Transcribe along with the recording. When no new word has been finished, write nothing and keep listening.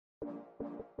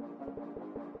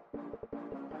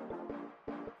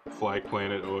Flag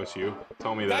Planet OSU.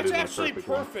 Tell me that That's isn't actually a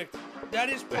perfect perfect. That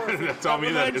is perfect. Tell me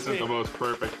that reminds isn't me. the most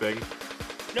perfect thing.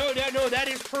 No, that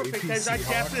is perfect. As I APC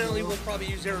definitely Hawks, will probably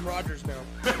use Aaron Rodgers now.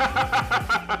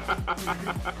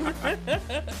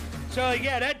 So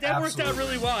yeah, that worked out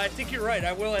really well. I think you're right.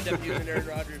 I will end up using Aaron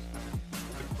Rodgers.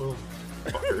 Boom.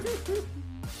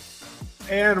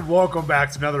 And welcome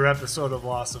back to another episode of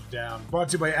Loss of Down, brought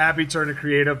to you by Abby Turner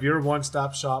Creative, your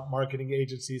one-stop shop marketing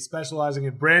agency specializing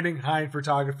in branding, high-end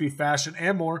photography, fashion,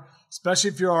 and more, especially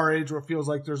if you're our age where it feels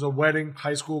like there's a wedding,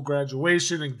 high school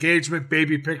graduation, engagement,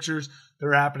 baby pictures.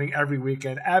 They're happening every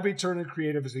weekend. Abby Turner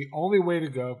Creative is the only way to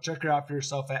go. Check it out for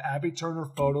yourself at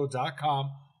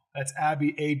abbyturnerphoto.com. That's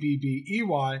Abby,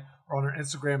 A-B-B-E-Y, or on her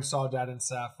Instagram, Saudade and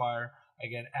Sapphire.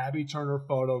 Again,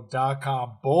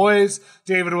 abbyturnerphoto.com. Boys,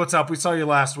 David, what's up? We saw you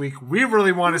last week. We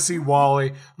really want to see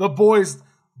Wally. The boys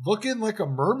looking like a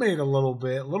mermaid a little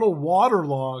bit, a little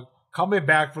waterlogged, coming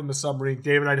back from the submarine.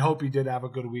 David, I hope you did have a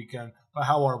good weekend. But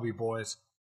how are we, boys?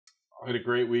 I had a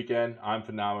great weekend. I'm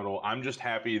phenomenal. I'm just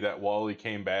happy that Wally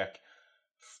came back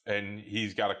and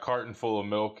he's got a carton full of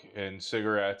milk and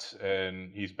cigarettes and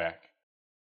he's back.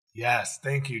 Yes,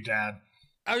 thank you, Dad.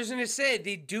 I was going to say,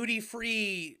 the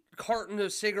duty-free carton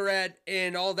of cigarette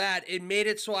and all that, it made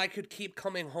it so I could keep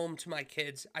coming home to my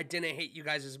kids. I didn't hate you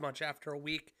guys as much after a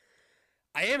week.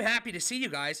 I am happy to see you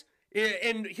guys.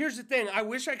 And here's the thing. I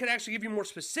wish I could actually give you more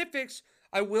specifics.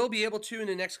 I will be able to in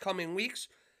the next coming weeks.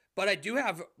 But I do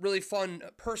have really fun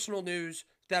personal news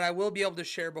that I will be able to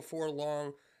share before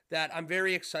long that I'm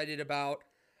very excited about.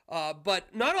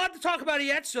 But not a lot to talk about it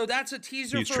yet, so that's a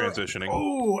teaser. He's transitioning.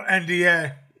 Oh,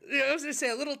 NDA. Yeah, I was gonna say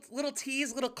a little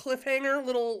tease, little cliffhanger,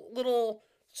 little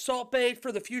salt bait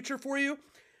for the future for you.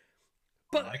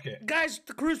 But I like it. Guys,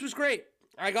 the cruise was great.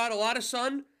 I got a lot of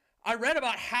sun. I read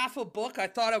about half a book. I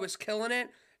thought I was killing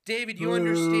it. David, you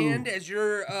understand, as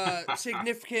your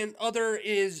significant other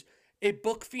is a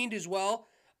book fiend as well.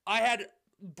 I had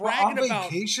bragging on about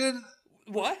vacation.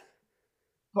 What?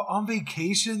 But on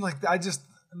vacation,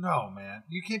 no, man.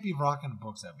 You can't be rocking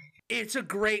books at vacation. It's a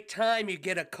great time. You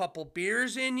get a couple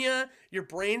beers in you. Your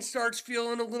brain starts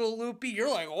feeling a little loopy. You're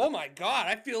like, oh my God,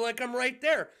 I feel like I'm right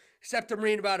there. Except I'm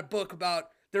reading about a book about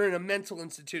they're in a mental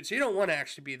institute. So you don't want to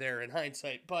actually be there in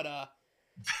hindsight. But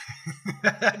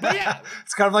yeah.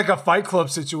 It's kind of like a Fight Club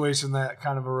situation that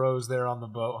kind of arose there on the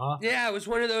boat, huh? Yeah, it was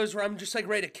one of those where I'm just like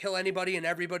ready to kill anybody and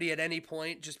everybody at any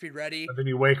point. Just be ready. And then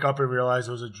you wake up and realize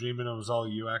it was a dream and it was all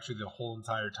you actually the whole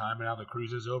entire time. And now the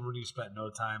cruise is over and you spent no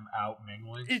time out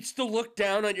mingling. It's to look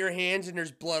down on your hands and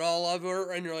there's blood all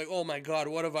over and you're like, oh my God,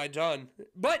 what have I done?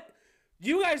 But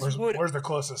you guys Where's the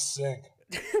closest sink?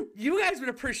 You guys would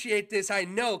appreciate this, I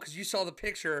know, because you saw the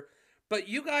picture. But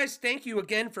you guys, thank you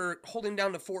again for holding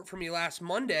down the fort for me last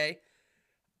Monday.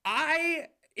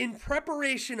 In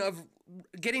preparation of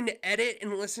getting to edit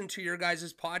and listen to your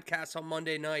guys' podcast on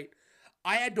Monday night,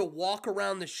 I had to walk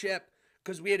around the ship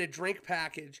because we had a drink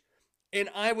package. And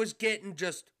I was getting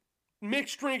just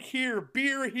mixed drink here,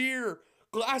 beer here,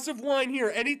 glass of wine here,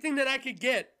 anything that I could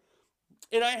get.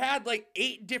 And I had like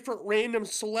 8 different random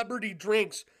celebrity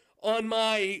drinks on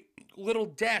my little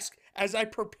desk as I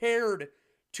prepared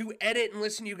to edit and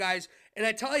listen to you guys. And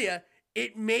I tell you,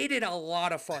 it made it a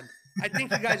lot of fun. I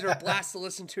think you guys are a blast to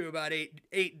listen to about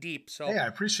eight deep. So hey, I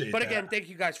appreciate that. But again, thank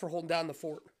you guys for holding down the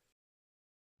fort.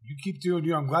 You keep doing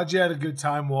you. I'm glad you had a good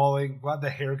time, Wally. Glad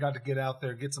the hair got to get out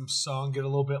there, get some sun, get a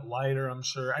little bit lighter, I'm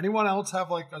sure. Anyone else have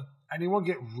anyone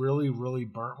get really, really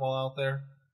burnt while out there?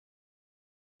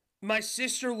 My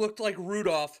sister looked like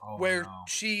Rudolph, where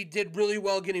she did really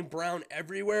well getting brown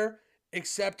everywhere,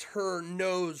 except her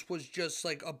nose was just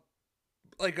like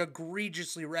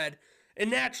egregiously red. And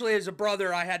naturally, as a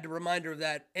brother, I had to remind her of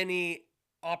that any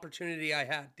opportunity I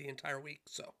had the entire week.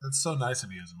 So that's so nice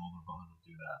of you as an older brother to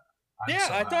do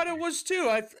that. I thought it was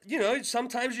too.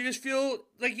 Sometimes you just feel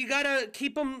like you gotta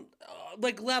keep them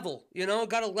level.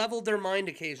 Gotta level their mind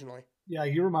occasionally. Yeah,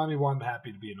 you remind me why I'm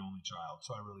happy to be an only child,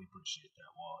 so I really appreciate that,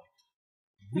 Wally.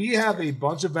 We have a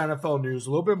bunch of NFL news, a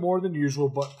little bit more than usual,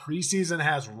 but preseason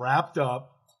has wrapped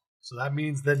up, so that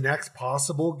means the next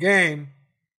possible game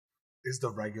is the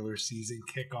regular season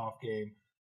kickoff game.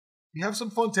 We have some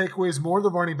fun takeaways, more of the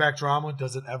running back drama.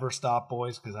 Does it ever stop,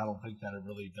 boys? Because I don't think that it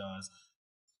really does.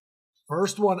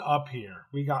 First one up here,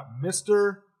 we got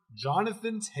Mr.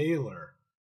 Jonathan Taylor.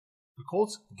 The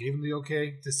Colts gave him the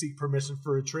okay to seek permission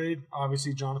for a trade.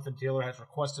 Obviously, Jonathan Taylor has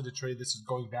requested a trade. This is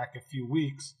going back a few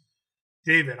weeks.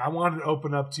 David, I wanted to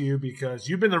open up to you because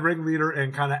you've been the ringleader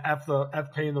and kind of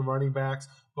F paying the running backs,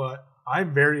 but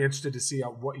I'm very interested to see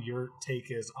what your take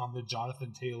is on the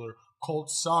Jonathan Taylor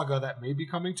Colts saga that may be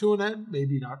coming to an end,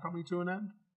 maybe not coming to an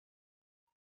end.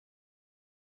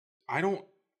 I don't.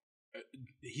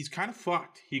 He's kind of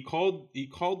fucked. He called the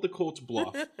Colts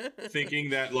bluff, thinking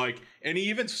that and he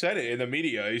even said it in the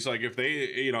media. He's like, if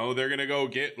they, they're gonna go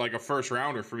get like a first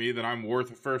rounder for me, then I'm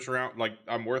worth a first round. Like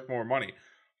I'm worth more money.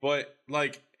 But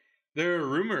there are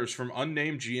rumors from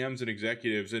unnamed GMs and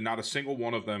executives, and not a single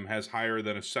one of them has higher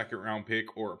than a second round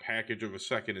pick or a package of a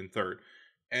second and third.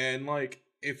 And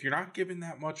if you're not giving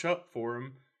that much up for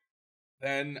him,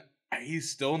 then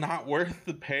he's still not worth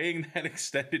the paying that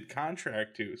extended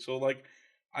contract to. So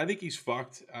I think he's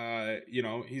fucked.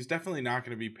 He's definitely not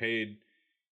going to be paid.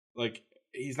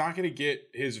 He's not going to get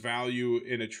his value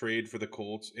in a trade for the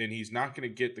Colts, and he's not going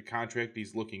to get the contract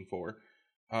he's looking for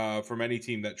from any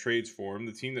team that trades for him.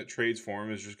 The team that trades for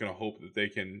him is just going to hope that they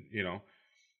can,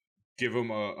 give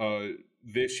him a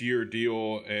this year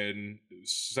deal and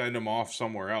send him off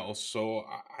somewhere else. So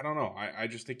I don't know. I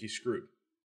just think he's screwed.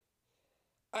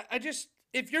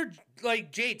 If you're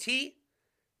like JT,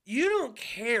 you don't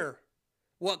care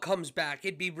what comes back.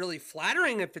 It'd be really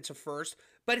flattering if it's a first,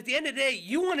 but at the end of the day,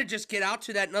 you want to just get out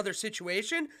to that another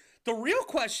situation. The real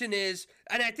question is,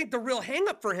 and I think the real hang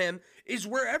up for him is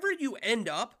wherever you end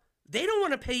up, they don't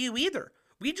want to pay you either.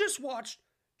 We just watched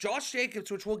Josh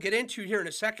Jacobs, which we'll get into here in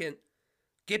a second,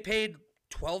 get paid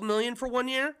 $12 million for 1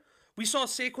 year. We saw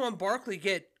Saquon Barkley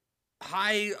get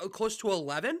close to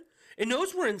 11. And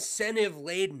those were incentive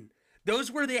laden.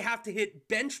 Those where they have to hit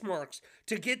benchmarks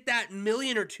to get that $1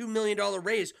 million or $2 million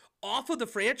raise off of the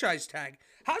franchise tag.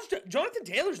 Jonathan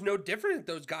Taylor's no different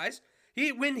than those guys.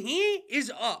 When he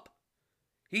is up,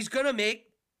 he's gonna make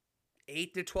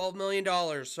 $8 to $12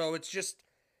 million. So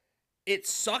it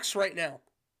sucks right now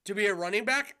to be a running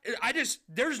back.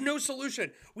 There's no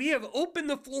solution. We have opened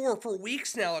the floor for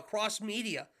weeks now across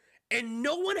media, and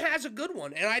no one has a good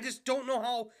one. And I just don't know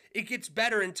how it gets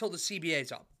better until the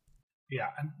CBA's up. Yeah,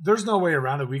 and there's no way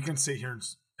around it. We can sit here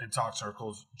and talk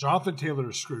circles. Jonathan Taylor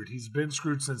is screwed. He's been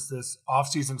screwed since this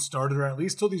offseason started, or at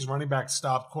least till these running backs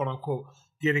stopped, quote unquote,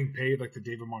 getting paid, like the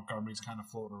David Montgomery's kind of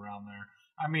floating around there.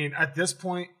 I mean, at this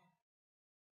point,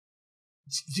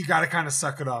 you got to kind of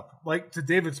suck it up. Like to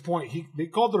David's point, they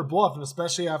called their bluff, and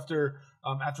especially after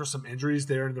some injuries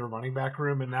there in their running back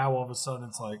room, and now all of a sudden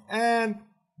it's like, and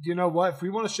you know what? If we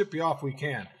want to ship you off, we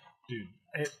can. Dude,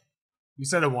 we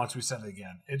said it once, we said it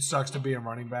again. It sucks to be a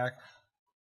running back.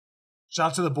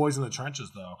 Shout out to the boys in the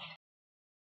trenches, though.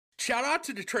 Shout out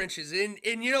to the trenches.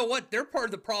 And you know what? They're part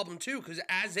of the problem, too, because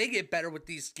as they get better with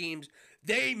these schemes,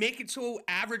 they make it so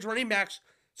average running backs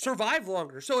survive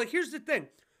longer. So here's the thing.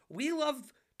 We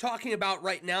love talking about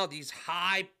right now these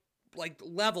high,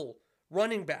 level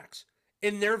running backs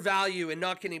and their value and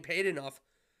not getting paid enough.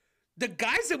 The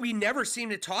guys that we never seem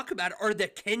to talk about are the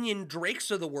Kenyon Drakes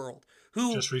of the world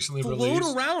who just recently float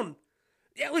around.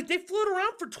 Yeah, they float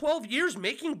around for 12 years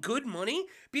making good money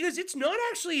because it's not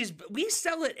actually we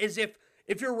sell it as if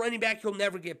you're a running back, you'll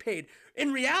never get paid.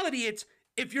 In reality, it's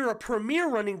if you're a premier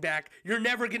running back, you're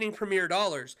never getting premier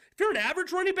dollars. If you're an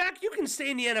average running back, you can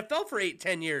stay in the NFL for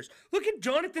 8-10 years. Look at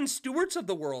Jonathan Stewart's of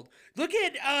the world. Look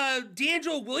at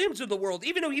D'Angelo Williams of the world,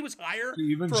 even though he was higher.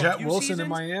 Even for Jet a few Wilson seasons. in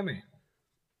Miami.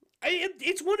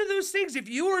 It's one of those things. If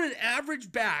you are an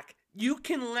average back, you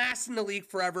can last in the league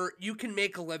forever. You can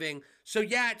make a living. So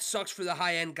yeah, it sucks for the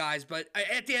high end guys, but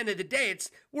at the end of the day,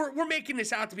 we're making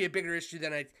this out to be a bigger issue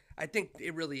than I think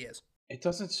it really is. It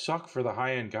doesn't suck for the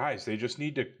high end guys. They just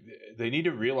need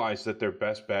to realize that their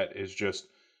best bet is just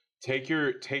take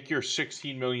your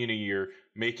 $16 million a year,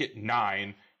 make it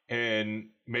 9, and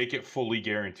make it fully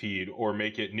guaranteed, or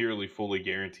make it nearly fully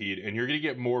guaranteed, and you're going to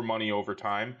get more money over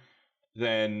time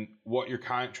than what your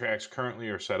contracts currently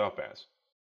are set up as.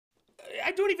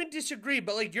 I don't even disagree,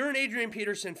 but you're an Adrian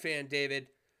Peterson fan, David.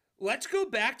 Let's go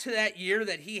back to that year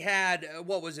that he had,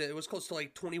 what was it? It was close to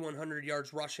 2,100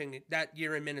 yards rushing that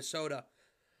year in Minnesota.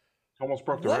 Almost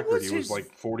broke the record. He was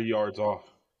 40 yards off.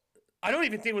 I don't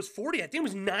even think it was 40. I think it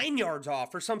was 9 yards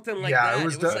off or something like that. Yeah,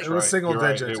 it was single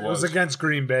digits. Right, it was against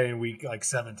Green Bay in week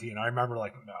 17. I remember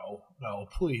no,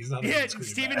 please. Yeah,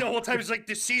 Steven the whole time is like,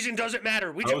 the season doesn't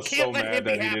matter. We just can't let him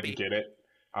be happy. He didn't get it.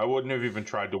 I wouldn't have even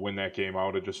tried to win that game. I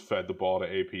would have just fed the ball to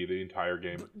AP the entire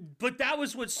game. But that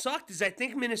was what sucked, is I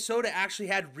think Minnesota actually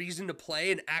had reason to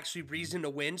play and actually reason to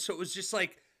win. So it was just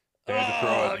like, they had to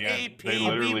throw at the end. They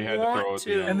literally had to throw at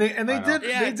the end. And they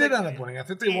did end up winning. I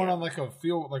think they won on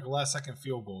a last second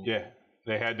field goal. Yeah,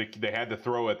 they had to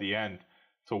throw at the end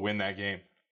to win that game.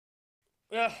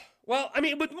 Well, I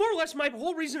mean, but more or less, my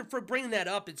whole reason for bringing that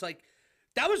up, it's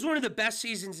that was one of the best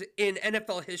seasons in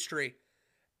NFL history.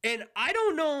 And I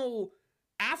don't know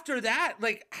after that,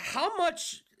 how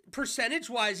much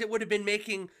percentage-wise it would have been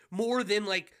making more than,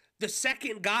 the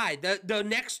second guy, the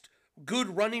next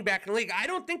good running back in the league. I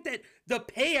don't think that the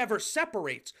pay ever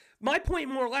separates. My point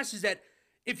more or less is that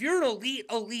if you're an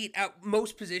elite at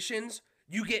most positions,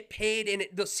 you get paid and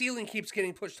the ceiling keeps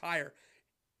getting pushed higher.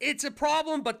 It's a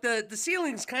problem, but the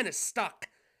ceiling's kind of stuck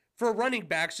for running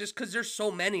backs just because there's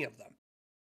so many of them.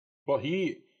 Well,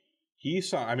 he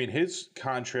saw. I mean, his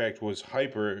contract was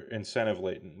hyper incentive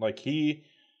laden. Like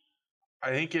I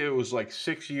think it was like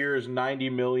 6 years,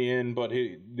 $90 million, but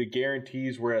the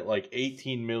guarantees were at like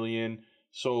 $18 million.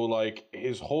 So like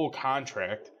his whole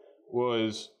contract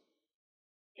was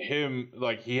him.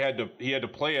 Like he had to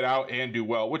play it out and do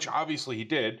well, which obviously he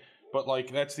did. But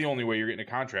like that's the only way you're getting a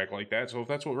contract like that. So if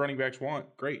that's what running backs want,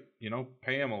 great.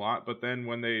 Pay them a lot. But then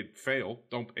when they fail,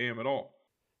 don't pay them at all.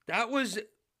 That was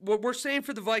what we're saying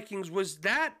for the Vikings. Was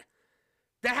that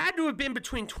had to have been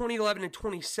between 2011 and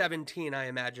 2017, I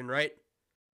imagine, right?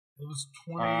 It was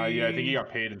 20. Yeah, I think he got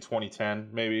paid in 2010,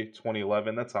 maybe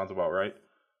 2011. That sounds about right.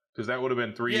 Because that would have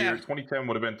been 3 years. 2010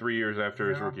 would have been 3 years after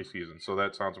his rookie season. So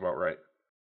that sounds about right.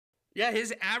 Yeah,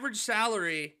 his average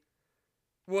salary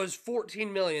was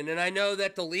 $14 million, and I know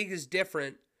that the league is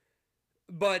different,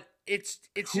 but it's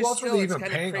Who just else still were they it's even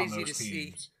kind of paying on crazy those to see.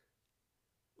 teams?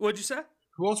 What'd you say?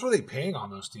 Who else were they paying on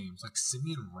those teams? Like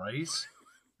Simeon Rice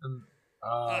and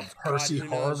Percy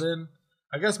Harvin.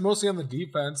 I guess mostly on the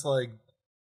defense, like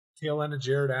tail end of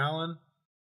Jared Allen.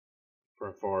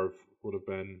 Brett Favre would have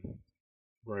been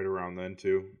right around then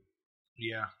too.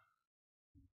 Yeah.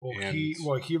 Well, And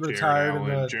he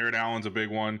retired. Jared Allen's a big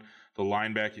one. The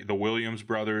linebacker, the Williams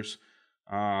brothers,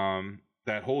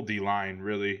 that whole D line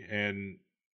really, and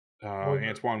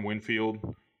Antoine Winfield.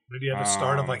 Maybe you have the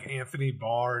start of like Anthony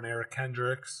Barr and Eric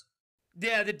Kendricks.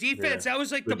 Yeah, the defense. Yeah. That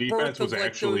was like the defense birth was of like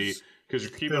actually because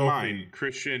keep in mind filthy.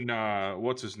 Christian.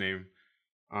 What's his name?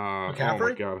 McCaffrey? Oh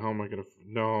my God! How am I gonna?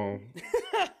 No.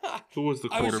 Who was the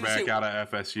quarterback out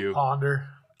of FSU? Ponder.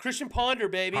 Christian Ponder,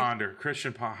 baby.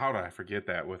 Christian Ponder. How did I forget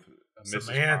that with Mrs.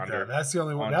 Samantha. Ponder? That's the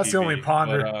only one. on That's the TV. only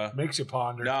Ponder But, makes you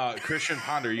ponder. No, Christian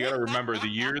Ponder. You got to remember the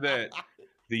year that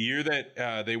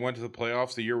they went to the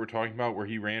playoffs. The year we're talking about, where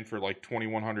he ran for like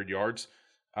 2,100 yards.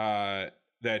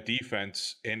 That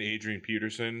defense and Adrian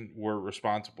Peterson were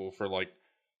responsible for like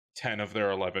 10 of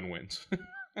their 11 wins.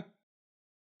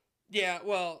 Yeah,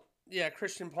 well,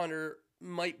 Christian Ponder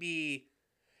might be.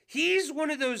 He's one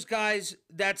of those guys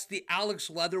that's the Alex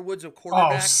Leatherwoods of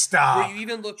quarterback. Oh, stop. Where you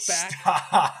even look back.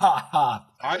 Stop.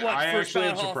 I actually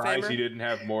am Hall of surprised Famer? he didn't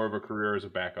have more of a career as a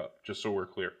backup, just so we're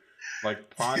clear.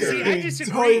 Like Ponder. See, I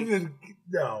disagree.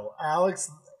 No, Alex.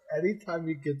 Anytime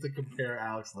you get to compare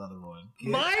Alex Leatherwood,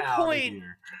 my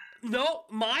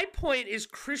point is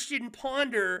Christian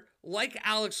Ponder, like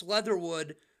Alex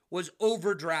Leatherwood, was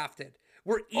overdrafted.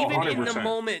 Where even in the 100%.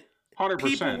 moment, 100%.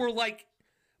 people were like,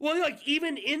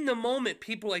 even in the moment,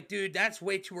 people were like, dude, that's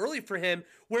way too early for him.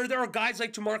 Where there are guys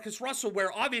like Jamarcus Russell,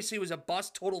 where obviously it was a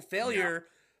bust, total failure,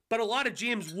 but a lot of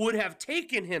GMs would have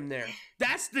taken him there.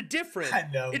 That's the difference. I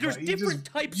know. There's different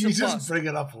types of You just bust. bring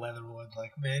it up, Leatherwood.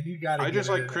 Like, man, you got to. I just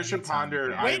like Christian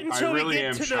Ponder. Wait until I really we get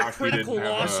am to the shocked he critical didn't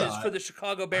have losses for the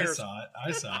Chicago Bears.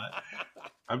 I saw it.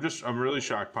 I'm really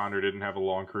shocked Ponder didn't have a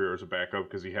long career as a backup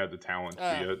because he had the talent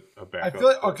to be a backup. I feel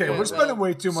like, okay, Yeah, we're spending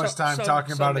way too much so- time so-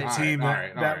 talking about a so- team All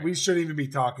that right. we shouldn't even be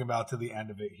talking about to the end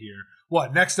of it here.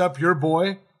 What, next up, your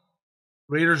boy,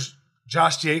 Raiders,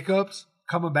 Josh Jacobs,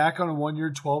 coming back on a 1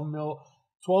 year,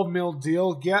 $12 mil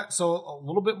deal. Yeah, so a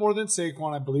little bit more than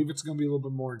Saquon. I believe it's going to be a little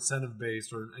bit more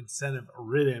incentive-based or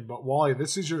incentive-ridden. But, Wally,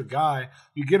 this is your guy.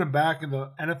 You get him back in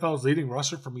the NFL's leading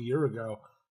rusher from a year ago.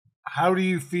 How do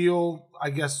you feel,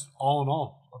 I guess, all in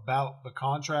all, about the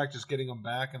contract, just getting him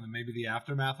back and then maybe the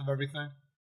aftermath of everything?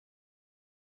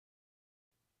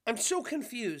 I'm so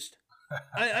confused.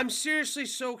 I'm seriously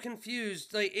so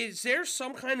confused. Like, is there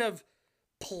some kind of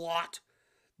plot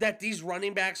that these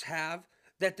running backs have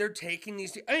that they're taking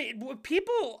these?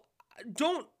 People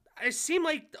don't. I seem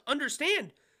like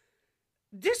understand.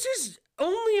 This is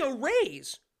only a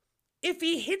raise if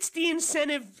he hits the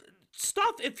incentive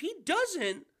stuff. If he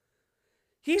doesn't,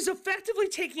 he's effectively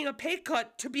taking a pay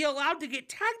cut to be allowed to get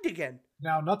tagged again.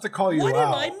 Now, not to call you What out.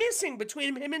 am I missing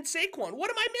between him and Saquon?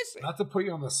 What am I missing? Not to put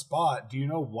you on the spot. Do you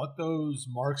know what those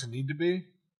marks need to be?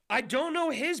 I don't know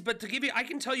his, but to give you, I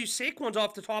can tell you Saquon's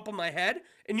off the top of my head,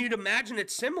 and you'd imagine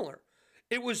it's similar.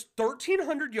 It was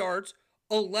 1,300 yards,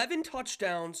 11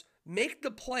 touchdowns, make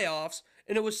the playoffs,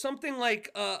 and it was something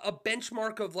like a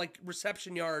benchmark of like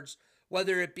reception yards,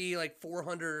 whether it be like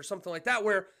 400 or something like that.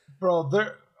 Where, bro,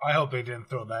 I hope they didn't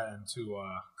throw that into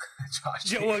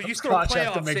Josh. Yeah, well, you Jacobs' throw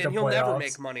contract to playoffs make in, the he'll never playoffs.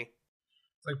 make money.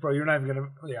 It's like, bro, you're not even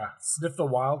gonna, sniff the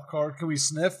wild card. Can we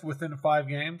sniff within 5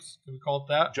 games? Can we call it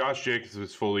that? Josh Jacobs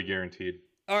was fully guaranteed.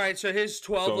 All right, so his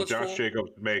 12 So was Josh full.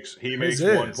 Jacobs makes is.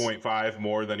 1.5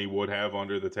 more than he would have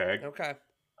under the tag. Okay.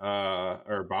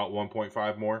 Or about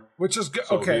 1.5 more. Which is good.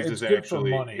 So Okay, his it's is good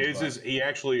actually for money. he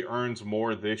actually earns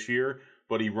more this year,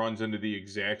 but he runs into the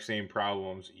exact same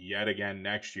problems yet again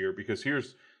next year. Because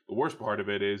here's the worst part of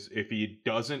it is if he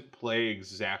doesn't play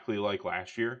exactly like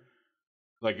last year,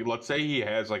 like let's say he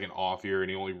has like an off year and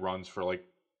he only runs for like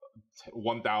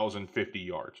 1,050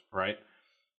 yards, right?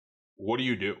 What do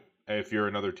you do if you're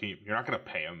another team? You're not going to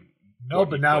pay him. No,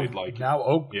 but now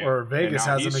Oak Yeah. or Vegas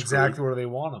now has him he's exactly screwed. where they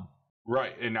want him.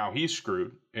 Right, and now he's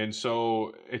screwed, and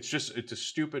so it's a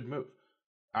stupid move.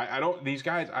 I don't these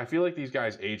guys. I feel like these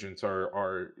guys' agents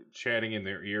are chatting in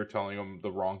their ear, telling them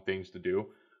the wrong things to do.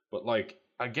 But like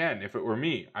again, if it were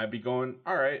me, I'd be going,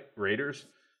 all right, Raiders,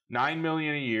 $9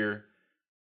 million a year,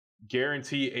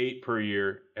 guarantee 8 per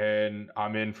year, and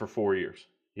I'm in for 4 years.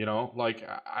 You know, like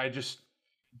I just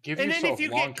give And then yourself if you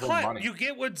get long-term cut, money. you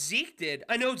get what Zeke did.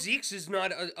 I know Zeke's is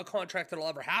not a contract that'll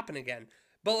ever happen again,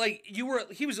 but like he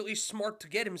was at least smart to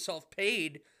get himself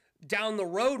paid down the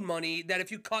road money. That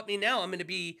if you cut me now, I'm going to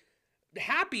be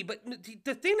happy. But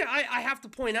the thing that I have to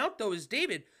point out though is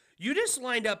David, you just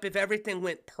lined up if everything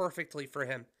went perfectly for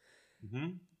him.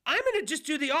 Mm-hmm. I'm going to just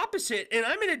do the opposite, and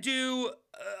I'm going to do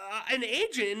an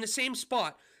agent in the same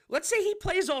spot. Let's say he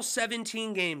plays all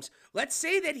 17 games. Let's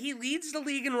say that he leads the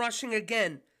league in rushing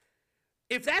again.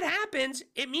 If that happens,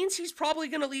 it means he's probably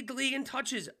going to lead the league in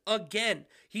touches again.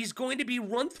 He's going to be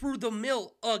run through the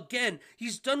mill again.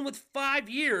 He's done with 5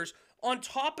 years on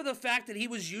top of the fact that he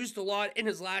was used a lot in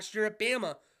his last year at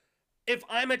Bama. If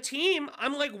I'm a team,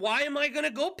 I'm like, why am I going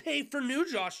to go pay for new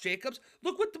Josh Jacobs?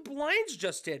 Look what the Lions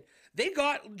just did. They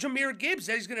got Jahmyr Gibbs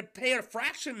that he's going to pay a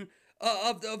fraction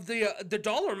of the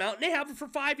dollar amount, and they have him for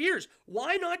 5 years.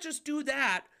 Why not just do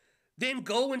that? Then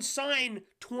go and sign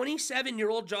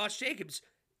 27-year-old Josh Jacobs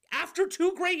after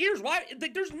 2 great years. Why?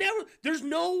 There's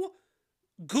no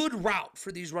good route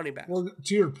for these running backs. Well,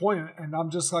 to your point, and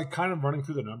I'm just like kind of running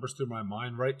through the numbers through my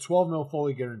mind, right? 12 mil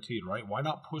fully guaranteed, right? Why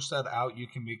not push that out? You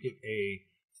can make it a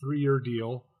 3-year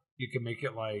deal. You can make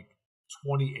it like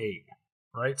 28,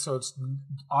 right? So it's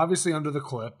obviously under the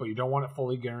clip, but you don't want it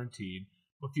fully guaranteed.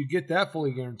 If you get that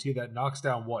fully guaranteed, that knocks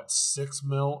down what, 6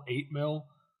 mil, 8 mil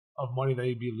of money that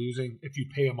you'd be losing if you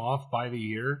pay him off by the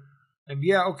year. And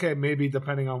yeah, okay, maybe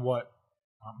depending on what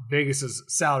Vegas's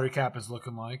salary cap is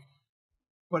looking like.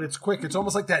 But it's quick. It's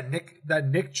almost like that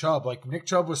Nick Chubb. Like Nick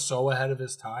Chubb was so ahead of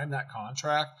his time, that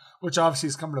contract, which obviously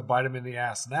is coming to bite him in the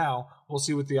ass now. We'll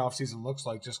see what the offseason looks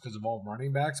like just because of all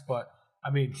running backs. But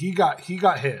I mean, he got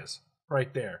his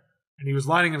right there. And he was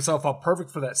lining himself up perfect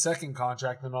for that second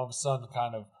contract. And then all of a sudden,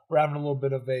 we're having a little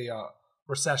bit of a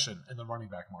recession in the running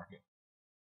back market.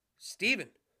 Steven.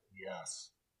 Yes.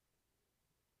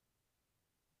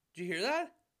 Did you hear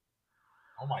that?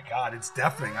 Oh my God, it's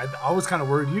deafening. I was kind of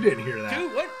worried you didn't hear that.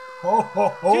 Dude, what?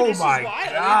 Oh my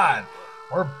God.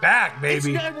 We're back, baby. It's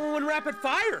 911 Rapid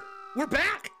Fire. We're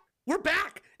back. We're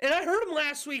back. And I heard him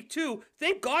last week, too.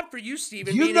 Thank God for you,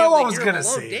 Steven. You know I was going to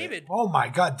say David. It. Oh, my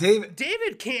God.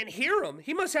 David can't hear him.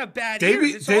 He must have bad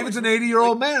ears. David's an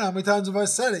 80-year-old man. How many times have I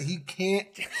said it? He can't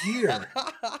hear.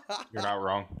 You're not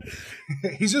wrong.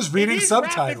 He's just reading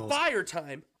subtitles. Rapid fire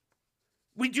time.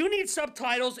 We do need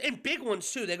subtitles and big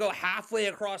ones, too. They go halfway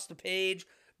across the page.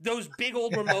 Those big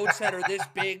old remotes that are this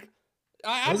big.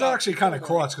 Those are actually kind of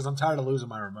clutch because I'm tired of losing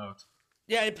my remote.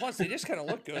 Yeah, and plus they just kind of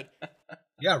look good.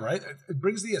 Yeah, right? It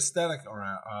brings the aesthetic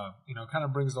around, kind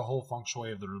of brings the whole feng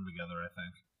shui of the room together, I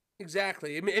think.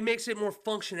 Exactly. It makes it more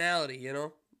functionality, you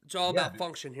know? It's all about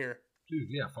function here. Dude,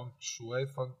 yeah, feng shui,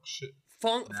 feng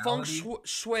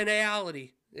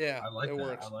shui-ality. Yeah, I like that.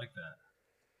 Works. I like that.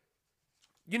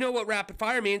 You know what rapid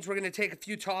fire means? We're going to take a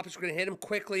few topics, we're going to hit them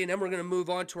quickly, and then we're going to move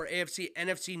on to our AFC,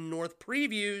 NFC North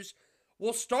previews.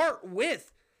 We'll start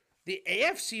with the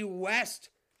AFC West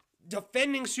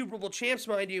defending Super Bowl champs,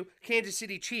 mind you, Kansas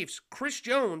City Chiefs. Chris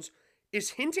Jones is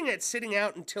hinting at sitting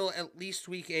out until at least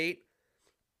week 8.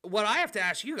 What I have to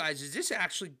ask you guys, is this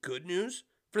actually good news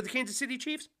for the Kansas City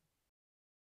Chiefs?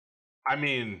 I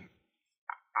mean,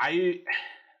 I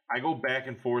go back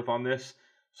and forth on this.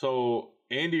 So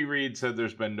Andy Reid said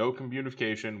there's been no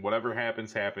communication. Whatever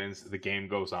happens, happens. The game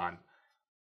goes on.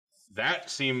 That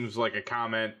seems like a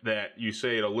comment that you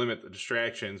say to limit the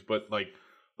distractions, but like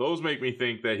those make me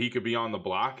think that he could be on the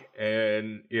block.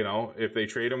 And, you know, if they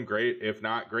trade him, great. If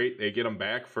not, great. They get him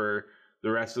back for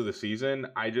the rest of the season.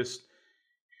 I just,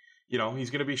 you know, he's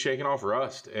going to be shaking off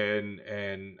rust.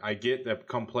 And I get that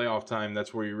come playoff time,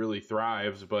 that's where he really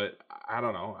thrives. But I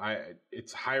don't know.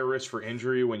 It's high risk for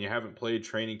injury when you haven't played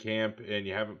training camp and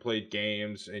you haven't played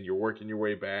games and you're working your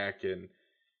way back. And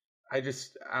I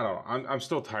don't know. I'm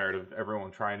still tired of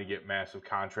everyone trying to get massive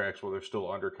contracts while they're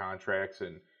still under contracts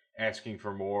and asking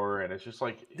for more. And it's just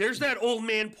like, there's that old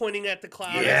man pointing at the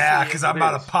cloud. Yeah, because I'm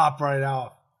about to pop right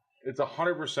out. It's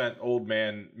 100% old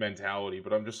man mentality,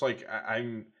 but I'm just like,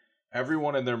 I'm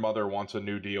everyone and their mother wants a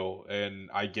new deal, and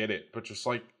I get it, but just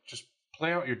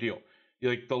play out your deal.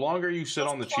 Like, the longer you sit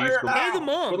on the Chiefs,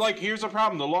 but like, here's the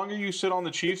problem: the longer you sit on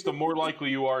the Chiefs, the more likely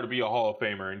you are to be a Hall of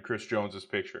Famer in Chris Jones's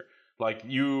picture. Like,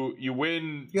 you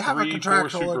win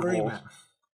 3-4 Super Bowls.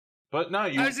 But no, I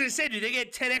was going to say, do they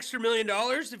get $10 million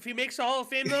extra if he makes the Hall of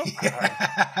Fame, though?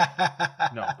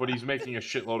 No, but he's making a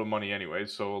shitload of money anyway,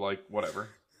 so, like, whatever.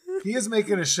 He is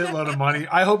making a shitload of money.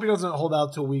 I hope he doesn't hold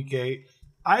out till week 8.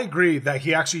 I agree that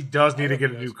he actually does need to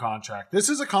get a new contract. This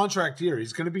is a contract year.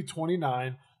 He's going to be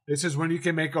 29. This is when you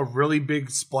can make a really big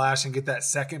splash and get that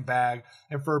second bag.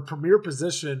 And for a premier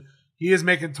position, he is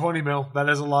making $20 million. That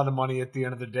is a lot of money at the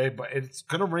end of the day, but it's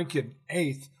going to rank you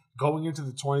 8th going into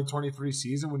the 2023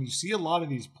 season when you see a lot of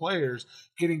these players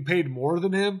getting paid more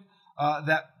than him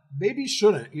that maybe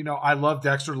shouldn't. You know, I love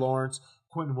Dexter Lawrence,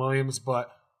 Quentin Williams,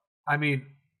 but I mean,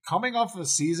 coming off of a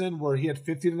season where he had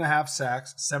 15.5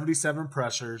 sacks, 77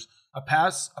 pressures, a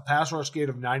pass rush grade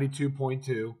of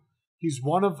 92.2. He's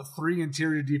one of 3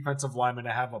 interior defensive linemen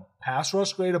to have a pass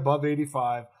rush grade above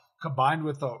 85, combined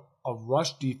with a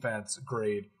rush defense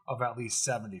grade of at least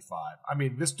 75. I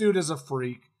mean, this dude is a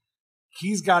freak.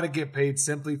 He's got to get paid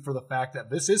simply for the fact that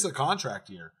this is a contract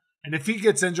year. And if he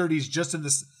gets injured, he's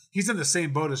in the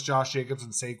same boat as Josh Jacobs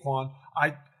and Saquon.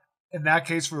 In that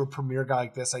case, for a premier guy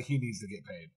like this, he needs to get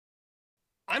paid.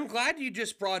 I'm glad you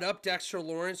just brought up Dexter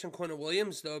Lawrence and Quentin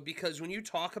Williams, though, because when you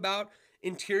talk about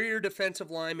interior defensive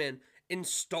linemen and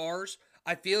stars,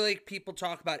 I feel like people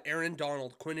talk about Aaron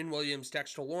Donald, Quentin Williams,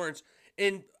 Dexter Lawrence,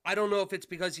 and I don't know if it's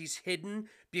because he's hidden,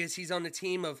 because he's on the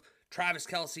team of Travis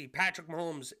Kelce, Patrick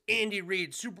Mahomes, Andy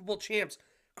Reid, Super Bowl champs.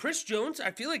 Chris Jones,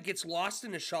 I feel like, gets lost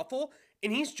in the shuffle,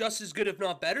 and he's just as good, if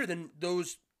not better, than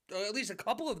those, at least a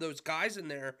couple of those guys in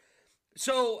there.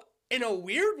 So, in a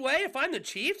weird way, if I'm the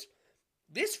Chiefs,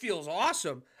 this feels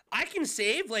awesome. I can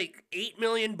save like $8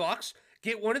 million,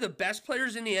 get one of the best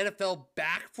players in the NFL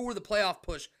back for the playoff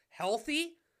push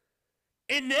healthy,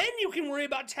 and then you can worry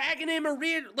about tagging him or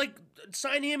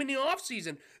signing him in the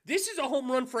offseason. This is a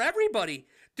home run for everybody.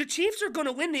 The Chiefs are going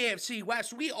to win the AFC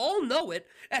West. We all know it.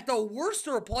 At the worst,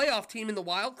 they're a playoff team in the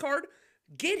wild card.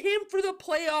 Get him for the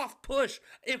playoff push.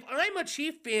 If I'm a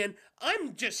Chief fan,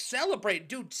 I'm just celebrating.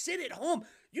 Dude, sit at home.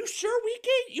 You sure week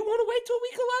 8? You want to wait till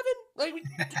week 11?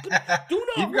 Like, do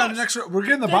not You've got an extra. We're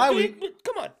getting the bye week.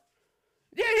 Come on.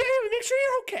 Yeah. Make sure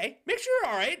you're okay. Make sure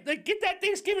you're all right. Like, get that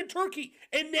Thanksgiving turkey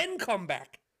and then come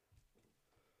back.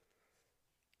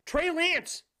 Trey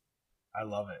Lance. I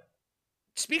love it.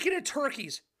 Speaking of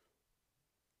turkeys,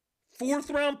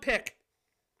 4th round pick.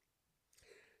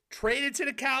 Traded to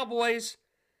the Cowboys.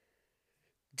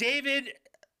 David,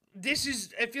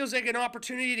 it feels like an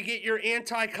opportunity to get your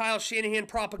anti-Kyle Shanahan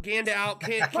propaganda out.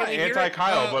 I'm not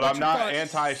anti-Kyle, but I'm not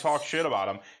anti-talk shit about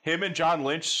him. Him and John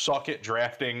Lynch suck at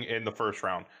drafting in the first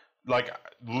round. Like,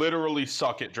 literally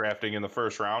suck at drafting in the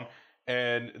first round.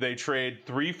 And they trade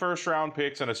 3 first-round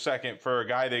picks and a second for a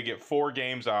guy they get 4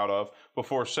 games out of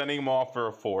before sending him off for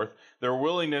a 4th. Their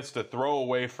willingness to throw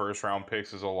away first-round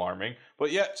picks is alarming.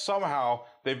 But yet, somehow,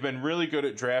 they've been really good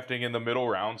at drafting in the middle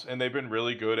rounds, and they've been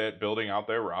really good at building out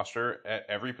their roster at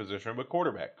every position but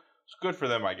quarterback. It's good for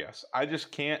them, I guess. I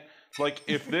just can't... Like,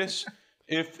 if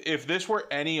this were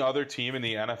any other team in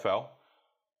the NFL,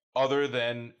 other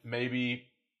than maybe...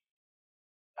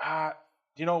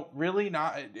 really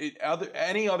not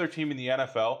any other team in the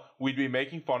NFL, we'd be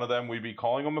making fun of them. We'd be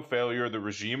calling them a failure, the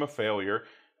regime a failure.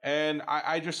 And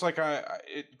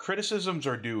criticisms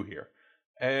are due here.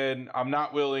 And I'm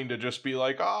not willing to just be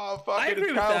like, oh, fuck it,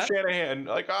 it's Kyle Shanahan.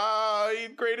 Like, he's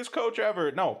the greatest coach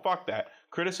ever. No, fuck that.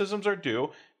 Criticisms are due.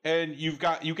 And you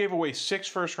gave away 6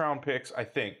 first-round picks, I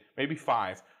think, maybe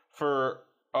 5, for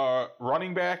a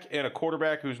running back and a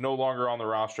quarterback who's no longer on the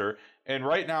roster. And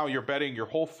right now, you're betting your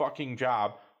whole fucking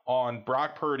job on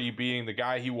Brock Purdy being the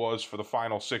guy he was for the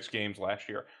final 6 games last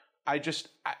year.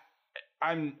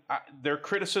 Their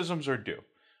criticisms are due.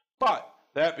 But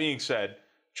that being said,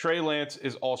 Trey Lance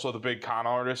is also the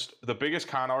biggest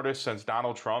con artist since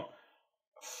Donald Trump.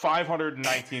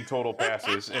 519 total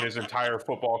passes in his entire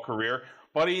football career.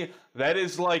 Buddy, that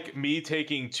is like me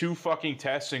taking 2 fucking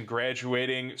tests and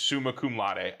graduating summa cum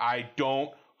laude. I don't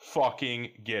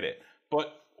fucking get it.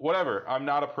 But whatever, I'm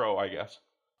not a pro, I guess.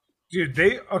 Dude,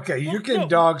 you can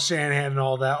dog Shanahan and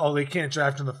all that. Oh, they can't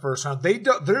draft in the first round.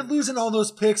 They're losing all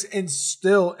those picks and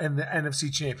still in the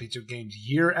NFC Championship games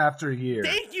year after year.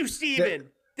 Thank you, Steven.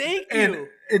 Thank you. And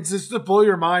it's just to blow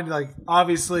your mind. Like,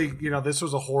 obviously, this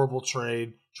was a horrible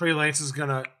trade. Trey Lance,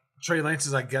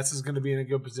 I guess, is going to be in a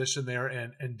good position there.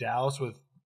 And Dallas with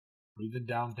breathing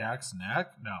down Dak's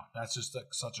neck. No, that's just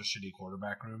such a shitty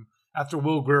quarterback room. After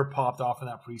Will Grier popped off in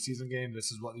that preseason game,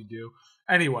 this is what you do.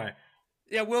 Anyway.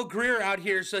 Yeah, Will Grier out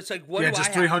here, so it's like, what do I have?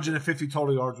 Just 350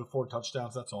 total yards with 4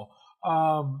 touchdowns. That's all.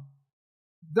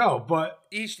 No, but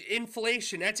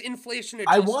inflation. That's inflation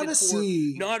adjusted I want to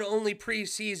see not only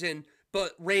preseason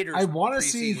but Raiders. I want to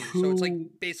see who. So it's like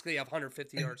basically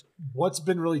 150 yards. What's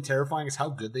been really terrifying is how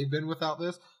good they've been without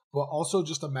this, but also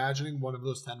just imagining one of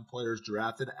those 10 players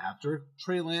drafted after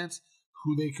Trey Lance,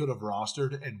 who they could have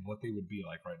rostered and what they would be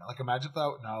like right now. Like, imagine if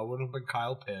it wouldn't have been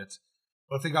Kyle Pitts,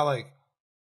 but if they got like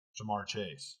Jamar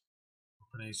Chase,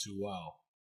 Penei Sewell.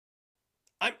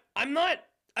 I'm not.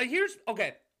 Here's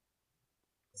okay.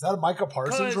 Is that a Micah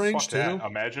Parsons range too? That.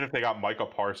 Imagine if they got Micah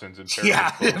Parsons in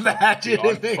Yeah, imagine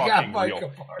if they got Micah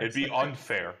Parsons. It'd be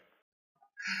unfair.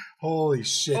 Holy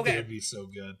shit, that'd be so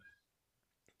good.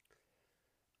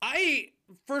 I,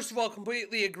 first of all,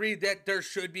 completely agree that there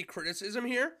should be criticism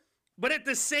here. But at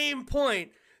the same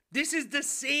point, this is the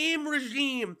same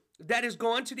regime that has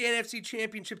gone to the NFC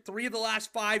Championship 3 of the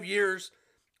last 5 years,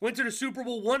 went to the Super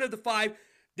Bowl 1 of the 5.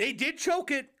 They did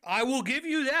choke it. I will give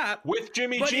you that. With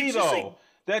Jimmy G, though.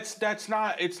 That's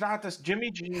not. It's not this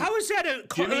Jimmy G. How is that a?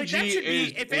 Jimmy like, G that should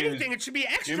is, be. If anything, it should be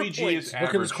extra Jimmy points. G is average.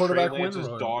 Look at his quarterback Trey Lance is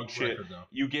dog shit. Record,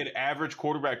 you get average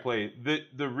quarterback play.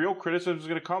 The real criticism is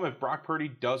going to come if Brock Purdy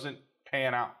doesn't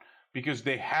pan out because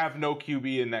they have no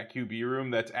QB in that QB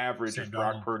room that's average if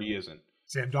Brock Purdy isn't.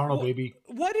 Sam Darnold, baby.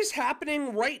 What is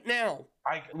happening right now?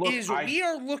 We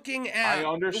are looking at.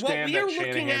 I understand what we that are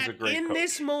looking Shanahan's at a great in coach.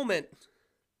 this moment.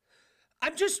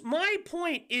 My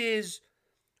point is.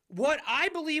 What I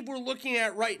believe we're looking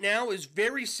at right now is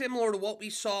very similar to what we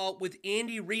saw with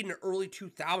Andy Reid in the early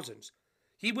 2000s.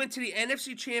 He went to the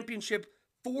NFC Championship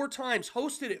 4 times,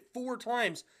 hosted it 4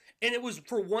 times, and it was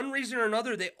for one reason or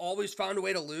another, they always found a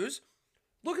way to lose.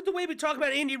 Look at the way we talk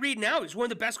about Andy Reid now. He's one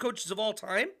of the best coaches of all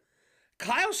time.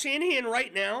 Kyle Shanahan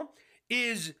right now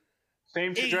is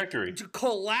same trajectory. To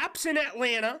collapse in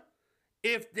Atlanta.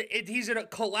 If he's in a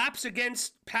collapse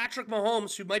against Patrick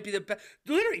Mahomes, who might be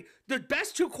literally the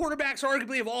best 2 quarterbacks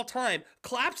arguably of all time,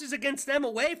 collapses against them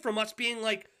away from us being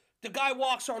like the guy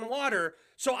walks on water.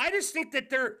 So I just think that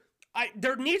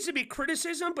there needs to be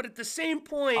criticism, but at the same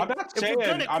point, I'm not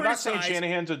saying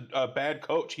Shanahan's a bad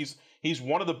coach. He's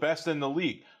one of the best in the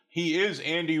league. He is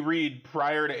Andy Reid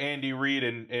prior to Andy Reid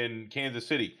in Kansas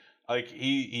City. Like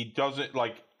he doesn't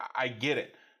like I get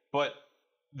it, but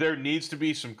there needs to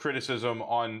be some criticism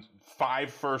on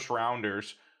 5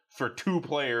 first-rounders for 2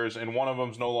 players, and one of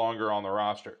them's no longer on the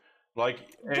roster. But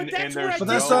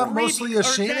that's not mostly a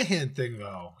Shanahan thing,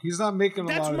 though. He's not making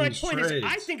a lot of these trades. That's my point.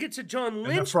 I think it's a John Lynch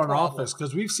in the front problem. office,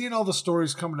 because we've seen all the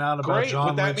stories coming out about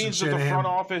John Lynch and Shanahan. The front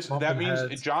office. That means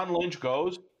heads. John Lynch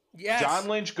goes. Yes. John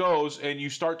Lynch goes, and you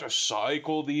start to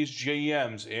cycle these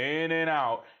GMs in and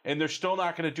out, and they're still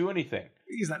not going to do anything.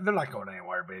 They're not going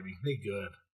anywhere, baby. They good.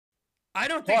 I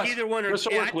don't think either one are. Just so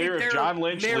we're clear, if John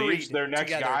Lynch leaves, their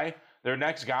next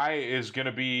guy is going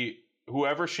to be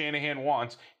whoever Shanahan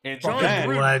wants, and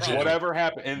then whatever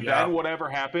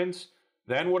happens,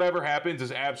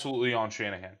 is absolutely on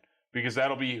Shanahan because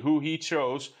that'll be who he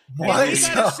chose. Wait,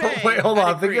 hold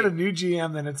on. If they get a new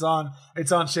GM, then it's on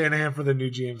Shanahan for the new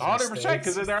GM. 100%,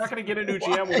 because they're not going to get a new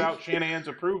GM without Shanahan's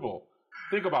approval.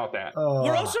 Think about that.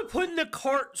 We're also putting the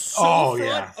cart far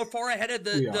ahead of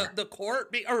the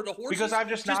cart or the horses. Because I'm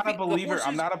just not a believer.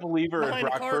 I'm not a believer in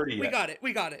Brock Purdy yet.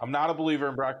 We got it. I'm not a believer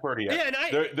in Brock Purdy yet.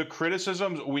 Yeah, the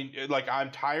criticisms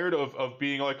I'm tired of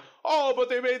being like, oh, but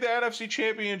they made the NFC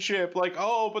Championship. Like,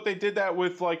 oh, but they did that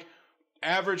with like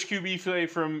average QB play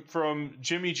from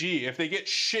Jimmy G. If they get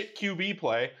shit QB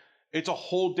play, it's a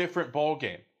whole different ball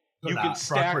game. You can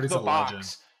stack the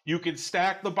box. You can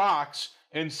stack the box.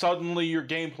 And suddenly your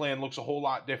game plan looks a whole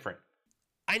lot different.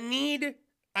 I need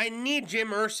Jim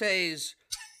Irsay's.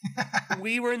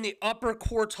 We were in the upper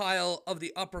quartile of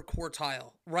the upper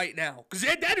quartile right now, because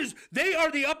they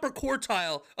are the upper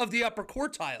quartile of the upper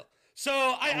quartile. So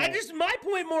I just my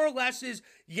point more or less is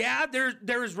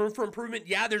there is room for improvement.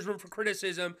 Yeah, there's room for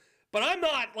criticism, but I'm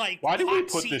not like why did we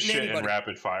put this shit in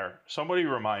rapid fire? Somebody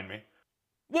remind me.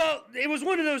 Well, it was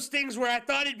one of those things where I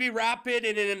thought it'd be rapid,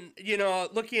 and then,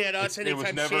 looking at us,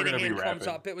 anytime Shanahan comes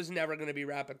up, it was never going to be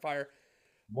rapid fire.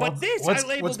 But I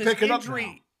labeled as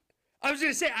injury. I was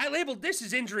going to say, I labeled this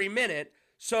as injury minute,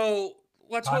 so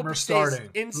let's hope it stays.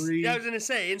 I was going to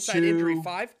say, inside injury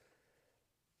 5.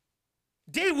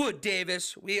 Dawood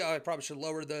Davis. I probably should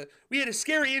lower the. We had a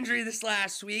scary injury this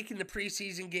last week in the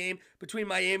preseason game between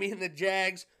Miami and the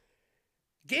Jags.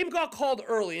 Game got called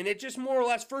early, and it just more or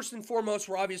less, first and foremost,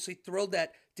 we're obviously thrilled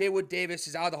that Dawood Davis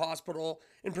is out of the hospital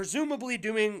and presumably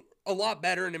doing a lot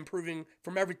better and improving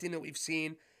from everything that we've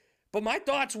seen. But my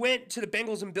thoughts went to the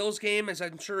Bengals and Bills game, as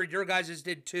I'm sure your guys'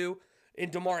 did too, in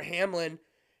Damar Hamlin.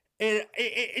 And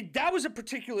that was a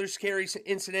particular scary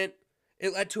incident.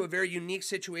 It led to a very unique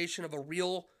situation of a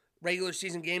real regular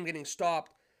season game getting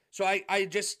stopped. So I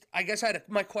guess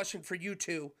my question for you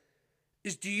two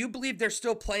is, do you believe they're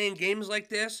still playing games like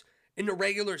this in the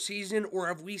regular season, or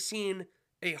have we seen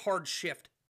a hard shift?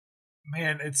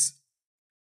 Man,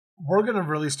 we're going to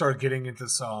really start getting into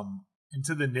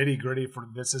the nitty-gritty for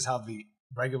this is how the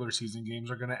regular season games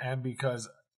are going to end, because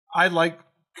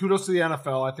kudos to the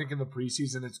NFL. I think in the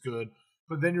preseason it's good,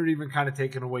 but then you're even kind of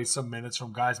taking away some minutes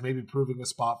from guys maybe proving a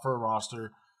spot for a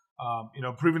roster,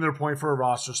 proving their point for a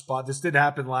roster spot. This did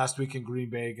happen last week in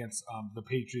Green Bay against the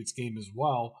Patriots game as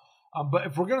well. But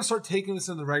if we're going to start taking this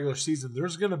in the regular season,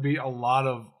 there's going to be a lot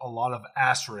of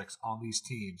asterisks on these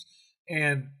teams,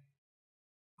 and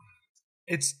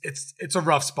it's a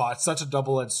rough spot. It's such a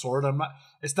double-edged sword.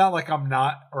 It's not like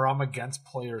I'm against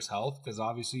players' health, because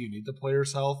obviously you need the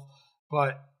players' health.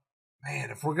 But man,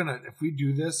 if we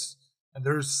do this, and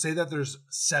there's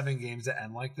 7 games that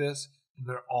end like this, and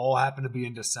they all happen to be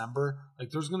in December, like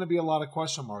there's going to be a lot of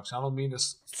question marks. I don't mean to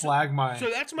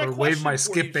wave my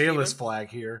Skip Bayless flag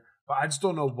here, but I just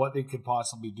don't know what they could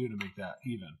possibly do to make that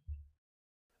even.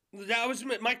 That was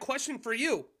my question for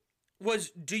you.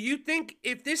 Do you think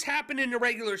if this happened in the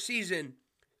regular season,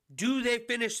 do they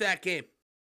finish that game?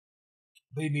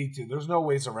 They need to. There's no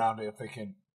ways around it if they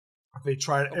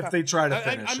try to finish it.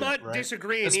 I'm not right?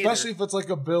 disagreeing Especially either. if it's like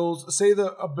a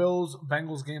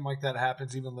Bills-Bengals game like that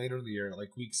happens even later in the year,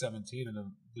 like week 17, and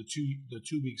then the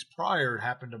 2 weeks prior it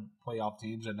happened to playoff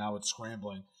teams, and now it's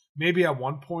scrambling. Maybe at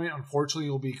one point, unfortunately,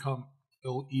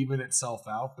 it'll even itself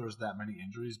out. There's that many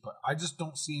injuries, but I just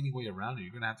don't see any way around it.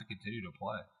 You're going to have to continue to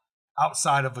play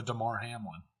outside of a Damar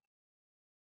Hamlin.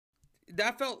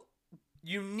 That felt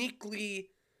uniquely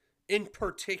and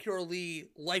particularly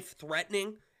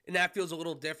life-threatening, and that feels a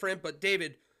little different. But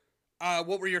David,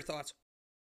 what were your thoughts?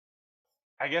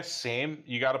 I guess same.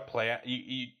 You got to play it.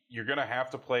 You're going to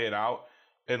have to play it out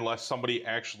unless somebody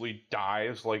actually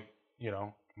dies, like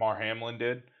Damar Hamlin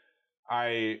did.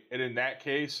 And in that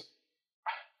case,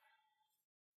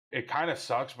 it kind of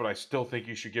sucks, but I still think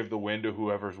you should give the win to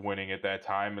whoever's winning at that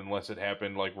time, unless it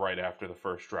happened like right after the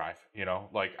first drive.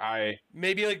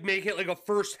 Maybe make it like a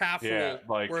first half rule,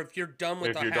 where if you're done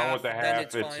with the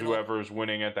half, then it's whoever's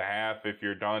winning at the half. If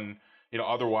you're done,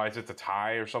 otherwise it's a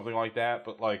tie or something like that.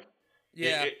 But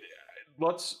I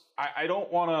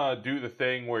don't want to do the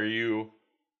thing where you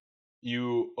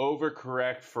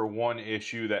overcorrect for one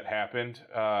issue that happened,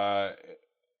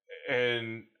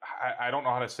 and I don't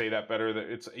know how to say that better.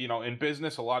 That it's in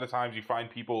business, a lot of times you find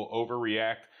people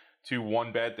overreact to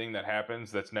one bad thing that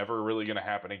happens that's never really going to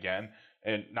happen again.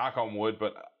 And knock on wood,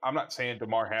 but I'm not saying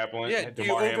Damar Hamlin's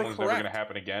never going to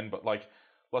happen again. But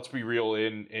let's be real.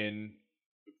 In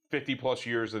 50 plus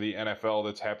years of the NFL,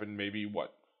 that's happened maybe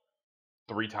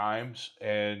 3 times,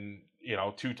 and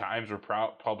 2 times were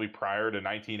probably prior to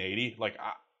 1980.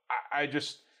 I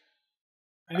just.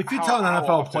 And if you tell an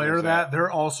NFL player that, they're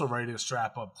also ready to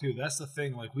strap up too. That's the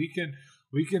thing. We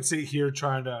can sit here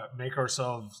trying to make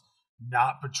ourselves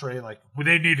not portray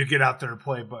they need to get out there and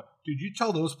play. But dude, you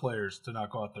tell those players to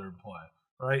not go out there and play,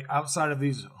 right? Outside of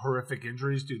these horrific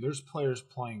injuries, dude, there's players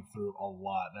playing through a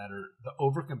lot that are the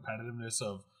over competitiveness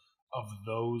of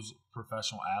those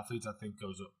professional athletes. I think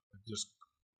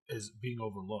is being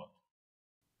overlooked.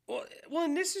 Well,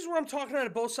 and this is where I'm talking out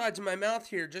of both sides of my mouth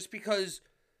here, just because.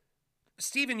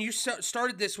 Steven, you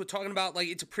started this with talking about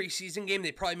it's a preseason game.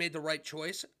 They probably made the right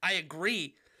choice. I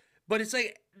agree. But it's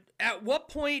at what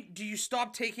point do you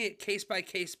stop taking it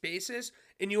case-by-case basis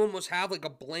and you almost have a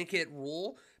blanket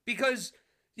rule? Because,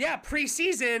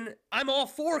 preseason, I'm all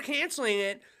for canceling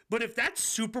it. But if that's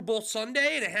Super Bowl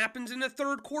Sunday and it happens in the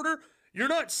third quarter, you're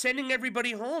not sending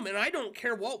everybody home. And I don't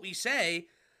care what we say.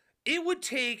 It would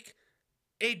take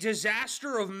a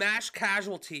disaster of mass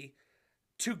casualty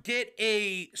to get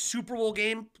a Super Bowl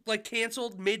game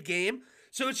canceled mid-game.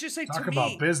 So it's just talk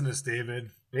about business,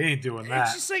 David. They ain't doing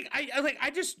that. It's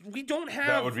just we don't have.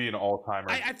 That would be an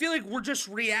all-timer. I feel like we're just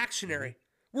reactionary.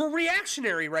 We're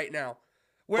reactionary right now.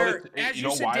 Where, as you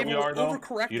said, David, we're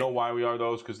overcorrecting. You know why we are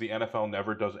those? Because the NFL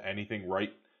never does anything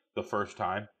right the first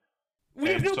time. We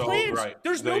have no plans. Right,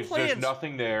 there's no plans. There's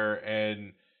nothing there,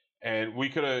 and we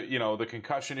could have, the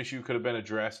concussion issue could have been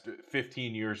addressed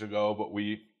 15 years ago, but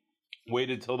we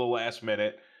waited till the last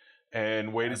minute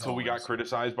and waited till we got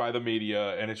criticized by the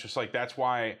media. And it's just like, that's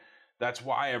why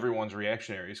everyone's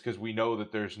reactionary, is because we know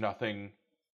that there's nothing's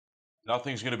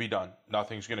going to be done.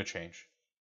 Nothing's going to change.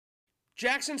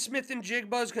 Jackson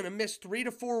Smith-Njigba is going to miss 3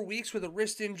 to 4 weeks with a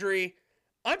wrist injury.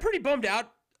 I'm pretty bummed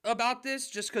out about this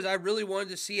just because I really wanted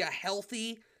to see a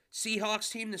healthy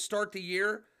Seahawks team to start the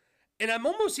year. And I'm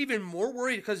almost even more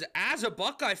worried because as a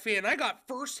Buckeye fan, I got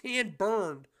firsthand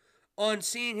burned on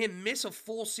seeing him miss a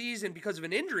full season because of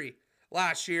an injury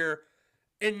last year.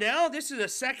 And now this is a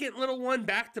second little one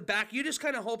back to back. You just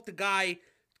kind of hope the guy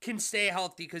can stay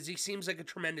healthy because he seems like a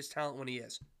tremendous talent when he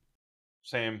is.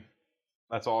 Same.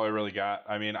 That's all I really got.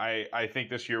 I mean, I think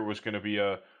this year was going to be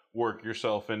a work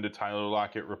yourself into Tyler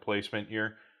Lockett replacement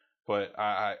year. But,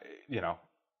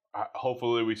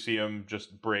 hopefully we see him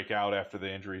just break out after the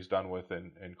injury's done with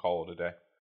and call it a day.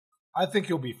 I think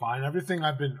he'll be fine. Everything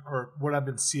what I've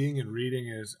been seeing and reading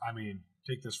is, I mean,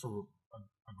 take this for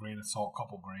a grain of salt,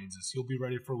 couple grains, is he'll be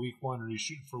ready for week 1 or he's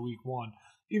shooting for week 1.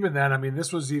 Even then, I mean,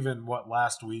 this was even,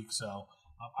 last week, so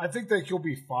I think that he'll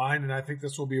be fine, and I think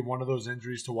this will be one of those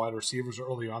injuries to wide receivers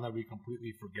early on that we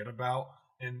completely forget about.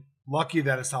 And lucky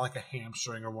that it's not like a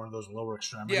hamstring or one of those lower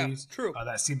extremities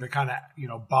that seem to kind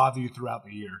of, bother you throughout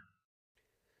the year.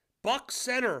 Buck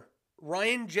center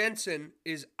Ryan Jensen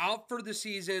is out for the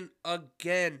season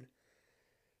again.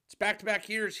 It's back-to-back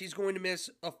years. He's going to miss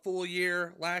a full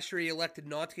year. Last year, he elected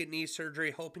not to get knee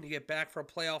surgery, hoping to get back for a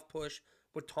playoff push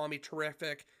with Tommy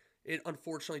Terrific. It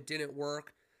unfortunately didn't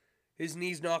work. His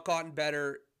knee's not gotten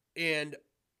better, and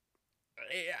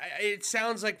it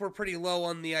sounds like we're pretty low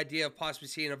on the idea of possibly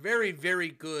seeing a very, very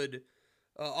good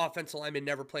offensive lineman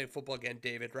never playing football again,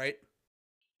 David, right?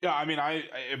 Yeah, I mean,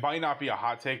 it might not be a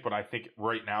hot take, but I think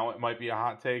right now it might be a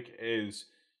hot take, is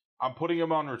I'm putting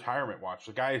him on retirement watch.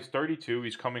 The guy is 32.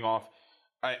 He's coming off,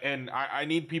 and I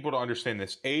need people to understand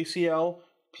this. ACL,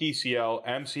 PCL,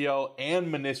 MCL,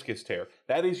 and meniscus tear.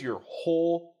 That is your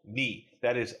whole knee.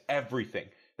 That is everything.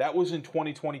 That was in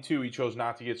 2022. He chose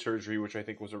not to get surgery, which I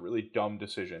think was a really dumb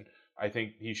decision. I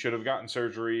think he should have gotten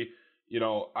surgery.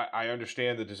 I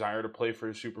understand the desire to play for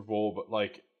a Super Bowl, but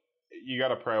you got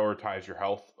to prioritize your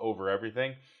health over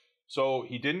everything. So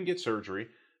he didn't get surgery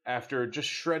after just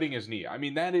shredding his knee. I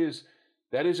mean, that is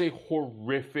a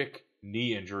horrific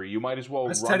knee injury. You might as well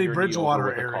that's run Teddy your Bridgewater knee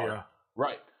over with a area.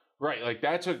 car. Right. Like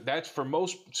that's for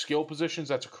most skill positions,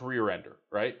 that's a career ender,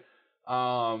 right?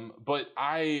 But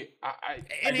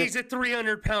he's a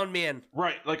 300-pound man.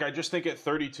 Right. Like, I just think at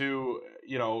 32,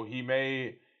 he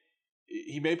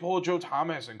may pull a Joe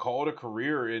Thomas and call it a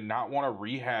career and not want to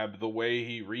rehab the way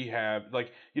he rehabbed.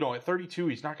 At 32,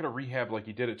 he's not going to rehab like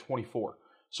he did at 24.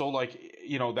 So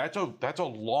that's a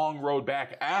long road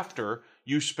back after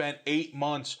you spent 8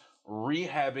 months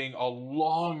rehabbing a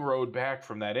long road back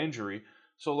from that injury.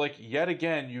 So yet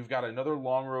again, you've got another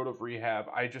long road of rehab.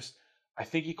 I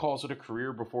think he calls it a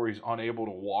career before he's unable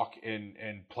to walk and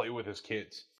play with his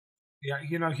kids.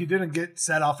 Yeah, he didn't get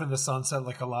set off in the sunset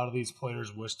like a lot of these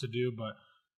players wish to do, but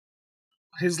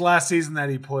his last season that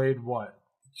he played,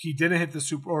 he didn't hit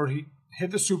the he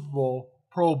hit the Super Bowl,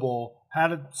 Pro Bowl,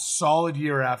 had a solid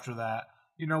year after that.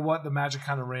 You know what? The magic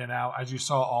kind of ran out, as you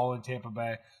saw all in Tampa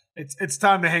Bay. It's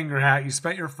time to hang your hat. You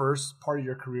spent your first part of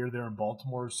your career there in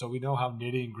Baltimore, so we know how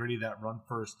nitty and gritty that run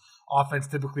first offense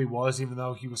typically was, even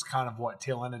though he was kind of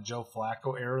tail end of Joe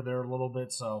Flacco era there a little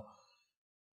bit. So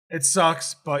it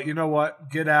sucks, but you know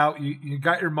what? Get out. You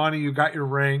got your money. You got your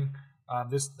ring.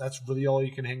 That's really all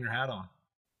you can hang your hat on.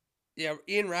 Yeah,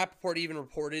 Ian Rappaport even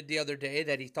reported the other day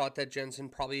that he thought that Jensen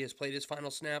probably has played his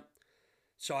final snap.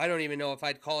 So I don't even know if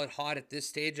I'd call it hot at this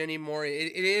stage anymore.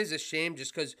 It is a shame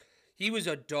just because he was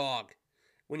a dog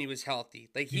when he was healthy.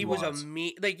 He was a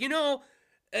mean,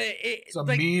 it's a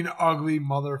mean, ugly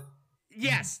mother.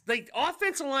 Yes,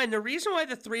 offensive line. The reason why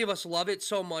the three of us love it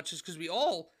so much is because we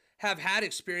all have had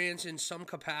experience in some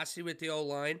capacity with the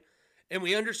O-line, and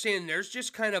we understand there's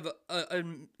just kind of a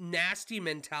nasty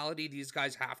mentality these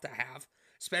guys have to have,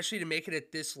 especially to make it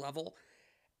at this level.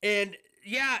 And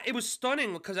yeah, it was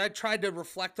stunning because I tried to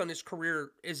reflect on his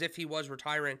career as if he was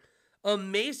retiring.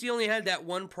 Amazed he only had that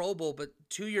one Pro Bowl, but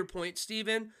to your point,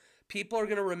 Steven, people are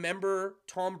going to remember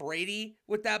Tom Brady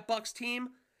with that Bucs team,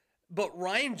 but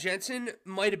Ryan Jensen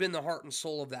might have been the heart and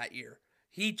soul of that year.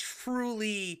 He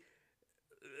truly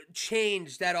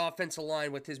changed that offensive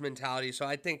line with his mentality, so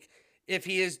I think if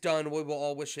he is done, we will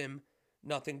all wish him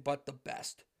nothing but the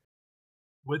best.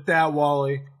 With that,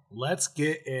 Wally, let's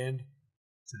get in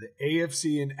to the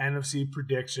AFC and NFC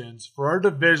predictions for our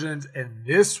divisions, and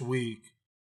this week,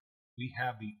 we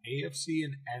have the AFC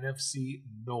and NFC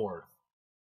North.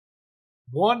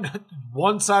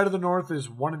 One side of the North is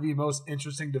one of the most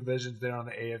interesting divisions there on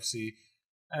the AFC.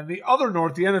 And the other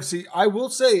North, the NFC, I will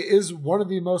say is one of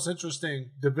the most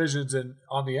interesting divisions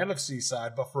on the NFC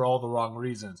side, but for all the wrong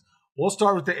reasons. We'll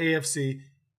start with the AFC.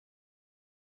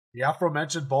 The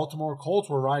aforementioned Baltimore Colts,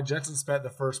 where Ryan Jensen spent the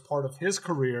first part of his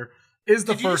career, is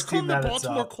the first team that it's up. Did you just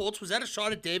call them the Baltimore Colts? Was that a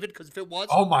shot at David? Because if it was,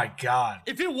 oh my god!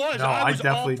 If it was, no, I was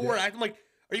definitely all for it. I'm like,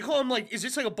 are you calling like? Is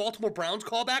this like a Baltimore Browns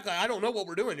callback? Like, I don't know what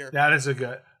we're doing here. That's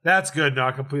good. No,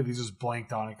 I completely just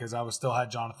blanked on it because I was still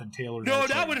had Jonathan Taylor. No,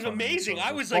 that was amazing.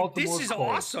 I was like, this is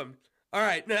awesome. All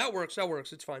right, no, that works.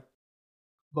 It's fine.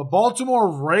 The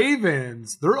Baltimore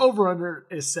Ravens, their over-under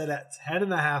is set at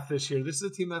 10.5 this year. This is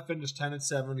a team that finished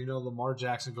 10-7. You know, Lamar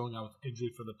Jackson going out with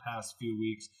injury for the past few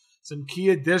weeks. Some key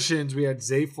additions. We had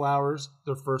Zay Flowers,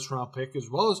 their first-round pick, as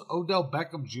well as Odell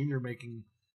Beckham Jr. making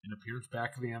an appearance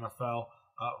back in the NFL.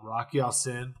 Rocky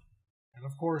Alcin, and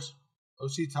of course,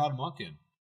 OC Todd Monken.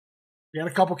 We had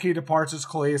a couple key departures,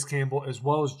 Calais Campbell, as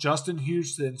well as Justin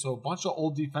Houston, so a bunch of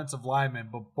old defensive linemen.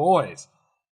 But boys,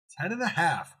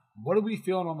 10.5. What are we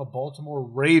feeling on the Baltimore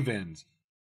Ravens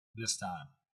this time?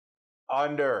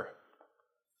 Under,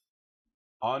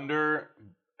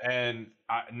 and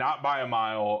not by a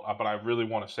mile, but I really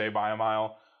want to say by a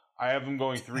mile. I have them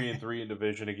going 3-3 in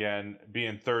division again,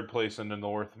 being third place in the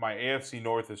North. My AFC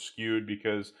North is skewed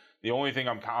because the only thing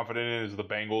I'm confident in is the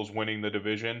Bengals winning the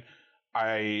division.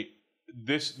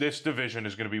 This division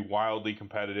is going to be wildly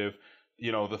competitive.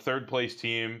 You know, the third place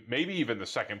team, maybe even the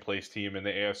second place team in the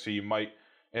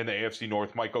AFC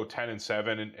North might go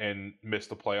 10-7 and miss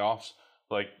the playoffs.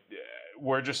 Like,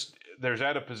 there's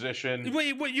at a position.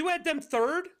 Wait, you had them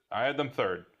third? I had them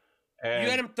third. And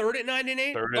you had him third at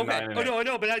 9-8? Third at 9-8. Oh, no, I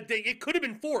know, but it could have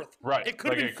been fourth. Right. It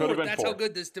could have been fourth. That's how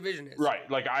good this division is. Right.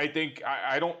 Like,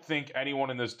 I don't think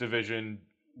anyone in this division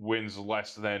wins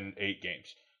less than 8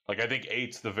 games. Like, I think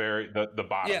 8's the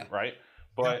bottom, right?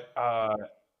 But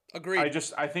agreed.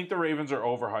 I think the Ravens are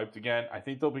overhyped again. I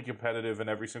think they'll be competitive in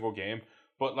every single game.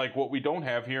 But, like, what we don't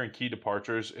have here in key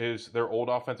departures is their old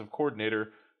offensive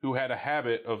coordinator who had a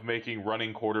habit of making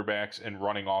running quarterbacks and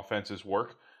running offenses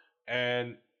work.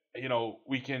 And you know,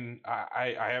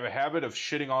 I have a habit of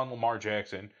shitting on Lamar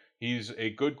Jackson. He's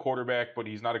a good quarterback, but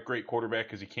he's not a great quarterback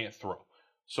because he can't throw.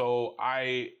 So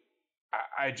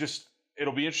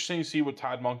it'll be interesting to see what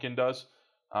Todd Monken does.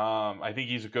 I think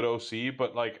he's a good OC,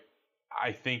 but like,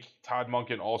 I think Todd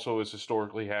Monken also has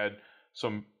historically had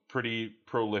some pretty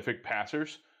prolific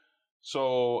passers.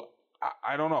 So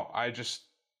I don't know.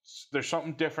 There's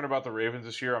something different about the Ravens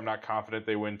this year. I'm not confident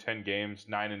they win 10 games.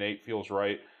 9-8 feels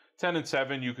right.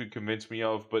 10-7 you could convince me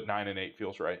of, but 9-8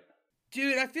 feels right.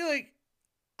 Dude, I feel like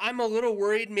I'm a little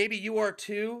worried. Maybe you are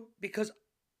too, because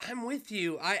I'm with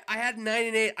you. I had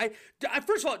 9-8.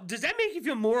 First of all, does that make you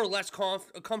feel more or less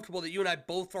comfortable that you and I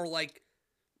both are like?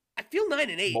 I feel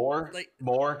 9-8.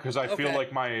 More, because I feel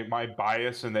like my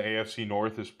bias in the AFC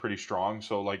North is pretty strong.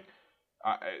 So like,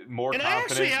 more. And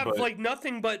confidence, I actually have like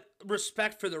nothing but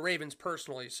respect for the Ravens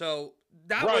personally. So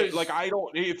that was like, I don't.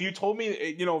 If you told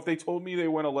me, you know, if they told me they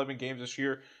win 11 games this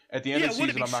year at the end of the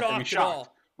season, I'm not going to be shocked.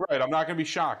 Right, I'm not going to be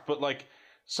shocked. But like,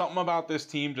 something about this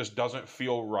team just doesn't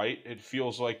feel right. It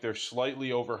feels like they're slightly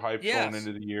overhyped going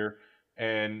into the year,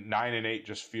 and 9-8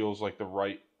 just feels like the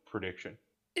right prediction.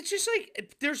 It's just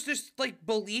like there's this like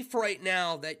belief right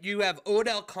now that you have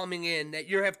Odell coming in, that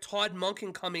you have Todd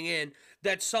Monken coming in,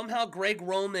 that somehow Greg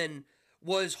Roman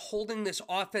was holding this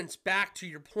offense back. To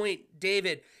your point,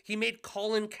 David, he made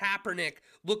Colin Kaepernick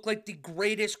look like the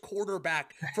greatest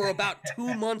quarterback for about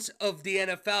 2 months of the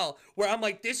NFL, where I'm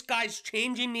like, this guy's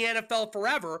changing the NFL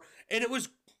forever. And it was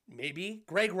maybe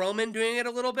Greg Roman doing it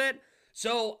a little bit.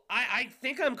 So I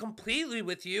think I'm completely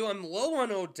with you. I'm low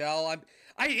on Odell.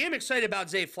 I am excited about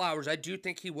Zay Flowers. I do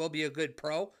think he will be a good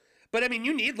pro. But, I mean,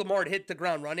 you need Lamar to hit the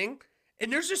ground running.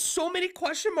 And there's just so many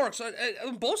question marks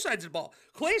on both sides of the ball.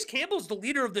 Calais Campbell's the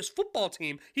leader of this football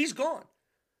team. He's gone.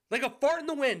 Like a fart in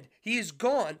the wind. He is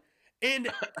gone. And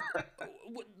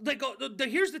like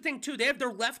here's the thing, too. They have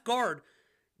their left guard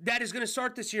that is going to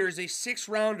start this year as a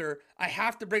 6th-rounder. I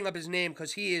have to bring up his name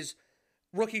because he is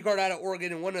rookie guard out of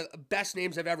Oregon and one of the best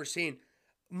names I've ever seen.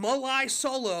 Malai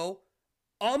Solo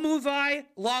Amuvai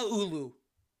Laulu.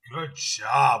 Good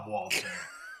job, Walter.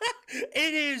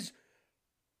 It is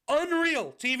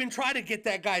unreal to even try to get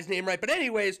that guy's name right. But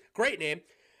anyways, great name.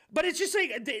 But it's just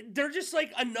like, they're just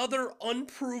like another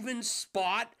unproven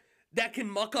spot that can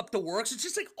muck up the works. It's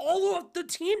just like all of the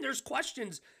team, there's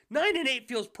questions. 9-8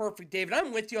 feels perfect, David.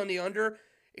 I'm with you on the under,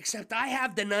 except I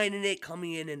have the 9-8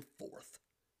 coming in 4th.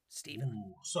 Steven.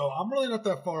 Ooh, so I'm really not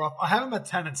that far off. I have him at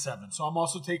 10-7, so I'm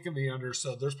also taking the under.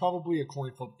 So there's probably a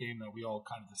coin flip game that we all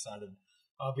kind of decided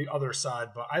the other side.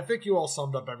 But I think you all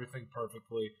summed up everything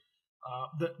perfectly.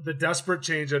 The desperate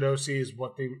change at OC is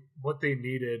what they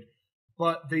needed,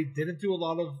 but they didn't do a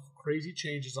lot of crazy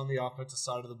changes on the offensive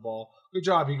side of the ball. Good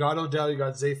job. You got Odell, you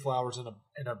got Zay Flowers in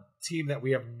a team that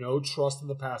we have no trust in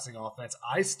the passing offense.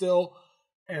 I'm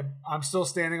still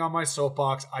standing on my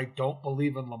soapbox. I don't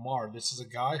believe in Lamar. This is a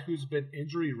guy who's been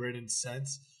injury ridden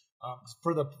since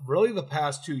for the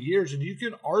past 2 years, and you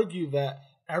can argue that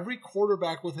every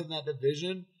quarterback within that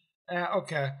division,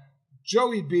 okay,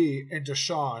 Joey B and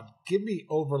Deshaun, give me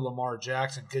over Lamar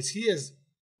Jackson because he has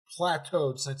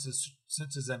plateaued since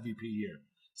his MVP year.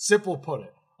 Simple put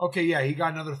it. Okay, yeah, he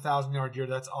got another 1,000-yard year.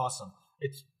 That's awesome.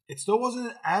 It still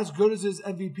wasn't as good as his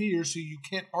MVP year, so you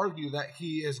can't argue that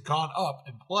he has gone up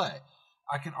in play.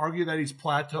 I can argue that he's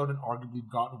plateaued and arguably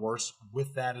gotten worse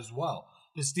with that as well.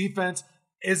 This defense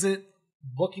isn't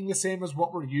looking the same as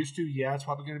what we're used to. Yeah, it's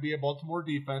probably going to be a Baltimore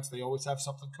defense. They always have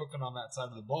something cooking on that side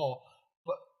of the ball.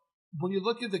 But when you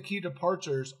look at the key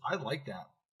departures, I like that.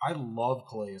 I love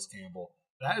Calais Campbell.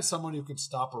 That is someone who can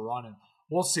stop a run, and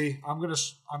we'll see.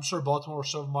 I'm sure Baltimore will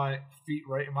shove my feet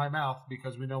right in my mouth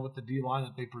because we know what the D-line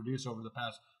that they produce over the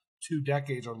past 2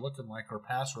 decades are looking like, or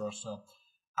pass rush. So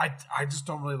I just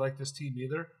don't really like this team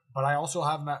either. But I also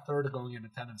have them at third going into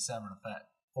 10-7 if that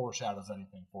foreshadows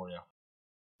anything for you.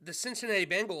 The Cincinnati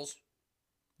Bengals,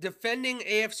 defending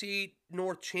AFC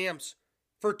North champs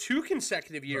for 2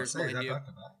 consecutive years, mind you.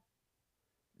 Back-to-back?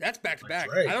 That's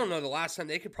back-to-back. Right. I don't know the last time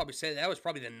they could probably say that was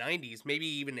probably the 90s, maybe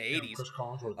even the 80s. Chris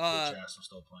Collinsworth's bitch ass was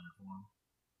still playing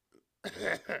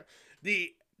for him.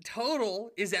 The total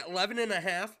is at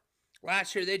 11.5.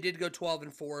 Last year they did go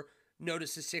 12-4.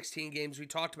 Notice the 16 games. We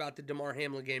talked about the DeMar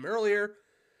Hamlin game earlier.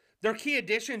 Their key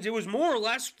additions, it was more or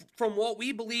less from what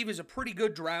we believe is a pretty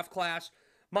good draft class.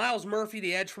 Miles Murphy,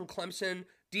 the edge from Clemson,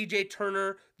 DJ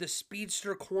Turner, the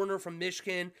speedster corner from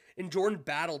Michigan, and Jordan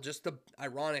Battle, just the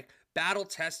ironic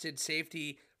battle-tested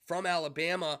safety from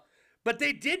Alabama. But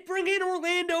they did bring in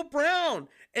Orlando Brown,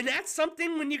 and that's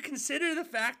something when you consider the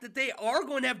fact that they are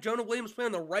going to have Jonah Williams play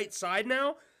on the right side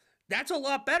now. That's a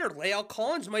lot better. Lael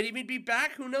Collins might even be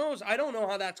back. Who knows? I don't know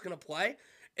how that's going to play.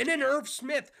 And then Irv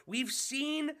Smith. We've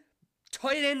seen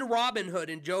tight end Robin Hood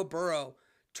and Joe Burrow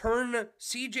turn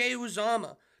C.J.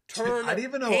 Uzama. Turn I didn't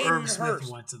even know Hayden Irv Smith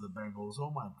Hurst. went to the Bengals.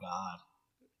 Oh my god.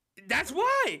 That's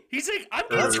why. He's like, I'm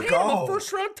getting Let's paid. go. I'm a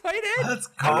first-round tight end. Let's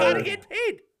I go. gotta get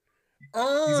paid.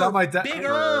 He's on my Big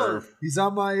Irv. He's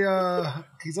on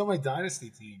my dynasty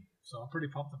team, so I'm pretty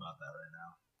pumped about that right now.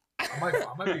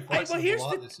 I might be flexing a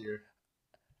lot this year.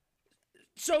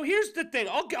 So here's the thing.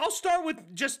 I'll start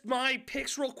with just my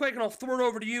picks real quick, and I'll throw it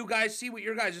over to you guys. See what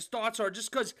your guys' thoughts are.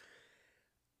 Just because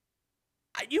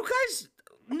you guys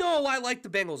know I like the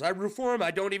Bengals. I root for them.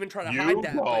 I don't even try to hide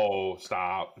that. Oh,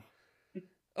 stop.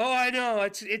 Oh, I know.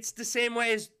 It's the same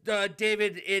way as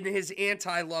David in his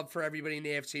anti-love for everybody in the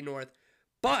AFC North.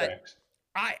 But Thanks.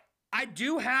 I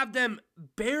do have them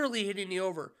barely hitting the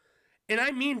over. And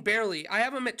I mean barely. I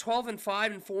have them at 12-5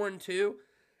 and 4-2.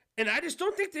 And I just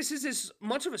don't think this is as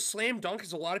much of a slam dunk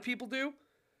as a lot of people do.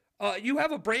 You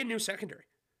have a brand new secondary.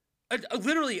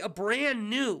 Literally a brand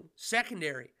new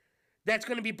secondary that's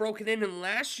going to be broken in. And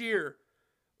last year,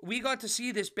 we got to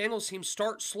see this Bengals team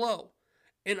start slow.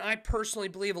 And I personally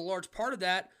believe a large part of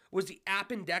that was the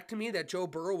appendectomy that Joe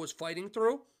Burrow was fighting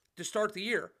through to start the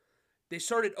year. They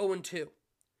started 0-2.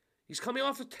 He's coming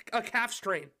off a calf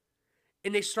strain.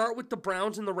 And they start with the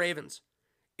Browns and the Ravens.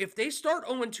 If they start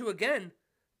 0-2 again,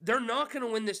 they're not going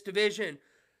to win this division.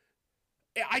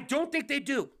 I don't think they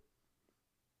do.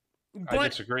 But I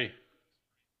disagree.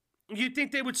 You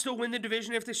think they would still win the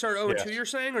division if they start 0-2, Yes. you're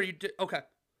saying? Or okay.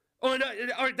 Oh, no,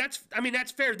 all right,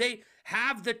 that's fair. They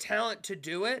have the talent to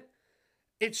do it.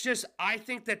 It's just, I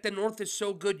think that the North is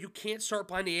so good, you can't start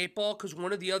behind the 8 ball because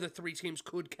one of the other 3 teams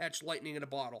could catch lightning in a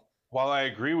bottle. While I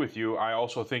agree with you, I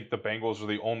also think the Bengals are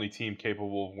the only team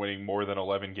capable of winning more than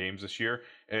 11 games this year.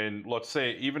 And let's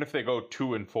say, even if they go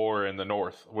 2-4 in the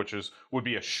North, which would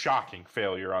be a shocking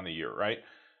failure on the year, right?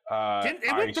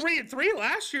 They went 3-3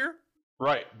 last year.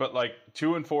 Right, but like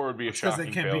 2-4 would be a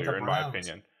shocking failure in my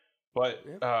opinion. But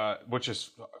which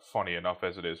is funny enough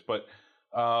as it is. But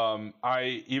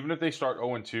even if they start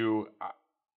 0-2,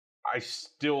 I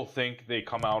still think they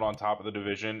come out on top of the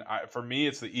division. For me,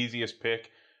 it's the easiest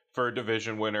pick for a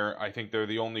division winner. I think they're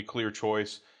the only clear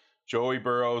choice. Joey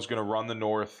Burrow is going to run the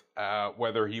North.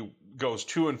 Whether he goes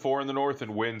 2-4 in the North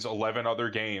and wins 11 other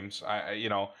games,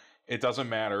 it doesn't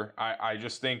matter.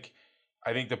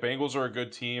 I think the Bengals are a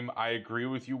good team. I agree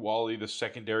with you, Wally. The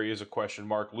secondary is a question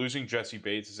mark. Losing Jesse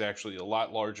Bates is actually a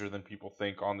lot larger than people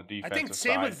think on the defensive side. I think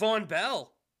same with Von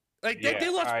Bell. Like they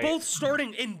lost both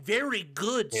starting and very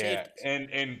good safeties.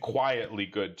 and quietly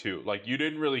good too. Like you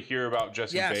didn't really hear about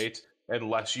Jesse Bates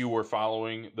unless you were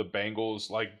following the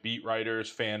Bengals like beat writers,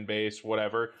 fan base,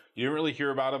 whatever. You didn't really hear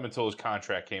about him until his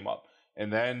contract came up,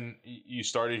 and then you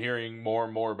started hearing more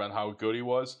and more about how good he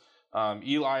was.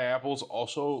 Eli Apple's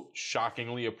also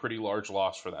shockingly a pretty large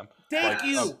loss for them. Thank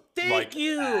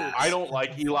you. I don't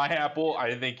like Eli Apple.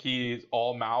 I think he's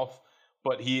all mouth.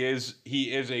 But he is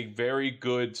a very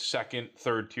good second,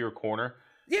 third tier corner.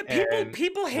 Yeah,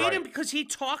 people hate him because he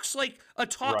talks like a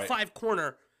top 5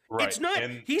 corner. Right. It's not.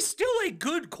 He's still a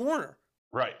good corner.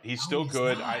 Right. He's still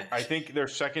good. I think their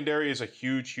secondary is a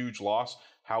huge, huge loss.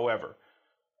 However,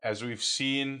 as we've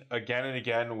seen again and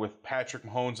again with Patrick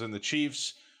Mahomes and the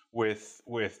Chiefs,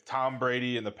 with Tom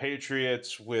Brady and the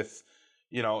Patriots,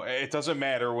 it doesn't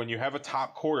matter when you have a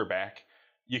top quarterback.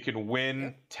 You can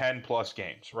win 10 plus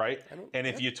games, right? And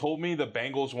if you told me the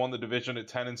Bengals won the division at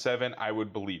 10-7, I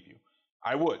would believe you.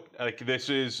 I would. Like the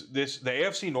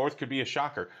AFC North could be a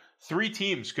shocker. 3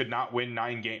 teams could not win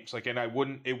 9 games. Like, and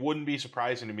it wouldn't be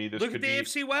surprising to me. Look at the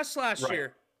AFC West last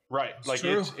year. Right. Like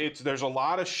there's a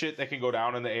lot of shit that can go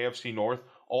down in the AFC North.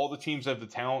 All the teams have the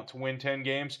talent to win 10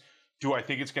 games. Do I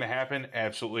think it's going to happen?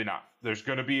 Absolutely not. There's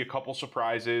going to be a couple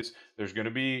surprises. There's going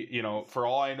to be, for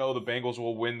all I know, the Bengals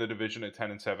will win the division at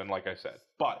 10-7, like I said.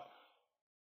 But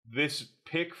this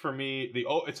pick for me,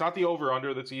 it's not the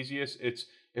over-under that's easiest. It's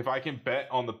if I can bet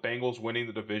on the Bengals winning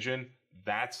the division,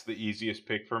 that's the easiest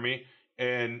pick for me.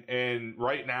 And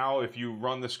right now, if you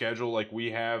run the schedule like we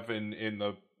have in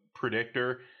the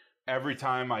predictor, every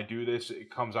time I do this, it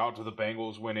comes out to the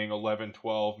Bengals winning 11,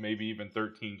 12, maybe even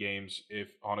 13 games if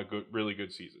on a really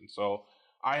good season. So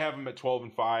I have them at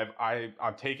 12-5.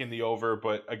 I'm taking the over,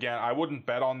 but again, I wouldn't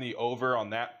bet on the over on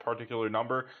that particular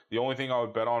number. The only thing I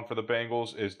would bet on for the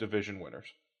Bengals is division winners.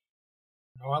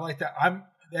 No, I like that.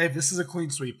 Hey, this is a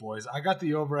clean sweep, boys. I got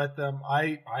the over at them.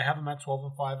 I have them at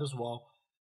 12-5 as well.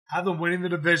 Have them winning the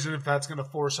division if that's going to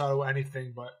foreshadow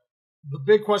anything, but the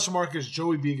big question mark is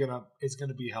Joey B is going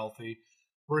to be healthy.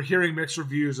 We're hearing mixed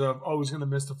reviews of, he's going to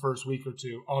miss the first week or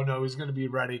two. Oh, no, he's going to be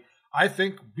ready. I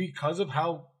think because of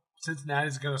how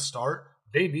Cincinnati's going to start,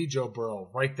 they need Joe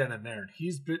Burrow right then and there.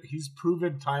 He's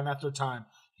proven time after time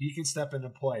he can step in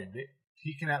and play.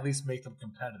 He can at least make them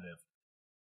competitive.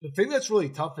 The thing that's really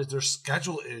tough is their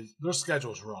schedule is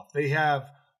rough. They have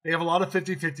a lot of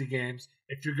 50-50 games.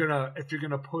 If you're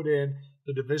gonna put in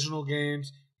the divisional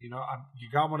games, you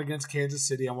got one against Kansas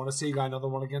City. I want to say you got another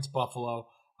one against Buffalo.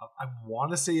 I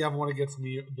want to say you have one against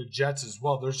the Jets as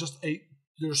well.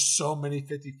 There's so many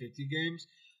 50-50 games.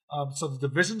 So the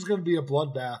division's going to be a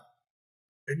bloodbath.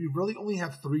 And you really only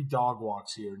have 3 dog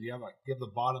walks here. You have the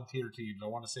bottom tier teams. I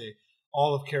want to say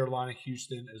all of Carolina,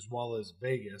 Houston, as well as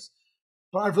Vegas.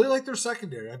 But I really like their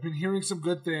secondary. I've been hearing some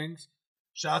good things.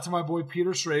 Shout out to my boy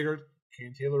Peter Schrager,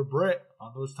 Cam Taylor-Britt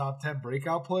on those top 10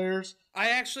 breakout players. I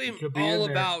actually am all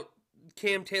about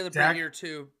Cam Taylor-Britt here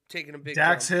too, taking a big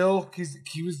Dax jump. Hill,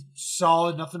 he was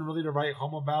solid, nothing really to write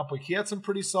home about, but he had some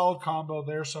pretty solid combo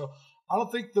there. So I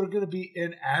don't think they're going to be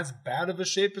in as bad of a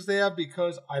shape as they have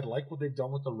because I like what they've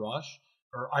done with the rush,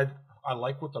 or I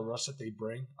like what the rush that they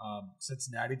bring.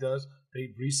 Cincinnati does.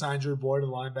 They re-signed your boy, the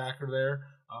linebacker there.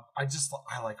 I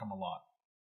like them a lot.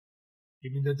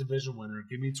 Give me the division winner.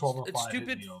 Give me 12-5. Hit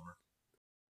me over.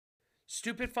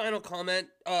 Stupid final comment.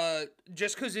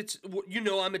 Just because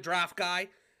I'm a draft guy,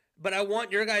 but I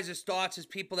want your guys' thoughts as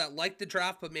people that like the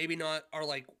draft, but maybe not are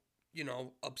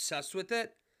obsessed with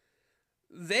it.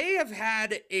 They have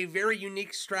had a very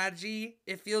unique strategy,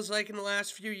 it feels like, in the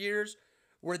last few years,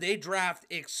 where they draft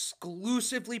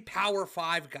exclusively Power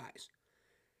 5 guys.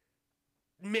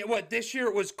 This year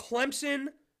it was Clemson,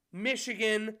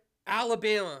 Michigan,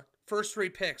 Alabama, first 3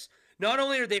 picks. Not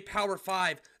only are they Power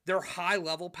 5, they're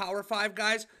high-level Power 5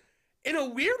 guys. In a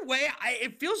weird way,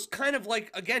 it feels kind of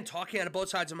like, again, talking out of both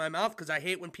sides of my mouth because I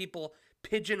hate when people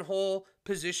pigeonhole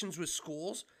positions with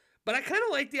schools. But I kind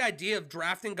of like the idea of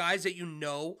drafting guys that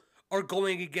are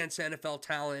going against NFL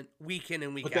talent week in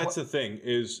and week out. But that's the thing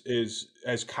is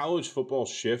as college football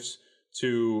shifts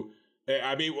to,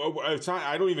 it's not.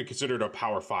 I don't even consider it a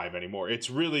Power 5 anymore.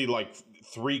 It's really like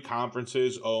 3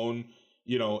 conferences own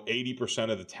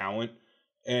 80% of the talent.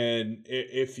 And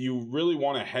if you really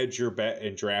want to hedge your bet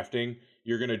in drafting,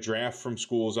 you're going to draft from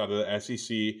schools out of the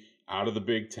SEC, out of the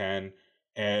Big Ten,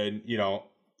 and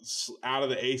out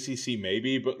of the ACC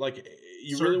maybe, but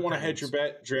you really want to hedge your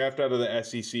bet, draft out of the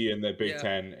SEC and the Big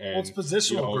Ten, and it's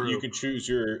positional group. You can choose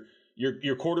your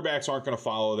quarterbacks aren't going to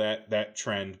follow that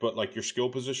trend, but your skill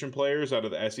position players out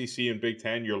of the SEC and Big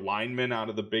Ten, your linemen out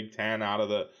of the Big Ten, out of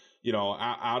the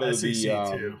out of SEC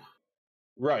the too.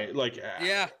 Right. Like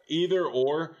either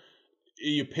or.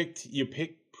 You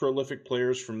pick prolific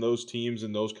players from those teams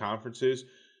and those conferences.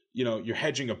 You're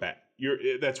hedging a bet.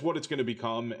 That's what it's going to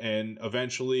become. And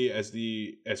eventually, as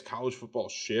college football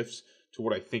shifts to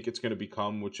what I think it's going to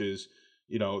become, which is,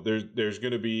 there's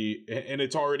going to be, and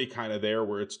it's already kind of there,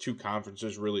 where it's two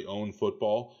conferences really own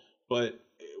football, but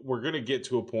we're going to get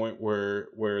to a point where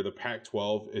the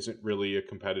Pac-12 isn't really a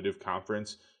competitive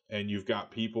conference. And you've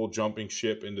got people jumping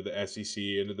ship into the SEC,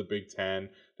 into the Big Ten.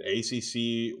 The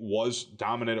ACC was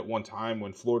dominant at one time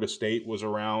when Florida State was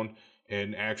around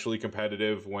and actually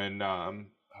competitive. When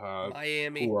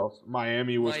Miami, who else?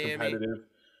 Miami was competitive,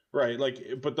 right?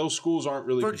 But those schools aren't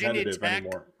really Virginia competitive Tech.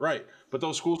 anymore, right? But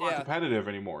those schools aren't competitive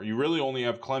anymore. You really only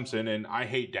have Clemson, and I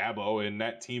hate Dabo, and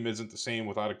that team isn't the same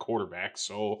without a quarterback.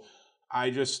 So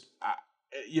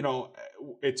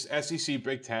it's SEC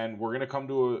Big Ten. We're going to come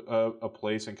to a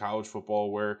place in college football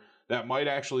where that might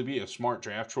actually be a smart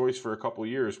draft choice for a couple of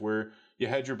years, where you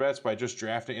hedge your bets by just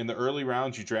drafting in the early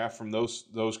rounds. You draft from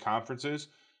those conferences,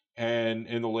 and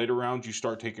in the later rounds, you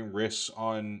start taking risks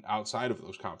on outside of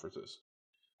those conferences.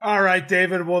 All right,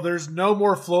 David. Well, there's no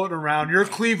more floating around. Your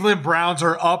Cleveland Browns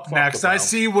are up next. I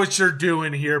see what you're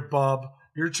doing here, bub.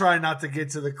 You're trying not to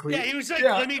get to the Cleveland. Yeah, he was like,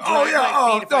 let me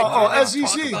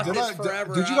SEC.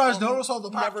 Did you guys notice all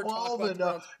the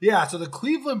Pac-12? So the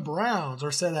Cleveland Browns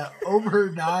are set at over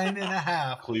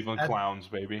 9.5. Cleveland Clowns,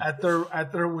 baby. At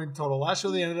their win total. Last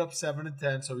year they ended up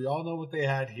 7-10, so we all know what they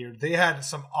had here. They had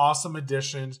some awesome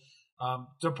additions.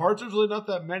 Departures really not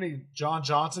that many. John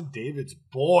Johnson, David's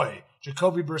boy.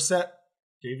 Jacoby Brissett,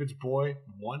 David's boy,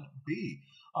 1B.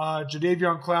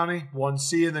 Jadeveon Clowney,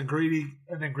 1C, and then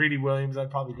Greedy Williams. I'd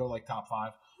probably go like top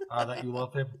 5 that you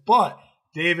love him. But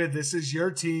David, this is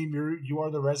your team. You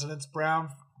are the resident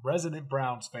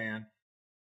Browns fan.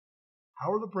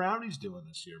 How are the Brownies doing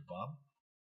this year, bub?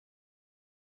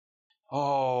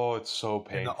 Oh, it's so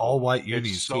painful. And the all-white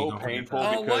unis. It's so painful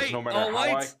because no matter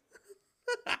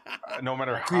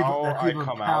how I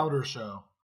come out, show.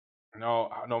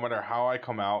 No matter how I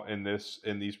come out in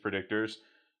these predictors,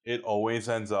 it always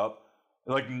ends up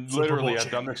like literally.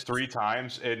 I've done this 3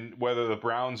 times, and whether the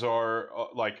Browns are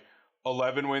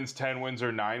 11 wins, 10 wins,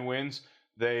 or 9 wins,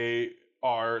 they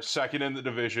are second in the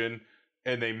division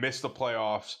and they miss the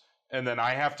playoffs, and then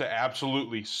I have to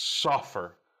absolutely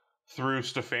suffer through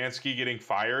Stefanski getting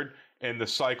fired and the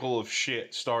cycle of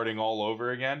shit starting all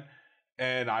over again.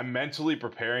 And I'm mentally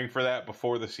preparing for that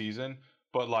before the season,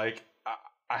 but I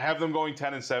have them going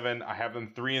 10-7. I have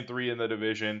them 3-3 in the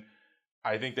division.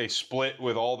 I think they split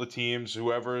with all the teams,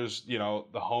 whoever's, the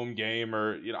home game,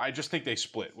 or, I just think they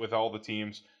split with all the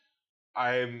teams.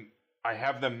 I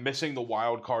have them missing the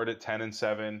wild card at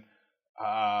 10-7.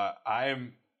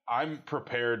 I'm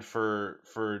prepared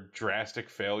for drastic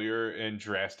failure and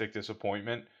drastic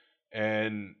disappointment,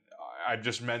 and I'm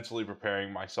just mentally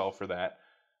preparing myself for that.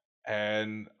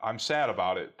 And I'm sad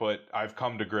about it, but I've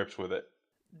come to grips with it.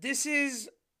 This is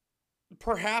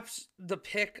perhaps the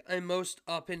pick I'm most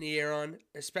up in the air on,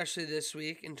 especially this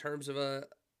week in terms of a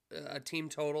team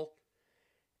total.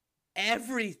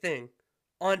 Everything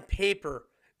on paper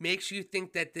makes you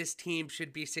think that this team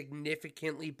should be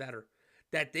significantly better,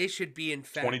 that they should be, in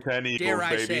fact, 2010 Eagles, dare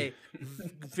I baby. say,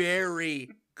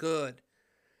 very good.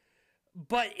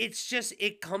 But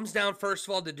it comes down, first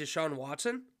of all, to Deshaun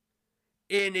Watson.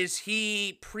 And is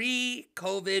he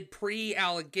pre-COVID,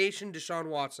 pre-allegation Deshaun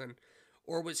Watson?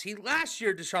 Or was he last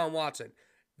year Deshaun Watson?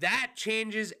 That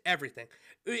changes everything.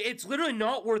 It's literally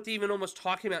not worth even almost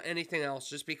talking about anything else,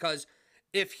 just because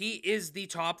if he is the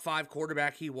top 5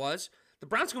 quarterback he was, the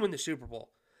Browns can win the Super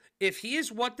Bowl. If he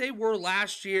is what they were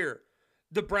last year,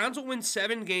 the Browns will win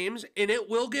 7 games, and it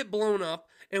will get blown up,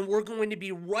 and we're going to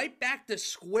be right back to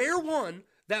square one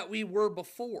that we were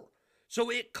before. So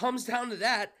it comes down to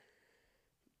that.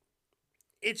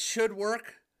 It should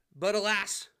work, but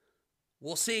alas,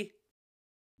 we'll see.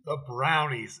 The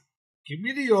Brownies. Give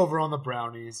me the over on the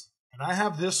Brownies. And I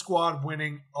have this squad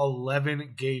winning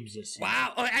 11 games this season.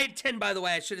 Wow. Oh, I had 10, by the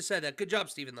way. I should have said that. Good job,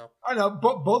 Steven, though. I know.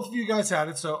 Both of you guys had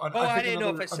it. So I didn't know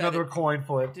if I said another it. coin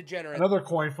flip. Degenerate. Another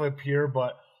coin flip here.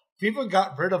 But Cleveland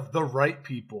got rid of the right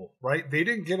people, right? They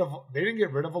didn't get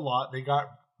rid of a lot. They got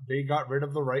rid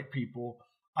of the right people.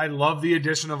 I love the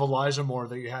addition of Elijah Moore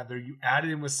that you had there. You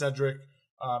added in with Cedric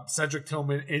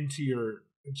Tillman into your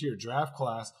draft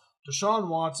class. Deshaun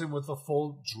Watson with a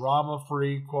full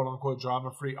drama-free, quote-unquote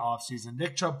drama-free offseason.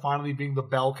 Nick Chubb finally being the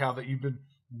bell cow that you've been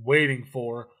waiting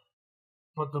for.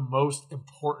 But the most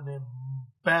important and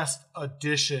best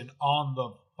addition on the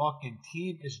fucking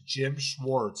team is Jim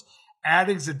Schwartz.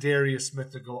 Adding Zadarius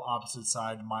Smith to go opposite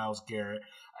side, Myles Garrett.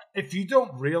 If you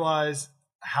don't realize,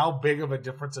 how big of a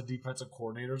difference a defensive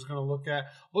coordinator is going to look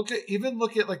at. Look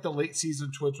at like the late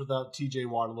season twitch without TJ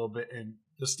Watt a little bit, and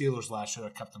the Steelers last year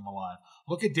that kept them alive.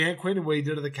 Look at Dan Quinn and what he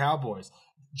did to the Cowboys.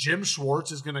 Jim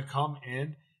Schwartz is going to come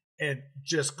in and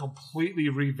just completely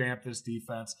revamp this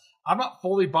defense. I'm not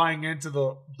fully buying into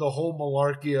the whole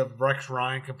malarkey of Rex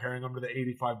Ryan comparing them to the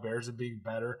 85 Bears and being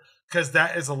better, because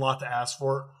that is a lot to ask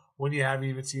for when you haven't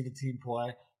even seen the team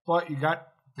play. But you got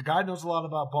the guy knows a lot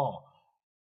about ball.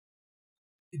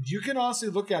 You can honestly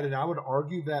look at it, and I would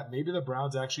argue that maybe the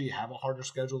Browns actually have a harder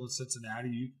schedule than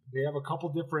Cincinnati. They have a couple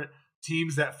different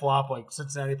teams that flop, like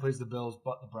Cincinnati plays the Bills,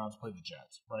 but the Browns play the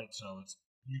Jets, right? So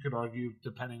you could argue,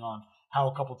 depending on how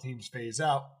a couple teams phase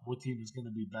out, what team is going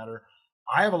to be better.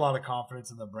 I have a lot of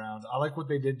confidence in the Browns. I like what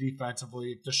they did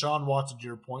defensively. If Deshaun Watson, to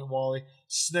your point, Wally,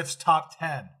 sniffs top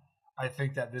 10, I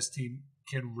think that this team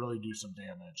can really do some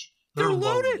damage. They're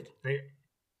loaded.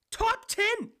 Top 10.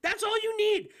 That's all you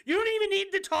need. You don't even need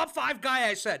the top 5 guy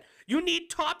I said. You need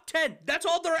top 10. That's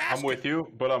all they're asking. I'm with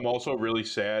you, but I'm also really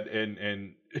sad.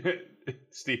 And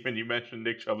Stephen, you mentioned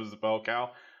Nick Chubb as the bell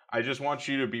cow. I just want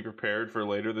you to be prepared for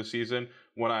later this season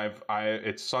when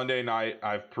it's Sunday night.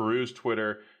 I've perused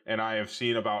Twitter and I have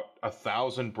seen about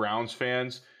 1,000 Browns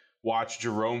fans watch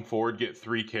Jerome Ford get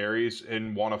 3 carries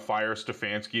and want to fire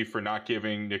Stefanski for not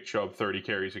giving Nick Chubb 30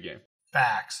 carries a game.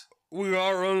 Facts. We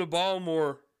are running the ball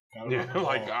more. Yeah,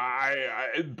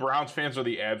 like Browns fans are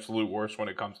the absolute worst when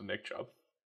it comes to Nick Chubb.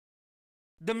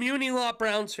 The Muni Lot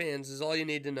Browns fans is all you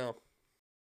need to know.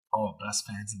 Oh, best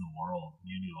fans in the world,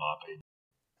 Muni Lot, baby.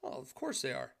 Oh, of course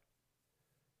they are.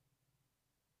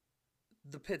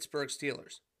 The Pittsburgh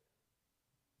Steelers.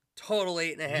 Total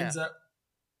 8.5.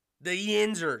 The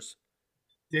Yinzers.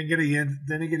 Didn't get a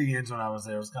Yins when I was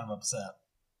there. I was kind of upset.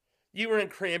 You were in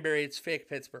Cranberry. It's fake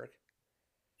Pittsburgh.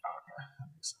 Okay,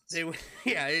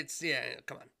 that makes sense.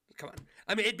 Come on.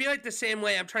 I mean, it'd be like the same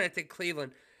way. I'm trying to think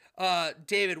Cleveland.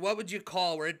 David, what would you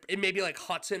call where it may be like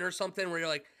Hudson or something where you're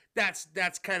like, that's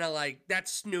kind of like,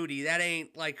 that's snooty. That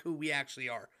ain't like who we actually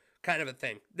are, kind of a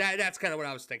thing. That's kind of what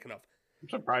I was thinking of. I'm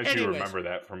surprised you remember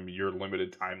that from your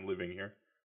limited time living here.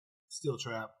 Steel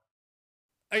trap.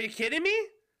 Are you kidding me?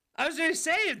 I was going to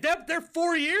say, they're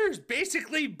 4 years,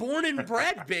 basically born and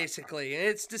bred, basically. And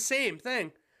it's the same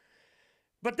thing.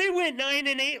 But they went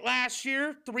 9-8 last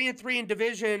year, 3-3 in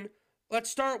division. Let's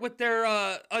start with their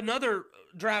another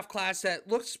draft class that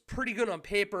looks pretty good on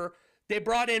paper. They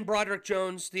brought in Broderick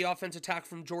Jones, the offensive tackle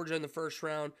from Georgia in the first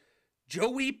round.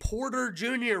 Joey Porter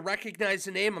Jr., recognize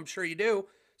the name, I'm sure you do.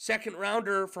 Second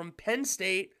rounder from Penn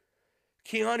State.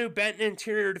 Keanu Benton,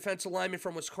 interior defensive lineman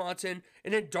from Wisconsin.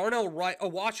 And then Darnell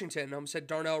Washington. I almost said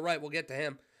Darnell Wright. We'll get to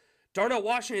him. Darnell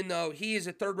Washington, though, he is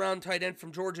a third-round tight end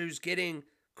from Georgia who's getting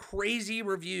crazy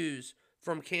reviews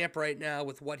from camp right now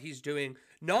with what he's doing,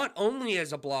 not only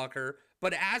as a blocker,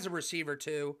 but as a receiver,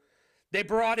 too. They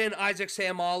brought in Isaac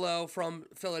Seumalo from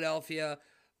Philadelphia,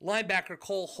 linebacker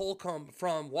Cole Holcomb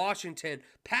from Washington,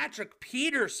 Patrick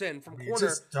Peterson from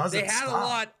corner. They had a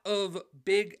lot of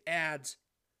big ads.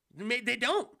 They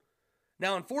don't.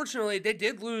 Now, unfortunately, they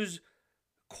did lose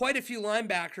quite a few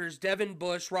linebackers, Devin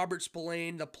Bush, Robert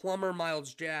Spillane, the plumber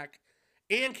Miles Jack,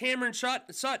 and Cameron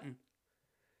Sutton.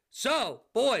 So,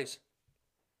 boys,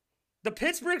 the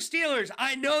Pittsburgh Steelers,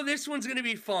 I know this one's going to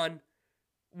be fun.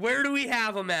 Where do we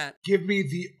have them at? Give me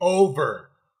the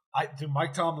over.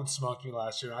 Mike Tomlin smoked me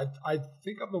last year. I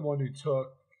think I'm the one who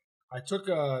took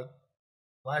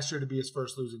last year to be his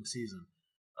first losing season.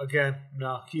 Again,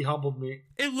 no, he humbled me.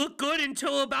 It looked good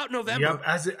until about November.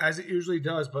 Yep, as it usually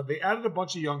does. But they added a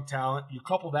bunch of young talent. You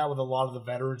couple that with a lot of the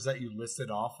veterans that you listed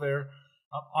off there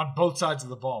on both sides of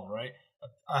the ball, right?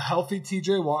 A healthy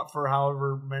TJ Watt for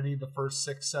however many the first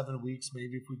 6-7 weeks,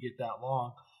 maybe if we get that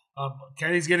long.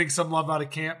 Kenny's getting some love out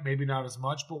of camp, maybe not as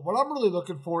much. But what I'm really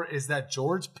looking for is that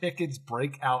George Pickens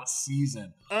breakout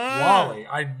season. Wally,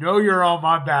 I know you're on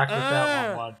my back with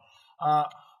that one, bud.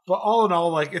 But all in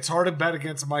all, like, it's hard to bet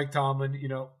against Mike Tomlin. You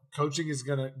know, coaching is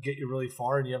going to get you really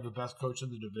far, and you have the best coach in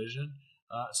the division.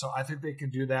 So I think they can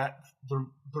do that. They're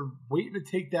waiting to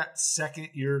take that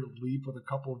second-year leap with a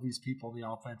couple of these people on the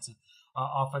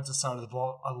offensive side of the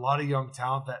ball. A lot of young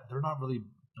talent that they're not really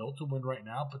built to win right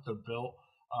now, but they're built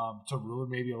to ruin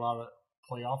maybe a lot of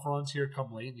playoff runs here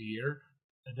come late in the year.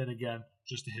 And then again,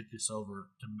 just to hit this over,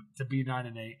 to be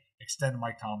 9-8, extend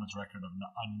Mike Tomlin's record of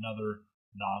another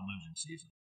non-losing season.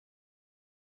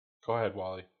 Go ahead,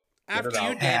 Wally. After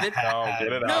you, David. No,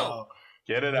 get it out.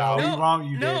 Get it out. What's wrong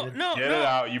with you, David? Get it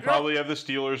out. You probably have the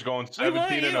Steelers going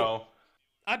 17-0.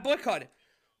 I boycott it.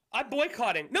 I'm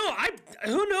boycotting. No,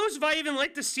 who knows if I even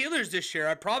like the Steelers this year.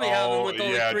 I probably have them with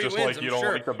only 3 wins. Yeah, just like you don't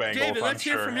sure. like the Bengals, David, let's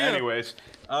hear from you. Anyways,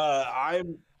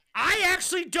 I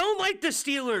actually don't like the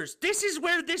Steelers. This is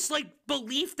where this like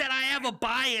belief that I have a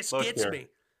bias gets me.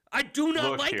 I do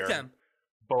not like them.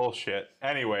 Bullshit.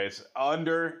 Anyways,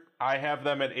 I have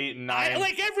them at 8 and 9. I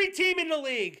like every team in the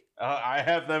league. I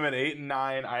have them at 8 and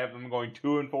 9. I have them going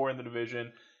 2 and 4 in the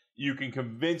division. You can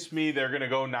convince me they're going to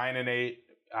go 9 and 8.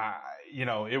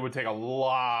 It would take a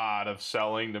lot of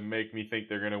selling to make me think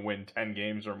they're going to win 10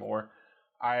 games or more.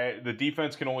 The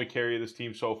defense can only carry this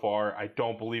team so far. I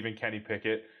don't believe in Kenny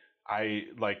Pickett.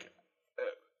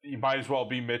 He might as well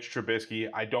be Mitch Trubisky.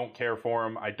 I don't care for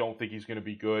him. I don't think he's going to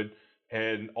be good.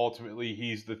 And ultimately,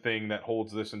 he's the thing that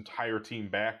holds this entire team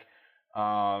back.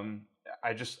 I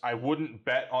wouldn't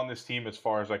bet on this team as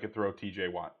far as I could throw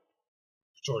TJ Watt.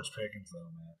 George Pickens, though,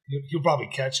 man. He'll probably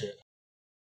catch it.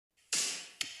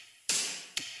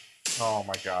 Oh,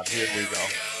 my God. Here we go.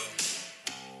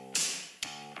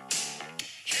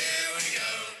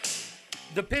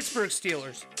 The Pittsburgh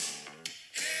Steelers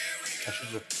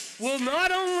will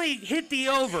not only hit the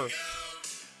over.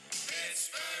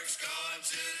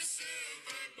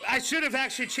 I should have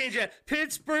actually changed that.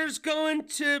 Pittsburgh's going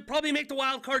to probably make the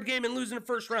wild card game and lose in the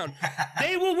first round.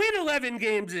 They will win 11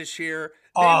 games this year.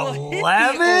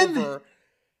 11?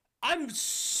 I'm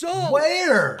so...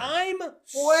 Where? I'm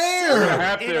Where? so They're going to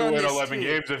have to win 11 team.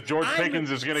 games if George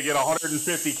Pickens is going to get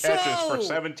 150 catches for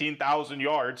 17,000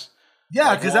 yards.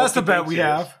 Yeah, because that's the bet we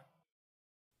have.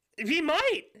 He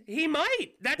might.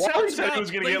 That Wally sounds said about he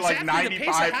was going to get like exactly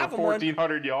 95 for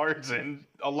 1,400 yards and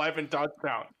 11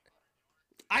 touchdowns.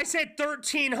 I said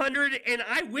 1,300, and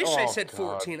I wish I said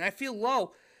 14. I feel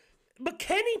low. But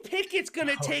Kenny Pickett's going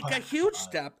to take a huge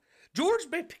step. George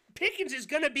Pickens is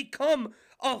going to become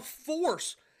a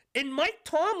force. And Mike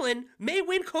Tomlin may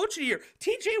win Coach of the Year.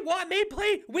 TJ Watt may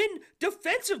win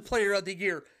Defensive Player of the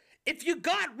Year. If you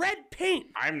got red paint.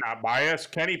 I'm not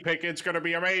biased. Kenny Pickett's going to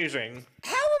be amazing.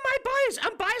 How am I biased?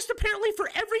 I'm biased apparently for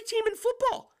every team in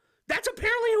football. That's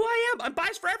apparently who I am. I'm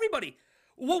biased for everybody.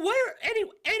 Well,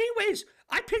 anyways,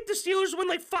 I picked the Steelers to win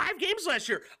like 5 games last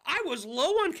year. I was low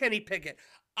on Kenny Pickett.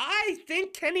 I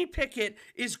think Kenny Pickett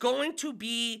is going to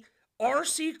be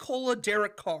RC Cola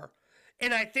Derek Carr.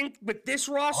 And I think with this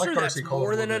roster, that's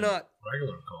more than a nut.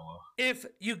 Regular Cola. If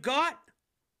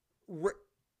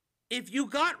you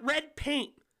got red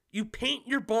paint, you paint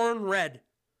your barn red.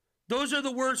 Those are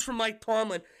the words from Mike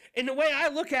Tomlin. And the way I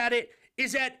look at it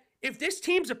is that if this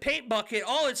team's a paint bucket,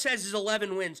 all it says is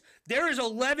 11 wins. There is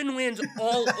 11 wins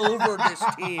all over this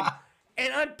team.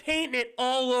 And I'm painting it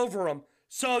all over them.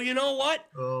 So you know what?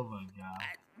 Oh, my God.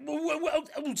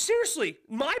 Well, seriously,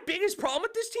 my biggest problem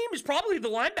with this team is probably the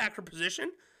linebacker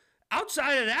position.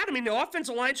 Outside of that, I mean, the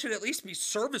offensive line should at least be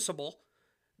serviceable.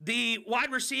 The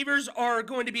wide receivers are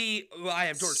going to be, I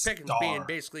have George Pickens being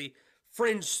basically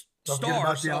fringe star. Don't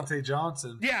forget about Deontay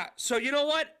Johnson. Yeah, so you know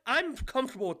what? I'm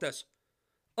comfortable with this.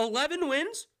 11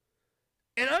 wins,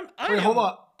 and hold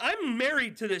on. I'm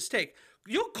married to this take.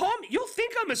 You'll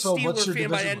think I'm a Steeler fan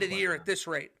by the end of the year at this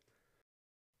rate.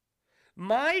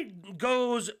 Mine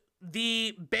goes,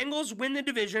 the Bengals win the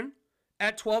division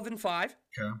at 12-5. Okay.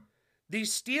 The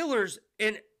Steelers,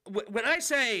 and when I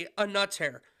say a nuts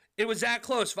hair, it was that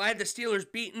close. If I had the Steelers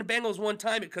beating the Bengals one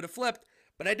time, it could have flipped,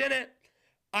 but I didn't.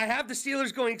 I have the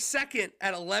Steelers going second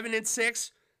at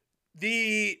 11-6.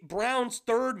 The Browns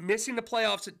third, missing the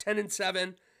playoffs at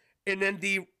 10-7, and then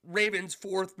the Ravens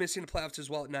fourth, missing the playoffs as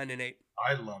well at 9-8.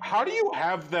 I love it. How do you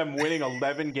have them winning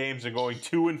 11 games and going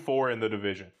 2-4 in the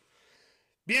division?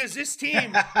 Because this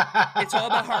team, it's all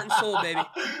about heart and soul, baby.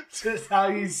 Just how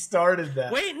you started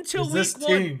that. Wait until week this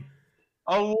 1. Team.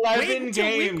 11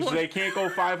 games. They can't go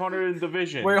 500 in the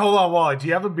division. Wait, hold on, Wally. Do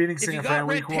you have them beating San Fran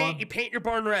week 1? Paint, you paint your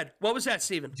barn red. What was that,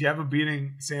 Steven? Do you have them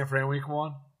beating San Fran week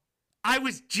 1? I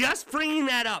was just bringing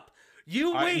that up.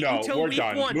 You wait until week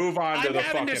done. 1. Move on to the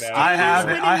fucking end. I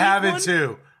have it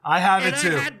too. I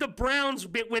had the Browns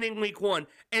winning week 1.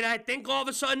 And I think all of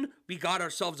a sudden, we got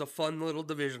ourselves a fun little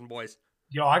division, boys.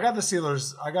 Yo, I got the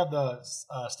Steelers. I got the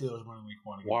Steelers winning week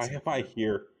 1. Why am I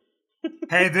here?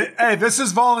 Hey, this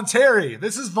is voluntary.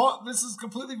 This is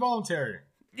completely voluntary.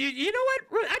 You know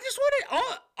what? I just want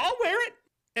it. I'll wear it,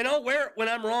 and I'll wear it when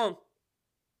I'm wrong.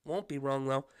 Won't be wrong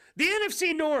though. The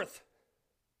NFC North.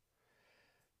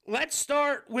 Let's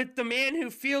start with the man who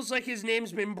feels like his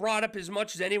name's been brought up as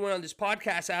much as anyone on this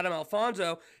podcast, Adam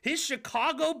Alfonso. His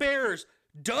Chicago Bears,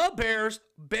 Bears,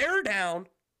 bear down.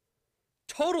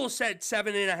 Total said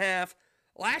 7.5.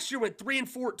 Last year went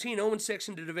 3-14, 0-6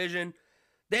 in the division.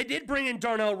 They did bring in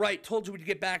Darnell Wright. Told you we'd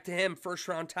get back to him. First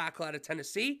round tackle out of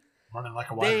Tennessee. Running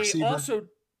like a wide receiver.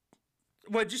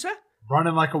 What'd you say?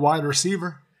 Running like a wide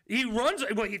receiver. He runs.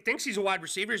 Well, he thinks he's a wide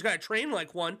receiver. He's got to train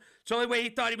like one. It's the only way he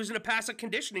thought he was going to pass a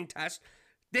conditioning test.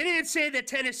 They didn't say that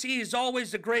Tennessee is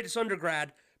always the greatest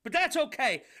undergrad, but that's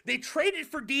okay. They traded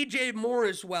for DJ Moore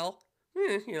as well.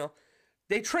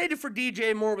 They traded for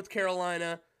DJ Moore with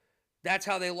Carolina. That's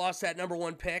how they lost that number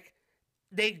 1 pick.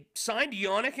 They signed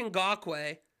Yannick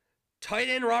Ngakoue, tight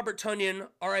end Robert Tonyan,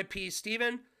 RIP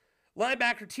Steven,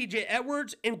 linebacker TJ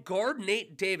Edwards, and guard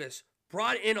Nate Davis.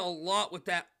 Brought in a lot with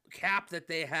that cap that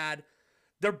they had.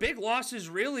 Their big losses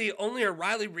really only are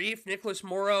Riley Reif, Nicholas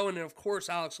Morrow, and of course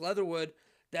Alex Leatherwood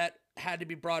that had to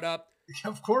be brought up.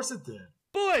 Of course it did.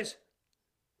 Boys,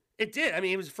 it did. I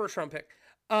mean, it was a first-round pick.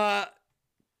 Where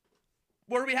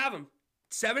do we have them?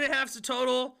 7.5's the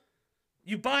total.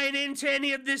 You buying into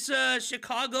any of this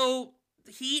Chicago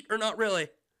heat or not really?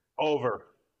 Over.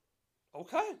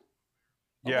 Okay.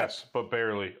 Yes, but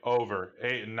barely. Over.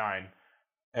 8 and 9.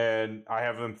 And I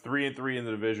have them 3-3 in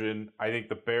the division. I think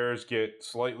the Bears get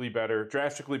slightly better,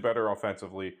 drastically better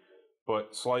offensively,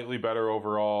 but slightly better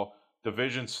overall.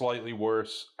 Division slightly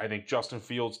worse. I think Justin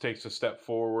Fields takes a step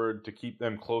forward to keep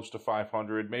them close to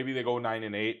 500. Maybe they go 9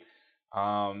 and 8.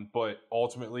 But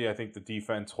ultimately, I think the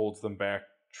defense holds them back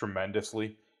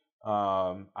tremendously.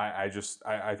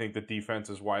 I think the defense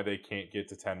is why they can't get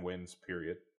to 10 wins,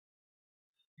 period.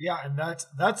 Yeah, and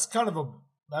that's kind of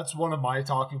that's one of my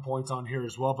talking points on here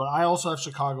as well. But I also have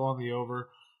Chicago on the over.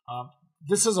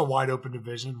 This is a wide open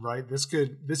division, right? This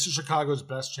is Chicago's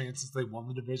best chance since they won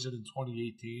the division in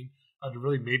 2018 to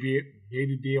really maybe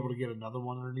be able to get another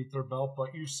one underneath their belt.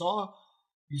 But you saw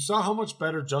how much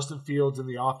better Justin Fields and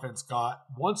the offense got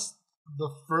once the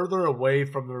further away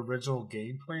from their original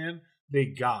game plan they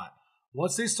got.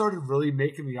 Once they started really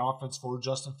making the offense for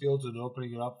Justin Fields and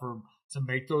opening it up for him to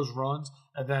make those runs,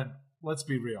 and then let's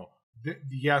be real.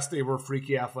 Yes, they were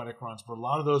freaky athletic runs, but a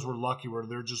lot of those were lucky where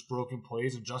they're just broken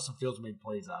plays, and Justin Fields made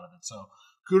plays out of it. So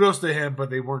kudos to him, but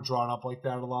they weren't drawn up like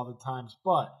that a lot of the times.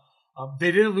 But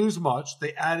they didn't lose much.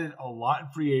 They added a lot in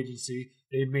free agency.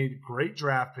 They made great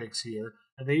draft picks here,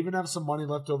 and they even have some money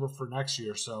left over for next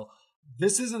year. So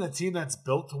this isn't a team that's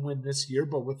built to win this year,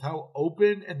 but with how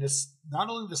open and this not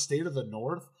only the state of the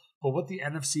North, but what the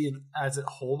NFC as a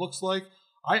whole looks like,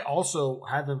 I also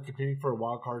have them competing for a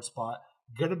wild card spot.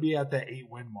 Going to be at that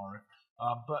 8-win mark.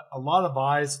 But a lot of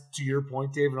eyes, to your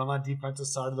point, David, on that defensive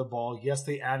side of the ball. Yes,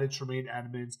 they added Tremaine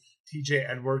Edmonds, TJ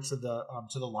Edwards to the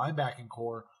linebacking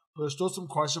core, but there's still some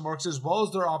question marks as well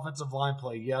as their offensive line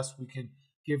play. Yes, we can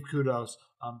give kudos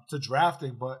to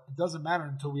drafting, but it doesn't matter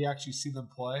until we actually see them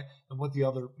play and what the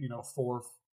other 3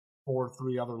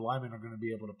 other linemen are going to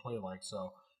be able to play like.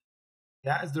 So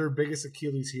that is their biggest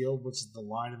Achilles heel, which is the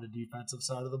line and the defensive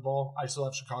side of the ball. I still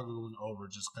have Chicago going over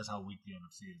just because how weak the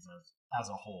NFC is as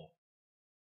a whole.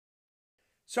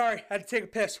 Sorry, I had to take a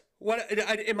piss. What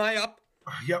am I up?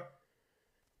 Yep.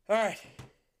 All right.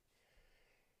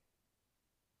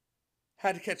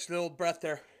 Had to catch the old breath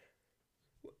there.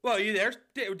 Well, are you there?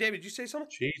 David, did you say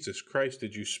something? Jesus Christ,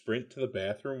 did you sprint to the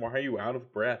bathroom? Why are you out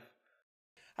of breath?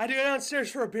 I had to go downstairs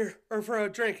for a beer, or for a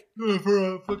drink.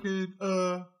 For a fucking,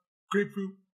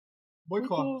 grapefruit. White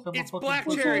Claw. It's black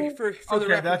cherry for the record.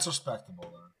 Okay, that's respectable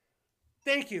then.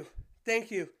 Thank you. I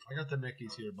got the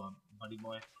Mickeys here, buddy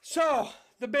boy. So,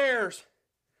 the Bears,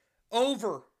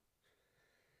 over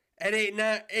at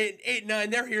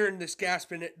 8-9. They're hearing this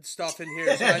gasping stuff in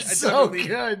here. So it's so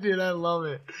good, dude. I love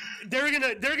it. They're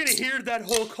gonna hear that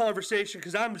whole conversation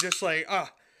because I'm just like,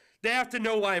 they have to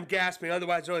know why I'm gasping.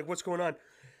 Otherwise, they're like, what's going on?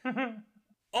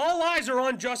 All eyes are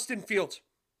on Justin Fields.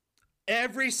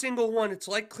 Every single one. It's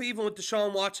like Cleveland with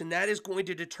Deshaun Watson. That is going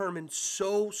to determine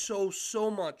so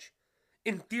much.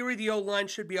 In theory, the O-line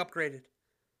should be upgraded.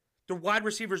 The wide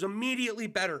receivers immediately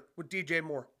better with DJ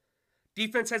Moore.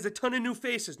 Defense has a ton of new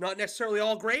faces. Not necessarily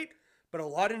all great, but a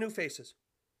lot of new faces.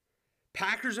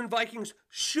 Packers and Vikings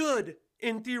should,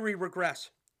 in theory,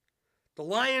 regress. The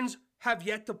Lions have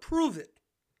yet to prove it.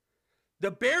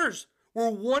 The Bears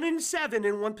were 1-7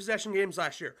 in one-possession games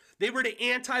last year. They were the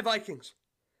anti-Vikings.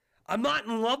 I'm not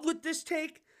in love with this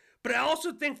take, but I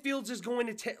also think Fields is going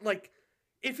to take,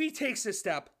 if he takes this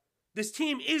step, this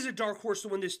team is a dark horse to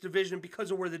win this division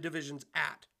because of where the division's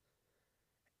at.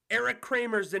 Eric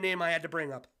Kramer's the name I had to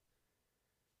bring up.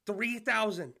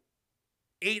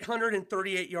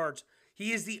 3,838 yards.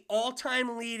 He is the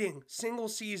all-time leading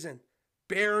single-season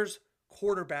Bears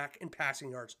quarterback in passing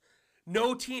yards.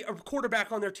 No team or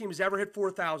quarterback on their team has ever hit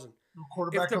 4,000.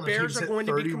 If the Bears are going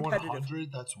to be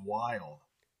competitive, that's wild.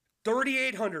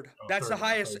 3,800. That's the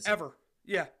highest ever.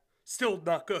 Yeah, still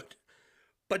not good.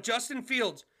 But Justin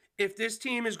Fields, if this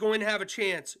team is going to have a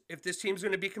chance, if this team's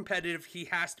going to be competitive, he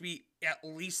has to be at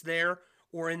least there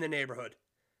or in the neighborhood.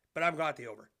 But I've got the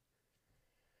over.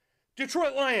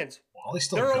 Detroit Lions. Well,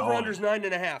 their over-under's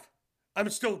 9.5.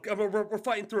 We're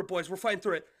fighting through it, boys. We're fighting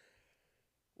through it.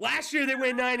 Last year they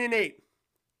went 9-8.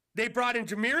 They brought in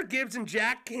Jahmyr Gibbs and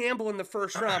Jack Campbell in the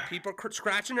first round. People are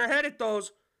scratching their head at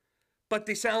those, but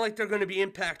they sound like they're going to be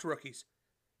impact rookies.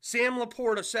 Sam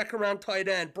Laporta, second-round tight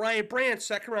end. Brian Branch,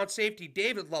 second-round safety.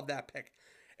 David loved that pick.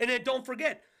 And then don't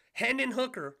forget, Hendon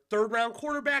Hooker, third-round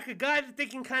quarterback, a guy that they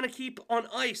can kind of keep on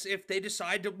ice if they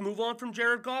decide to move on from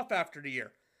Jared Goff after the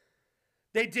year.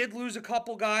 They did lose a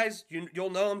couple guys. You'll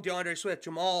know them: DeAndre Swift,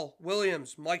 Jamal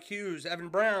Williams, Mike Hughes, Evan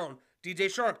Brown,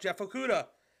 DJ Shark, Jeff Okuda.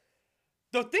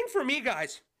 The thing for me,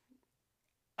 guys,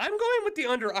 I'm going with the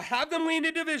under. I have them winning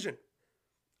the division.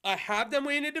 at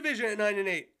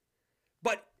 9-8.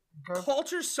 But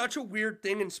culture's such a weird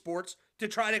thing in sports to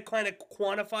try to kind of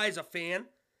quantify as a fan.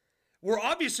 We're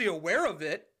obviously aware of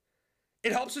it.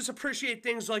 It helps us appreciate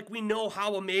things like we know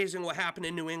how amazing what happened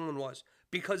in New England was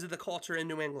because of the culture in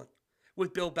New England.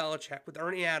 With Bill Belichick, with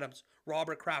Ernie Adams,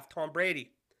 Robert Kraft, Tom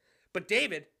Brady. But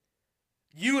David,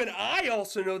 you and I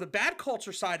also know the bad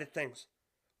culture side of things.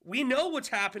 We know what's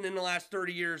happened in the last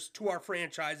 30 years to our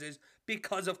franchises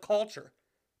because of culture.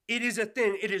 It is a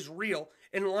thing. It is real.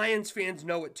 And Lions fans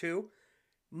know it too.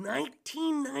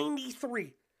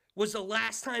 1993 was the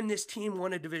last time this team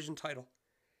won a division title.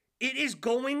 It is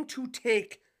going to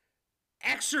take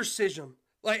exorcism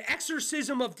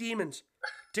of demons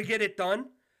to get it done.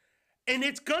 And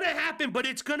it's going to happen, but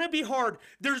it's going to be hard.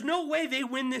 There's no way they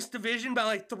win this division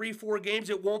by 3-4 games.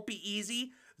 It won't be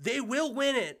easy. They will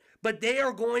win it, but they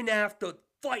are going to have to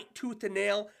fight tooth and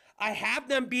nail. I have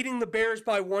them beating the Bears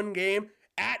by 1 game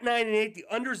at 9-8. The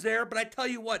under's there, but I tell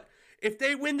you what, if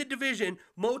they win the division,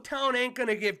 Motown ain't going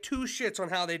to give 2 shits on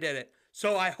how they did it.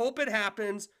 So I hope it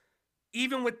happens,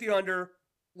 even with the under.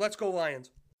 Let's go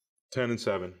Lions.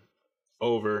 10-7.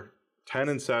 Over.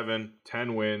 10-7,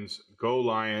 10 wins. Go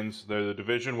Lions. They're the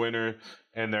division winner,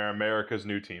 and they're America's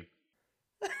new team.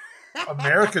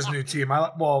 America's new team.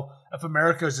 Well, if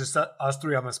America is just us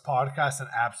three on this podcast, then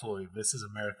absolutely, this is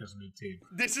America's new team.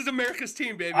 This is America's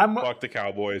team, baby. Fuck the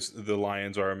Cowboys. The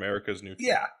Lions are America's new team.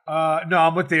 Yeah. No,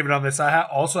 I'm with David on this. I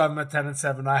also have them at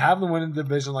 10-7. I have them winning the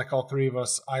division like all three of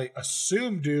us, I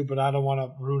assume, do, but I don't want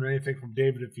to ruin anything from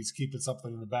David if he's keeping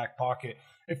something in the back pocket.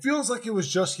 It feels like it was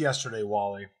just yesterday,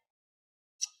 Wally.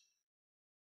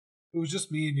 It was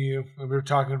just me and you, and we were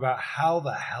talking about how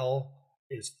the hell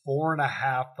is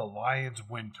 4.5 the Lions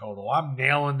win total. I'm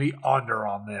nailing the under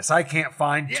on this. I can't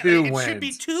find 2 wins. It should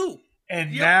be 2.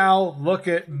 And now look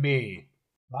at me,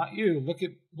 not you. Look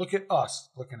at us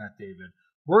looking at David.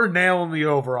 We're nailing the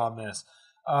over on this.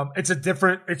 It's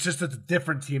just a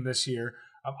different team this year.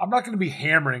 I'm not going to be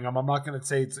hammering them. I'm not going to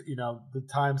say it's the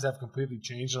times have completely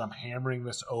changed and I'm hammering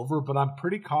this over, but I'm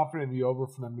pretty confident in the over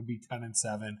for them to be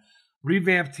 10-7.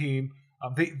 Revamped team.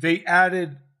 They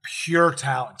added pure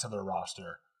talent to their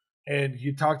roster. And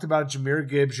you talked about Jahmyr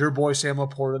Gibbs, your boy Sam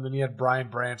Laporta, and then you had Brian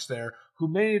Branch there, who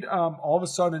made all of a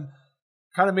sudden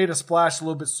kind of made a splash a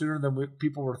little bit sooner than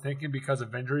people were thinking because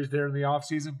of injuries there in the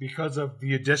offseason, because of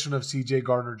the addition of C.J.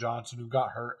 Gardner-Johnson, who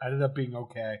got hurt, ended up being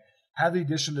okay. Had the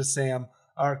addition to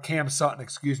Cam Sutton,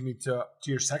 to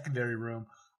your secondary room.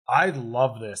 I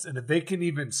love this. And if they can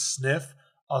even sniff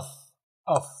a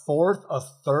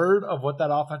third of what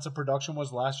that offensive production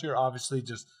was last year, obviously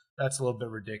just that's a little bit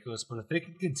ridiculous. But if they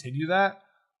can continue that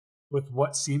with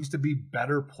what seems to be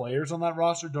better players on that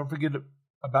roster, don't forget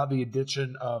about the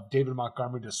addition of David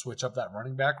Montgomery to switch up that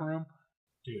running back room.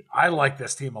 Dude, I like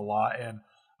this team a lot. And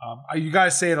you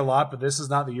guys say it a lot, but this is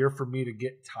not the year for me to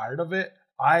get tired of it.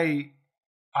 I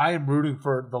am rooting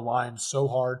for the Lions so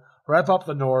hard. Wrap up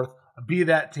the North, be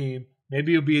that team.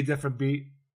 Maybe it'll be a different beat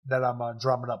that I'm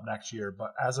drumming up next year.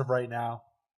 But as of right now,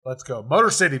 let's go. Motor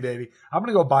City, baby. I'm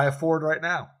going to go buy a Ford right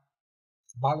now.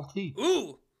 Model T.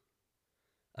 Ooh.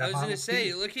 I was going to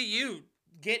say, look at you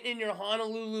getting in your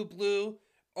Honolulu blue,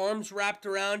 arms wrapped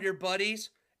around your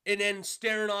buddies, and then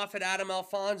staring off at Adam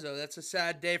Alfonso. That's a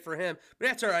sad day for him. But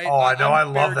that's all right. Oh, I know. I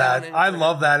love that. I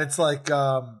love that. It's like,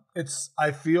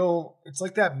 I feel it's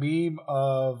like that meme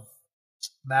of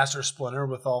Master Splinter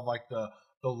with all like the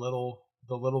little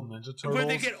Ninja Turtles. When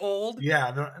they get old.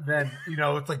 Yeah, then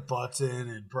it's like Button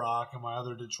and Brock and my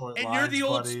other Detroit Lions you're the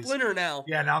old buddies. Splinter now.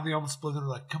 Yeah, now I'm the old Splinter.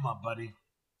 Like, come on, buddy.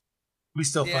 We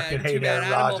still fucking hate Aaron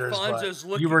Rodgers,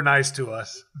 but you were nice to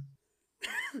us.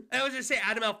 I was gonna say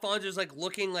Adam Alfonso's like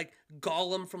looking like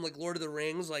Gollum from like Lord of the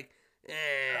Rings, like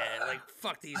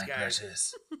fuck these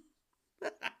guys.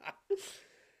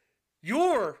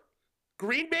 Your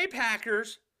Green Bay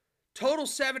Packers total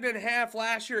 7.5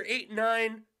 last year,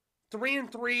 8-9.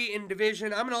 3-3 in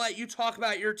division. I'm going to let you talk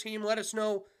about your team. Let us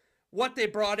know what they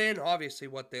brought in, obviously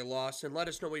what they lost, and let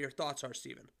us know what your thoughts are,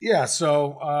 Steven. Yeah,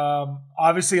 so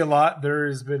obviously a lot. There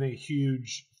has been a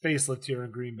huge facelift here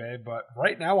in Green Bay, but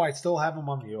right now I still have them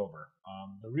on the over.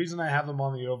 The reason I have them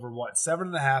on the over,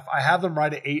 7.5? I have them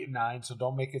right at 8 and 9, so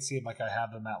don't make it seem like I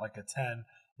have them at like a 10,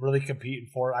 really competing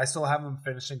for it. I still have them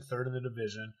finishing third in the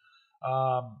division.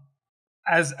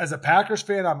 As a Packers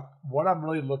fan, what I'm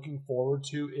really looking forward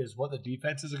to is what the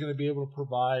defenses are going to be able to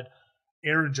provide.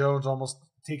 Aaron Jones almost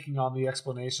taking on the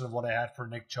explanation of what I had for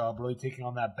Nick Chubb, really taking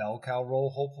on that bell cow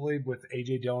role, hopefully, with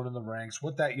A.J. Dillon in the ranks,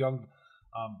 what that young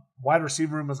wide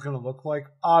receiver room is going to look like.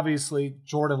 Obviously,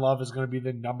 Jordan Love is going to be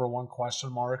the number one question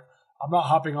mark. I'm not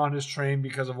hopping on his train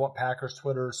because of what Packers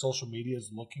Twitter or social media is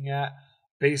looking at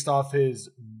based off his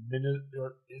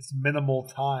minimal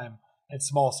time and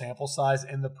small sample size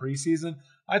in the preseason.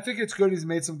 I think it's good he's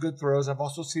made some good throws. I've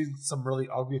also seen some really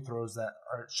ugly throws that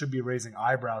should be raising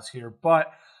eyebrows here.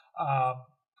 But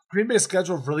Green Bay's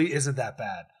schedule really isn't that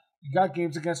bad. You got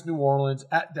games against New Orleans,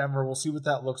 at Denver. We'll see what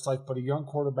that looks like. But a young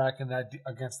quarterback in that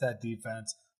against that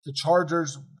defense. The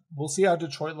Chargers, we'll see how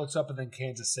Detroit looks up, and then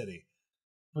Kansas City.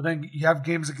 But then you have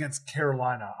games against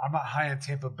Carolina. I'm not high on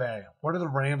Tampa Bay. What are the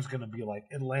Rams going to be like?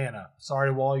 Atlanta.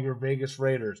 Sorry, Wall, your Vegas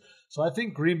Raiders. So I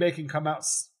think Green Bay can come out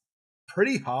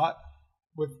pretty hot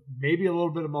with maybe a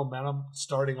little bit of momentum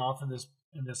starting off in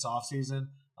this offseason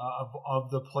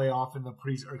of the playoff and the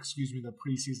preseason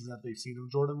that they've seen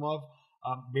of Jordan Love.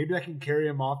 Maybe I can carry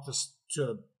him off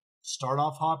to start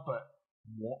off hot, but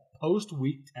post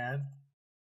week 10,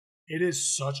 it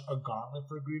is such a gauntlet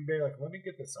for Green Bay. Like, let me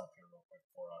get this up here real quick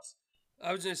for us.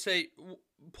 I was going to say,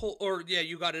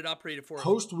 you got it operated for us.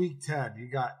 Post week 10,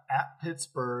 you got at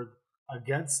Pittsburgh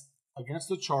against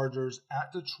the Chargers,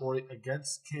 at Detroit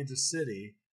against Kansas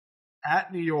City,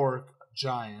 at New York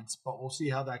Giants, but we'll see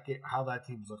how that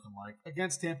team's looking like,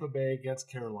 against Tampa Bay, against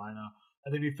Carolina,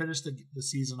 and then we finish the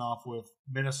season off with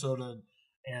Minnesota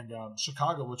and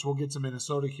Chicago, which we'll get to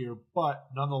Minnesota here, but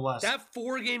nonetheless, that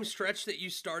 4-game stretch that you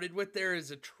started with there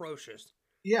is atrocious.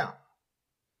 Yeah,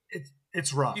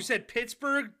 it's rough. You said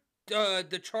Pittsburgh,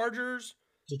 the Chargers,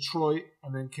 Detroit,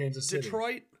 and then Kansas City.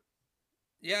 Detroit.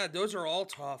 Yeah, those are all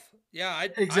tough. Yeah,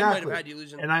 exactly. I might have had you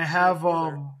losing. And I have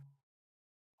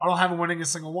I don't have him winning a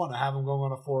single one. I have him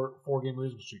going on a four-game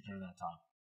losing streak during that time.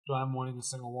 So I'm winning a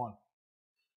single one.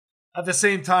 At the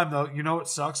same time, though, you know what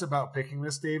sucks about picking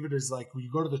this, David, is like when you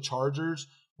go to the Chargers,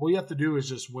 all you have to do is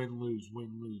just win, lose,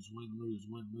 win, lose, win, lose,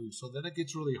 win, lose. So then it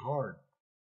gets really hard.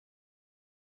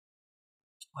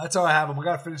 That's how I have them. We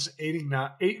got to finish 8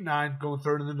 and 9, going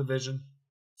third in the division,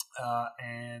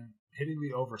 and hitting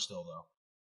the over still, though.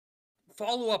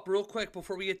 Follow up real quick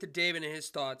before we get to David and his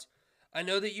thoughts. I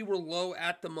know that you were low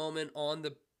at the moment on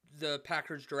the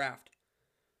Packers draft.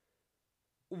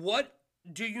 What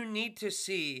do you need to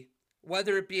see,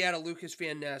 whether it be out of Lucas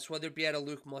Van Ness, whether it be out of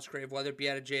Luke Musgrave, whether it be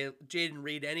out of Jaden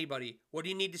Reed, anybody, what do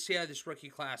you need to see out of this rookie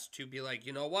class to be like,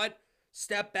 you know what?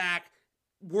 Step back.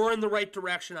 We're in the right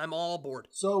direction. I'm all aboard.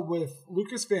 So with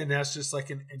Lucas Van Ness, just like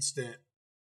an instant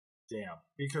damn,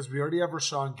 because we already have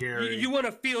Rashawn Gary. You want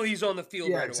to feel he's on the field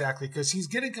right away. Exactly, because he's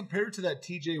getting compared to that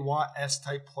TJ Watt-esque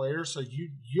type player, so you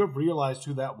have realized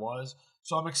who that was.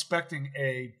 So I'm expecting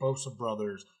a Bosa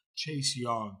Brothers, Chase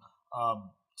Young,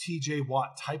 TJ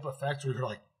Watt type effect where you're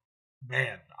like,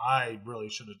 man, I really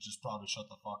should have just probably shut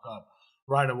the fuck up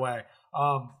right away.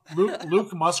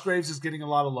 Luke Musgraves is getting a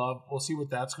lot of love. We'll see what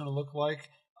that's going to look like.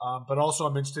 But also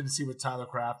I'm interested to see what Tyler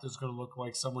Kraft is going to look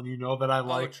like, someone you know that I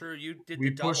like. Oh, true. You did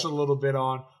we push a little bit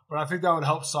on, but I think that would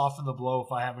help soften the blow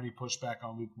if I have any pushback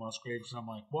on Luke Musgraves. And I'm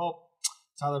like, well,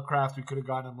 Tyler Kraft, we could have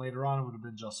gotten him later on. It would have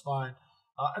been just fine.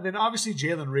 And then obviously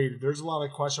Jalen Reed. There's a lot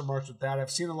of question marks with that.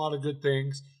 I've seen a lot of good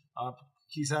things.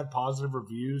 He's had positive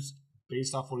reviews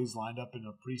based off what he's lined up in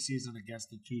the preseason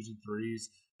against the 2s and 3s.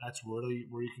 That's really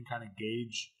where you can kind of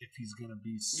gauge if he's going to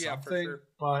be something. Yeah, for sure.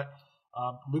 But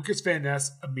Lucas Van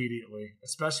Ness immediately,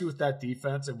 especially with that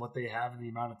defense and what they have and the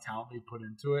amount of talent they put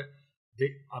into it,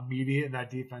 and that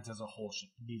defense as a whole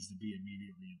needs to be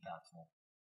immediately impactful.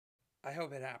 I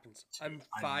hope it happens. I'm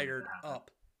fired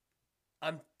up.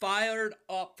 I'm fired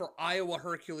up for Iowa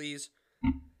Hercules.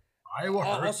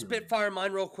 I'll spitfire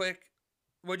mine real quick.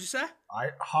 What'd you say?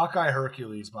 Hawkeye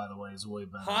Hercules, by the way, is way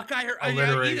better. Hawkeye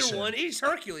Hercules. Either one. He's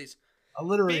Hercules.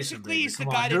 Alliteration. Basically, he's the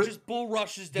guy that just bull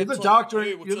rushes. You're the doctor.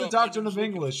 You're the doctor of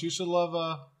English. You should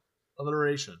love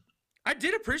alliteration. I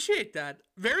did appreciate that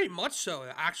very much, so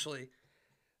actually.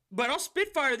 But I'll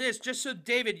spitfire this just so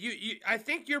David, you I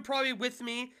think you're probably with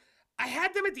me. I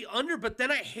had them at the under, but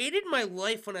then I hated my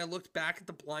life when I looked back at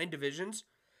the blind divisions,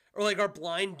 or like our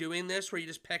blind doing this where you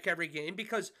just pick every game,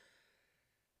 because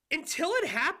until it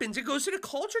happens, it goes to the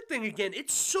culture thing again.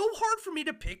 It's so hard for me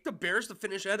to pick the Bears to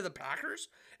finish ahead of the Packers,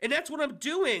 and that's what I'm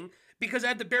doing because I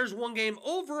have the Bears 1 game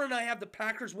over and I have the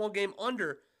Packers 1 game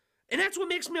under. And that's what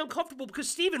makes me uncomfortable because,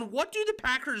 Steven, what do the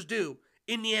Packers do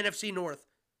in the NFC North?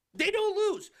 They don't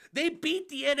lose. They beat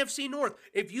the NFC North.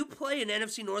 If you play an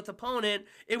NFC North opponent,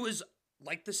 it was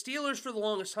like the Steelers for the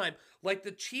longest time, like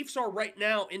the Chiefs are right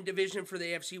now in division for the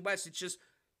AFC West. It's just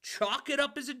chalk it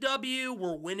up as a W.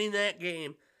 We're winning that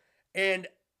game. And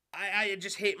I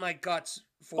just hate my guts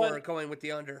for going with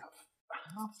the under.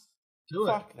 Do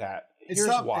it. Fuck that. It's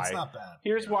not bad.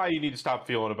 Here's why you need to stop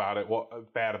feeling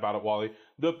bad about it, Wally.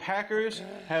 The Packers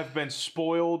have been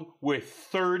spoiled with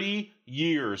 30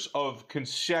 years of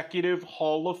consecutive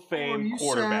Hall of Fame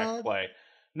quarterback play.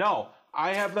 No,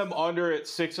 I have them under at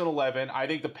 6-11. I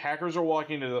think the Packers are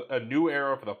walking into a new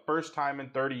era for the first time in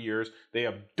 30 years. They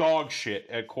have dog shit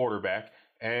at quarterback.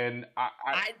 And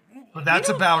but that's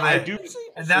about it.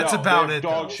 And that's about it.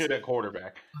 Dog shit at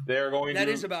quarterback. They're going. That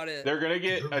is about it. They're going to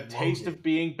get a taste of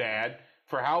being bad.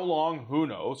 For how long? Who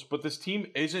knows? But this team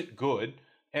isn't good,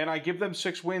 and I give them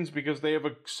 6 wins because they have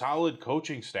a solid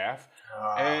coaching staff.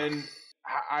 And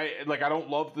I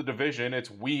don't love the division; it's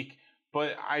weak.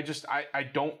 But I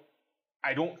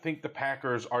don't think the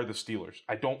Packers are the Steelers.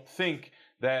 I don't think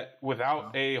that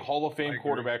without a Hall of Fame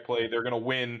quarterback play, they're going to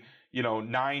win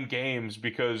 9 games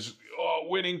because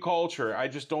winning culture. I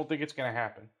just don't think it's going to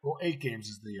happen. Well, 8 games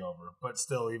is the over, but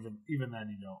still, even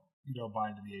then, you don't buy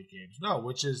into the 8 games. No,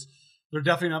 which is they're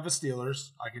definitely not the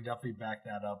Steelers. I can definitely back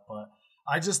that up, but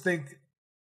I just think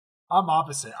I'm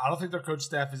opposite. I don't think their coach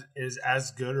staff is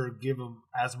as good or give them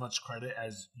as much credit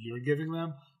as you're giving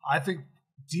them. I think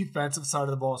defensive side of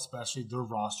the ball, especially, their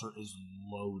roster is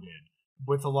loaded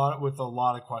with a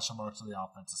lot of question marks on the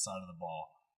offensive side of the ball.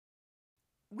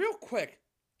 Real quick,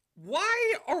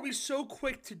 why are we so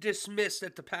quick to dismiss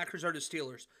that the Packers are the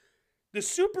Steelers? The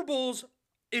Super Bowls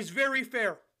is very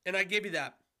fair, and I give you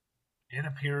that. And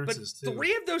appearances, but too.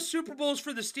 3 of those Super Bowls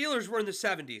for the Steelers were in the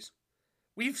 70s.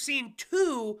 We've seen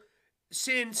 2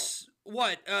 since,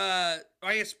 I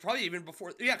guess probably even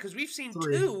before. Yeah, because we've seen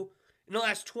 3 2 in the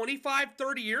last 25,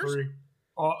 30 years. 3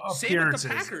 Same with the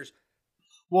Packers.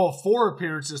 Well, 4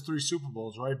 appearances, 3 Super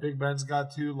Bowls, right? Big Ben's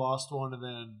got 2, lost 1, and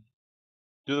then...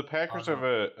 Do the Packers have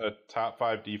a top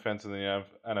 5 defense in the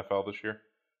NFL this year?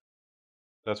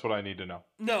 That's what I need to know.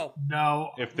 No.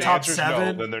 If the top answer's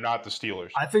 7, no, then they're not the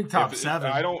Steelers. I think top 7.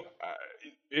 I don't.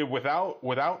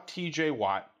 Without T.J.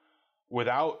 Watt,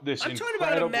 without this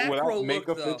incredible, without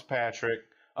Minka Fitzpatrick,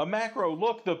 a macro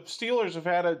look. The Steelers have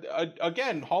had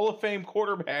a Hall of Fame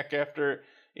quarterback after.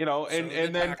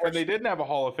 And then when they didn't have a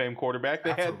Hall of Fame quarterback,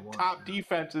 they had top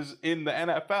defenses in the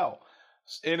NFL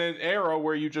in an era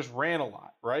where you just ran a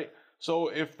lot, right? So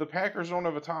if the Packers don't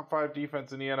have a top 5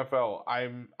 defense in the NFL,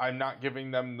 I'm not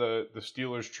giving them the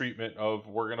Steelers treatment of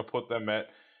we're going to put them at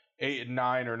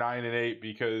 8-9 or 9-8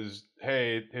 because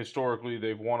hey, historically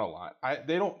they've won a lot.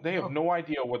 They have no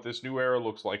idea what this new era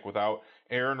looks like without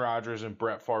Aaron Rodgers and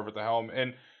Brett Favre at the helm.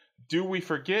 And do we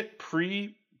forget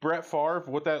Brett Favre,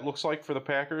 what that looks like for the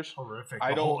Packers? Horrific.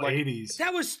 I don't like 80s.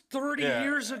 That was 30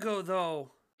 years ago,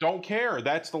 though. Don't care.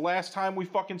 That's the last time we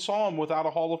fucking saw him without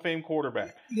a Hall of Fame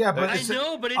quarterback. Yeah, but I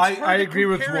know, but it's I agree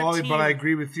with Wally, team. but I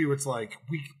agree with you. It's like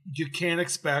you can't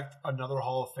expect another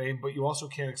Hall of Fame, but you also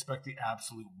can't expect the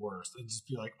absolute worst and just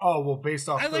be like, oh, well, based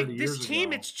off 30 years ago. This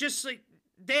team, it's just like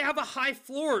they have a high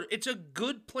floor. It's a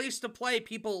good place to play.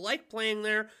 People like playing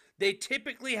there. They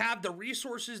typically have the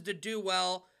resources to do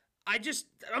well.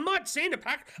 I'm not saying the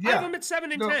Packers. I have them at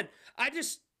 7-10.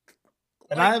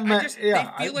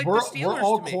 We're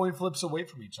all coin flips away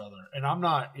from each other, and I'm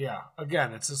not. Yeah,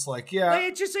 again, it's just like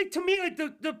it's just like to me, like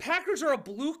the Packers are a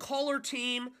blue collar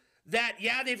team that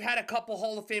they've had a couple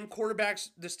Hall of Fame quarterbacks.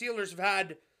 The Steelers have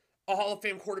had a Hall of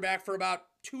Fame quarterback for about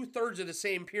 2/3 of the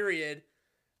same period.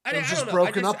 I don't know.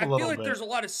 I feel like there's a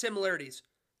lot of similarities.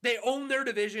 They own their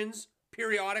divisions.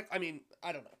 Periodic. I mean,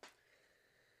 I don't know.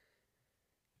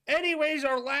 Anyways,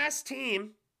 our last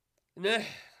team.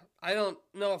 I don't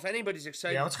know if anybody's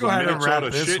excited. Yeah, let's go ahead and wrap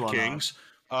this Shit one Kings.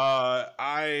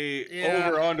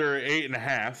 Over under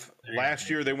 8.5.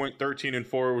 Last year they went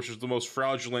 13-4, which is the most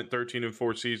fraudulent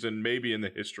 13-4 season maybe in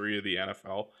the history of the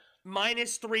NFL.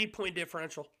 Minus 3-point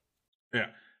differential. Yeah,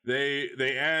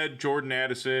 they add Jordan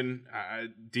Addison,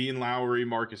 Dean Lowry,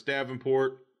 Marcus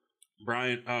Davenport,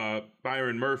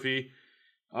 Byron Murphy.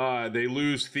 They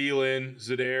lose Thielen,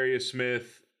 Zadarius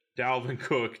Smith, Dalvin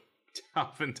Cook,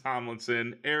 Dalvin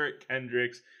Tomlinson, Eric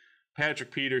Kendricks, Patrick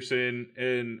Peterson,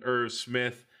 and Irv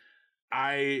Smith.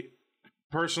 I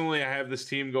Personally, I have this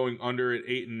team going under at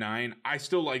 8-9. I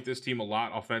still like this team a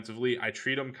lot offensively. I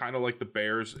treat them kind of like the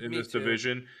Bears in this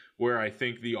division, where I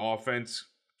think the offense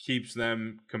keeps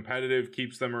them competitive,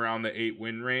 keeps them around the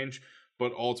 8-win range,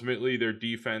 but ultimately their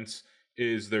defense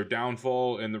is their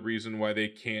downfall and the reason why they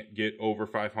can't get over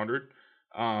 500.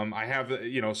 I have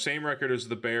the same record as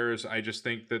the Bears. I just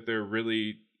think that they're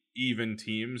really even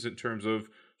teams in terms of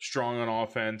strong on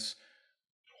offense,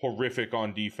 horrific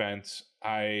on defense.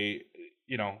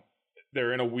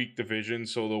 They're in a weak division,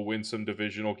 so they'll win some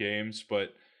divisional games,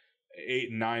 but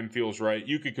 8-9 feels right.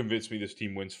 You could convince me this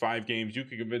team wins 5 games. You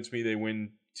could convince me they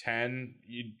win 10.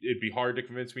 It'd be hard to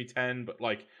convince me 10, but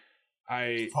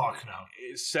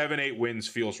 7-8 wins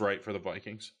feels right for the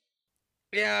Vikings.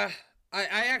 Yeah,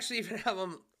 I actually even have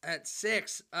them at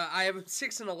 6. I have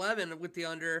 6-11 with the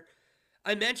under.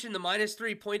 I mentioned the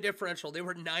 -3 point differential. They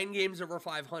were 9 games over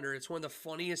 500. It's one of the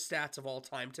funniest stats of all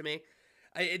time to me.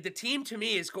 The team, to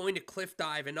me, is going to cliff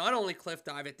dive, and not only cliff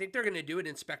dive, I think they're going to do it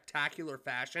in spectacular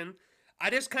fashion. I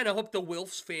just kind of hope the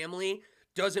Wilfs family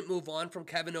doesn't move on from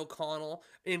Kevin O'Connell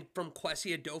and from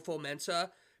Kwesi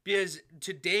Adofo-Mensah, because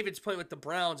to David's point with the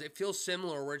Browns, it feels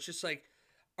similar, where it's just like,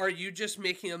 are you just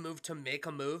making a move to make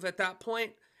a move at that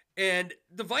point? And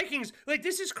the Vikings,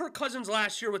 this is Kirk Cousins'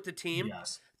 last year with the team.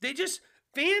 Yes.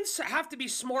 Fans have to be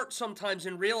smart sometimes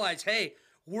and realize, hey,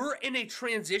 we're in a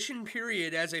transition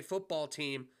period as a football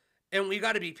team, and we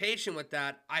got to be patient with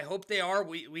that. I hope they are.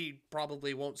 We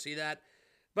probably won't see that,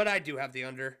 but I do have the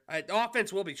under. The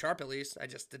offense will be sharp at least.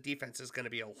 The defense is going to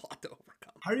be a lot to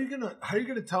overcome. How are you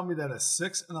gonna tell me that a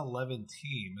 6-11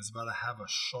 team is about to have a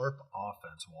sharp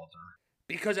offense, Walter?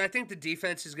 Because I think the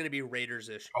defense is going to be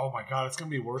Raiders-ish. Oh my God, it's going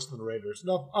to be worse than the Raiders.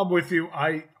 No, I'm with you.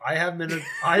 I have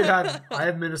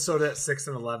Minnesota at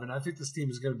 6-11. I think this team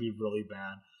is going to be really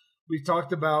bad. We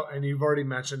talked about, and you've already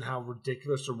mentioned how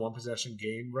ridiculous their one possession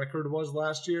game record was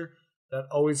last year. That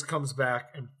always comes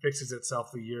back and fixes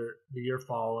itself the year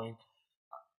following.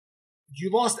 You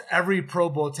lost every Pro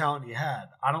Bowl talent you had.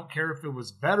 I don't care if it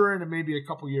was veteran and maybe a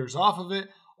couple years off of it,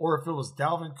 or if it was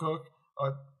Dalvin Cook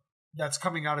that's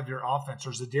coming out of your offense,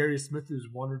 or Zadarius Smith who's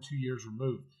 1 or 2 years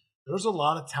removed. There's a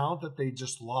lot of talent that they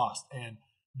just lost, and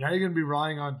now you're going to be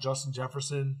relying on Justin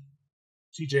Jefferson,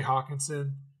 T.J.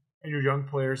 Hawkinson, and your young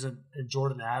players and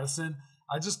Jordan Addison.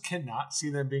 I just cannot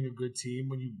see them being a good team.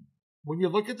 When you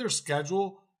look at their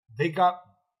schedule, they got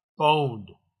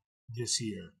boned this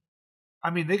year.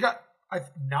 I mean, they got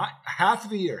not half of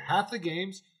the year. Half the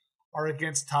games are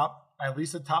against at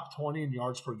least the top 20 in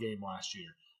yards per game last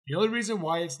year. The only reason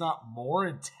why it's not more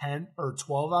in 10 or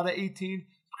 12 out of 18 is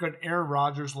because Aaron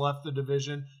Rodgers left the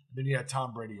division, and then you had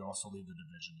Tom Brady also leave the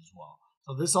division as well.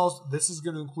 So this is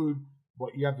going to include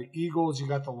what you have: the Eagles, you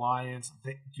got the Lions,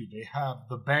 they have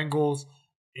the Bengals.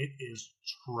 It is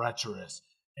treacherous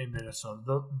in Minnesota.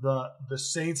 The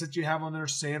Saints that you have on there,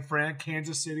 San Fran,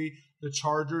 Kansas City, the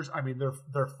Chargers. I mean,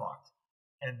 they're fucked,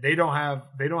 and they don't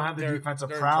have the defensive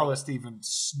prowess to even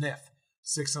sniff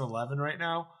 6-11 right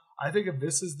now. I think if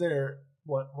this is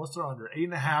what's their under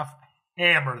 8.5,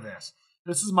 hammer this.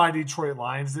 This is my Detroit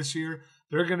Lions this year.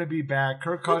 They're going to be back.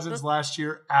 Kirk Cousins last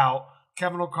year out.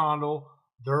 Kevin O'Connell.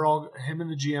 Him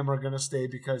and the GM are going to stay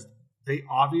because they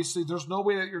obviously, there's no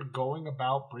way that you're going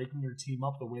about breaking your team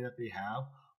up the way that they have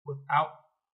without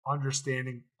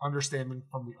understanding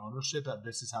from the ownership that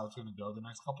this is how it's going to go the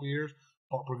next couple of years,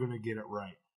 but we're going to get it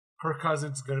right. Kirk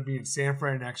Cousins is going to be in San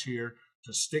Fran next year.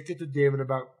 To stick it to David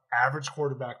about average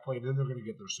quarterback play, then they're going to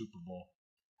get their Super Bowl.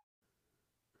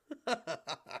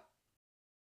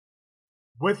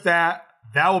 With that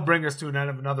will bring us to an end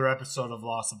of another episode of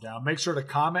Loss of Down. Make sure to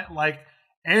comment, like,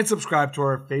 and subscribe to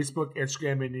our Facebook,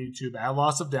 Instagram, and YouTube at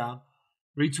Loss of Down.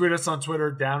 Retweet us on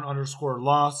Twitter,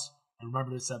 _loss. And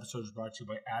remember, this episode is brought to you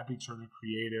by Abby Turner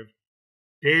Creative.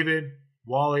 David,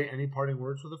 Wally, any parting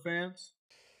words for the fans?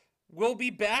 We'll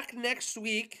be back next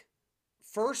week.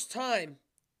 First time.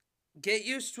 Get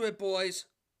used to it, boys.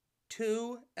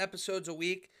 2 episodes a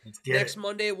week. Next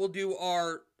Monday, we'll do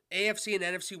our AFC and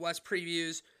NFC West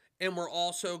previews. And we're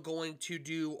also going to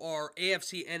do our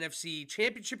AFC NFC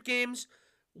championship games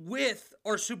with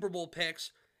our Super Bowl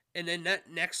picks. And then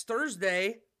next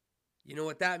Thursday, you know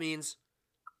what that means.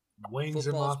 Wings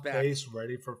in my face,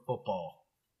 ready for football.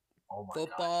 Oh my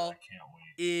football God, I can't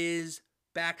wait. Is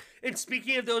back. And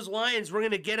speaking of those Lions, we're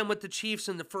going to get them with the Chiefs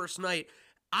in the first night.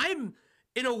 I'm,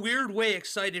 in a weird way,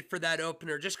 excited for that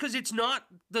opener just because it's not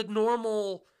the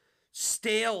normal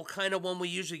stale kind of one we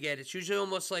usually get. It's usually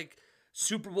almost like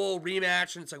Super Bowl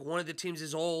rematch, and it's like one of the teams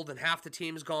is old and half the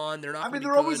team's gone. They're not. I mean,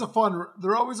 they're always a fun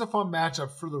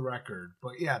matchup for the record.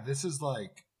 But yeah, this is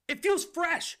like it feels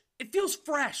fresh. It feels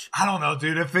fresh. I don't know,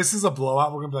 dude. If this is a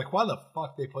blowout, we're gonna be like, why the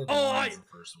fuck they played the Lions the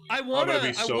first week? I'm gonna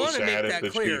be so sad if the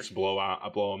Chiefs blow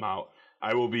them out.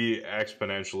 I will be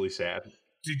exponentially sad.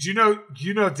 Did you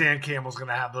know Dan Campbell's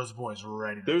gonna have those boys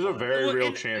ready? There's a very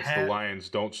real chance the Lions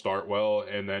don't start well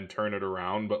and then turn it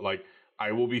around, but like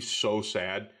I will be so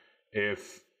sad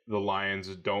if the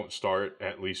Lions don't start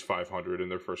at least 500 in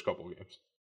their first couple of games.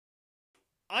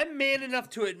 I'm man enough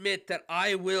to admit that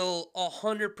I will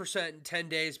 100% in 10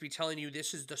 days be telling you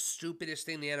this is the stupidest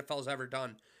thing the NFL's ever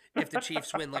done if the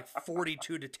Chiefs win like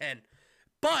 42-10.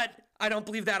 But I don't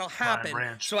believe that'll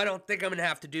happen, so I don't think I'm going to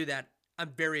have to do that.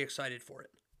 I'm very excited for it.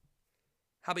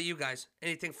 How about you guys?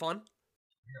 Anything fun?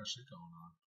 We got shit going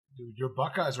on. Dude, your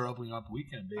Buckeyes are opening up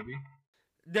weekend, baby.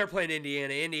 They're playing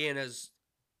Indiana.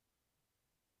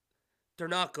 They're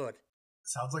not good.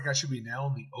 Sounds like I should be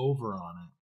nailing the over on it.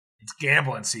 It's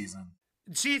gambling season.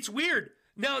 See, it's weird.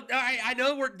 No, I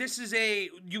know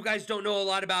you guys don't know a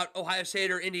lot about Ohio State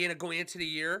or Indiana going into the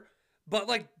year, but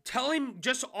like tell him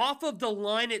just off of the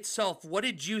line itself, what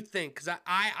did you think? Because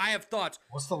I have thoughts.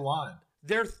 What's the line?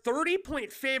 They're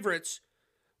 30-point favorites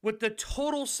with the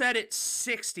total set at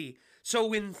 60.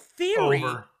 So in theory,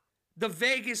 the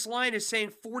Vegas line is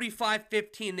saying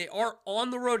 45-15. They are on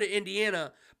the road to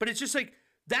Indiana, but it's just like,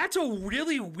 that's a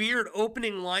really weird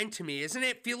opening line to me, isn't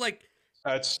it? Feel like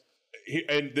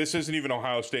and this isn't even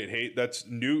Ohio State hate. That's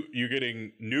new. You're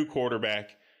getting new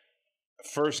quarterback.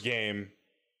 First game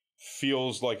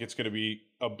feels like it's going to be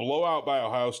a blowout by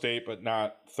Ohio State, but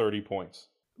not 30 points.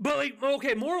 But like,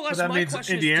 okay, more or less, that means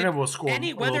Indiana will score a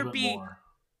little bit more.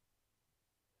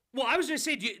 Well, I was going to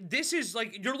say, this is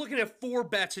like you're looking at 4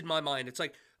 bets in my mind. It's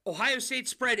like Ohio State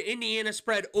spread, Indiana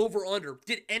spread, over, under.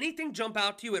 Did anything jump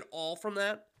out to you at all from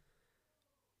that?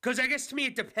 Because I guess to me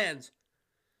it depends.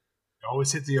 You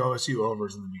always hit the OSU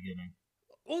overs in the beginning.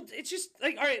 Well, it's just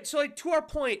like, all right, so like to our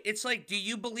point, it's like, do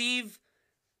you believe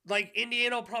like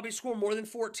Indiana will probably score more than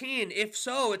 14? If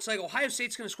so, it's like Ohio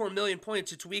State's going to score 1 million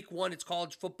points. It's week 1. It's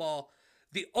college football.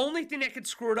 The only thing that could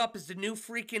screw it up is the new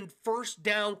freaking first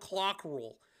down clock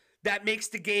rule. That makes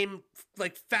the game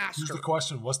like faster. Here's the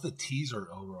question: what's the teaser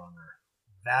over under?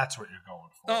 That's what you're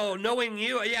going for. Oh, knowing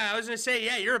you, yeah, I was gonna say,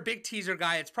 yeah, you're a big teaser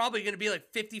guy. It's probably gonna be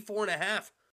like 54.5. Yeah,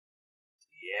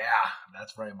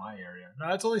 that's right in my area.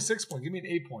 No, it's only 6 point. Give me an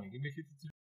 8 point. Give me 52.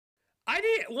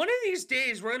 One of these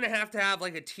days we're gonna have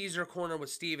like a teaser corner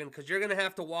with Steven, because you're gonna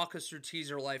have to walk us through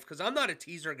teaser life, because I'm not a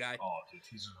teaser guy. Oh, dude,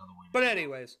 teaser's not the way. But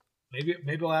anyways, maybe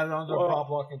I'll add it on to a prop,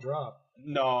 lock, and drop.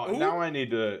 No, now I need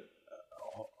to.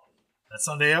 That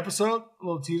Sunday episode, a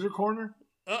little teaser corner.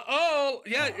 Remember,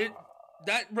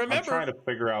 I'm trying to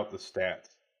figure out the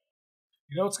stats.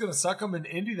 You know what's going to suck them in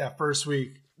Indy that first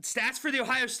week? Stats for the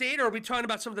Ohio State, or are we talking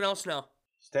about something else now?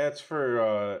 Stats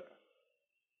for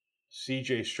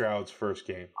C.J. Stroud's first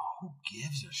game. Oh, who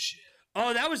gives a shit?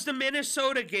 Oh, that was the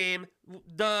Minnesota game.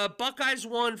 The Buckeyes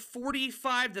won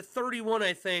 45-31,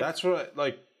 I think. That's what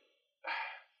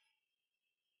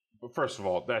But first of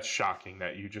all, that's shocking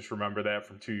that you just remember that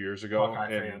from 2 years ago.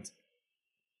 Buckeye fans.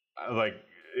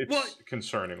 It's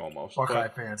concerning almost. Buckeye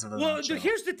fans.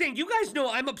 Here's the thing. You guys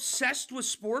know I'm obsessed with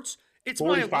sports. It's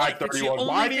my life. It's the only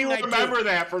Why do you remember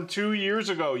that from 2 years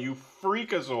ago, you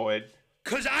freakazoid?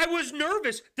 Because I was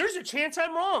nervous. There's a chance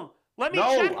I'm wrong. Let me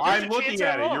check. No, I'm looking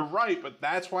at it. You're right, but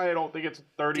that's why I don't think it's a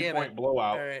 30-point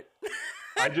blowout. All right.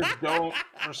 I just don't,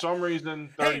 for some reason,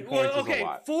 30 points is a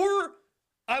lot.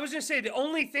 I was going to say, the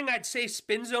only thing I'd say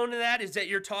spin zone to that is that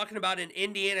you're talking about an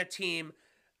Indiana team.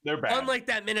 They're bad. Unlike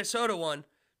that Minnesota one.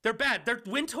 They're bad. Their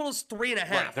win total's 3.5.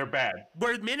 Right, they're bad.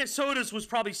 Where Minnesota's was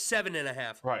probably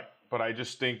 7.5. Right, but I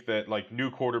just think that, new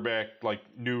quarterback, I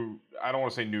don't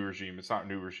want to say new regime. It's not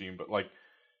new regime, but,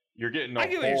 you're getting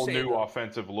a whole new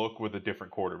offensive look with a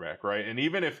different quarterback, right? And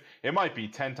even if it might be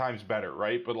 10 times better,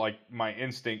 right? But, my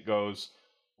instinct goes,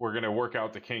 we're going to work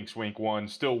out the kinks week 1,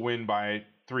 still win by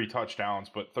 3 touchdowns,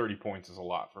 but 30 points is a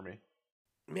lot for me.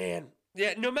 Man.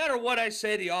 Yeah, no matter what I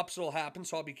say, the opposite will happen,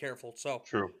 so I'll be careful. So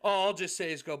true. All I'll just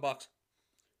say is go Bucks.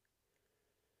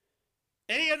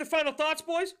 Any other final thoughts,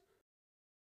 boys?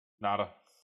 Nada.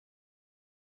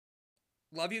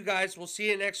 Love you guys. We'll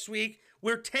see you next week.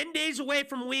 We're 10 days away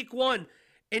from week 1.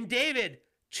 And David,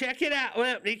 check it out.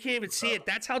 Well, you can't even see it.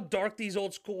 That's how dark these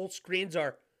old school screens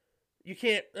are.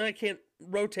 I can't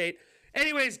rotate.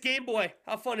 Anyways, Game Boy,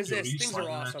 how fun is this? Things are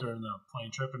awesome. During the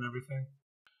plane trip and everything.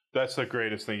 That's the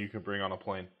greatest thing you can bring on a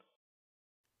plane.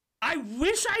 I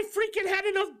wish I freaking had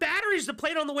enough batteries to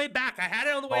play it on the way back. I had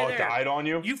it on the way there. Oh, it died on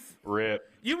you? Rip.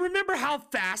 You remember how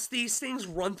fast these things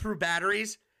run through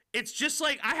batteries? It's just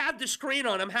like I have the screen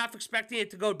on. I'm half expecting it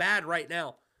to go bad right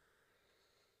now.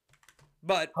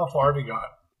 But how far have you got?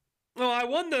 Well, I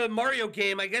won the Mario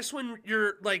game. I guess when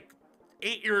you're like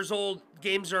 8 years old,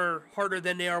 games are harder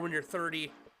than they are when you're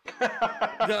 30.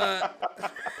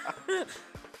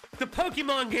 The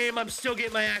Pokemon game, I'm still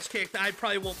getting my ass kicked. I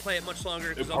probably won't play it much longer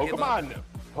because I'll give up.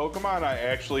 Pokemon, I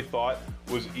actually thought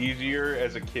was easier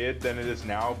as a kid than it is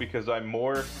now because I'm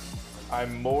more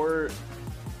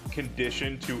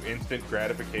conditioned to instant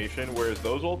gratification, whereas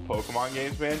those old Pokemon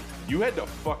games, man, you had to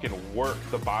fucking work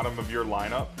the bottom of your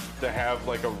lineup to have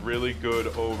like a really good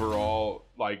overall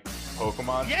like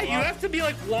Pokemon. Yeah, you have to be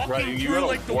like walking through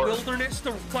like the wilderness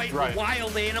to fight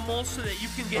wild animals so that you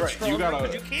can get stronger,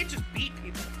 because you can't just beat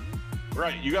people.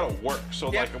 Right, you gotta work. So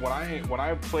like when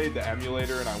I played the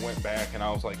emulator and I went back and I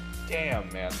was like,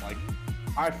 damn man, like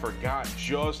I forgot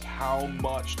just how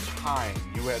much time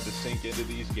you had to sink into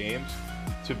these games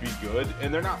to be good.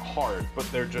 And they're not hard, but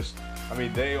they're just, I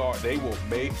mean, they will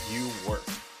make you work.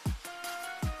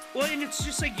 Well, and it's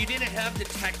just like you didn't have the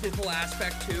technical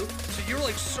aspect too. So you're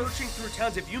like searching through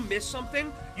towns. If you miss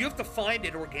something, you have to find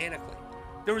it organically.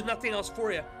 There was nothing else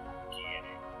for you.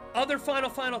 Other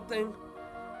final thing.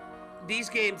 These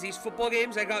games, these football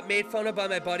games, I got made fun of by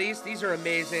my buddies. These are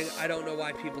amazing. I don't know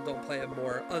why people don't play them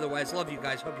more. Otherwise, love you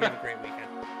guys. Hope you have a great weekend.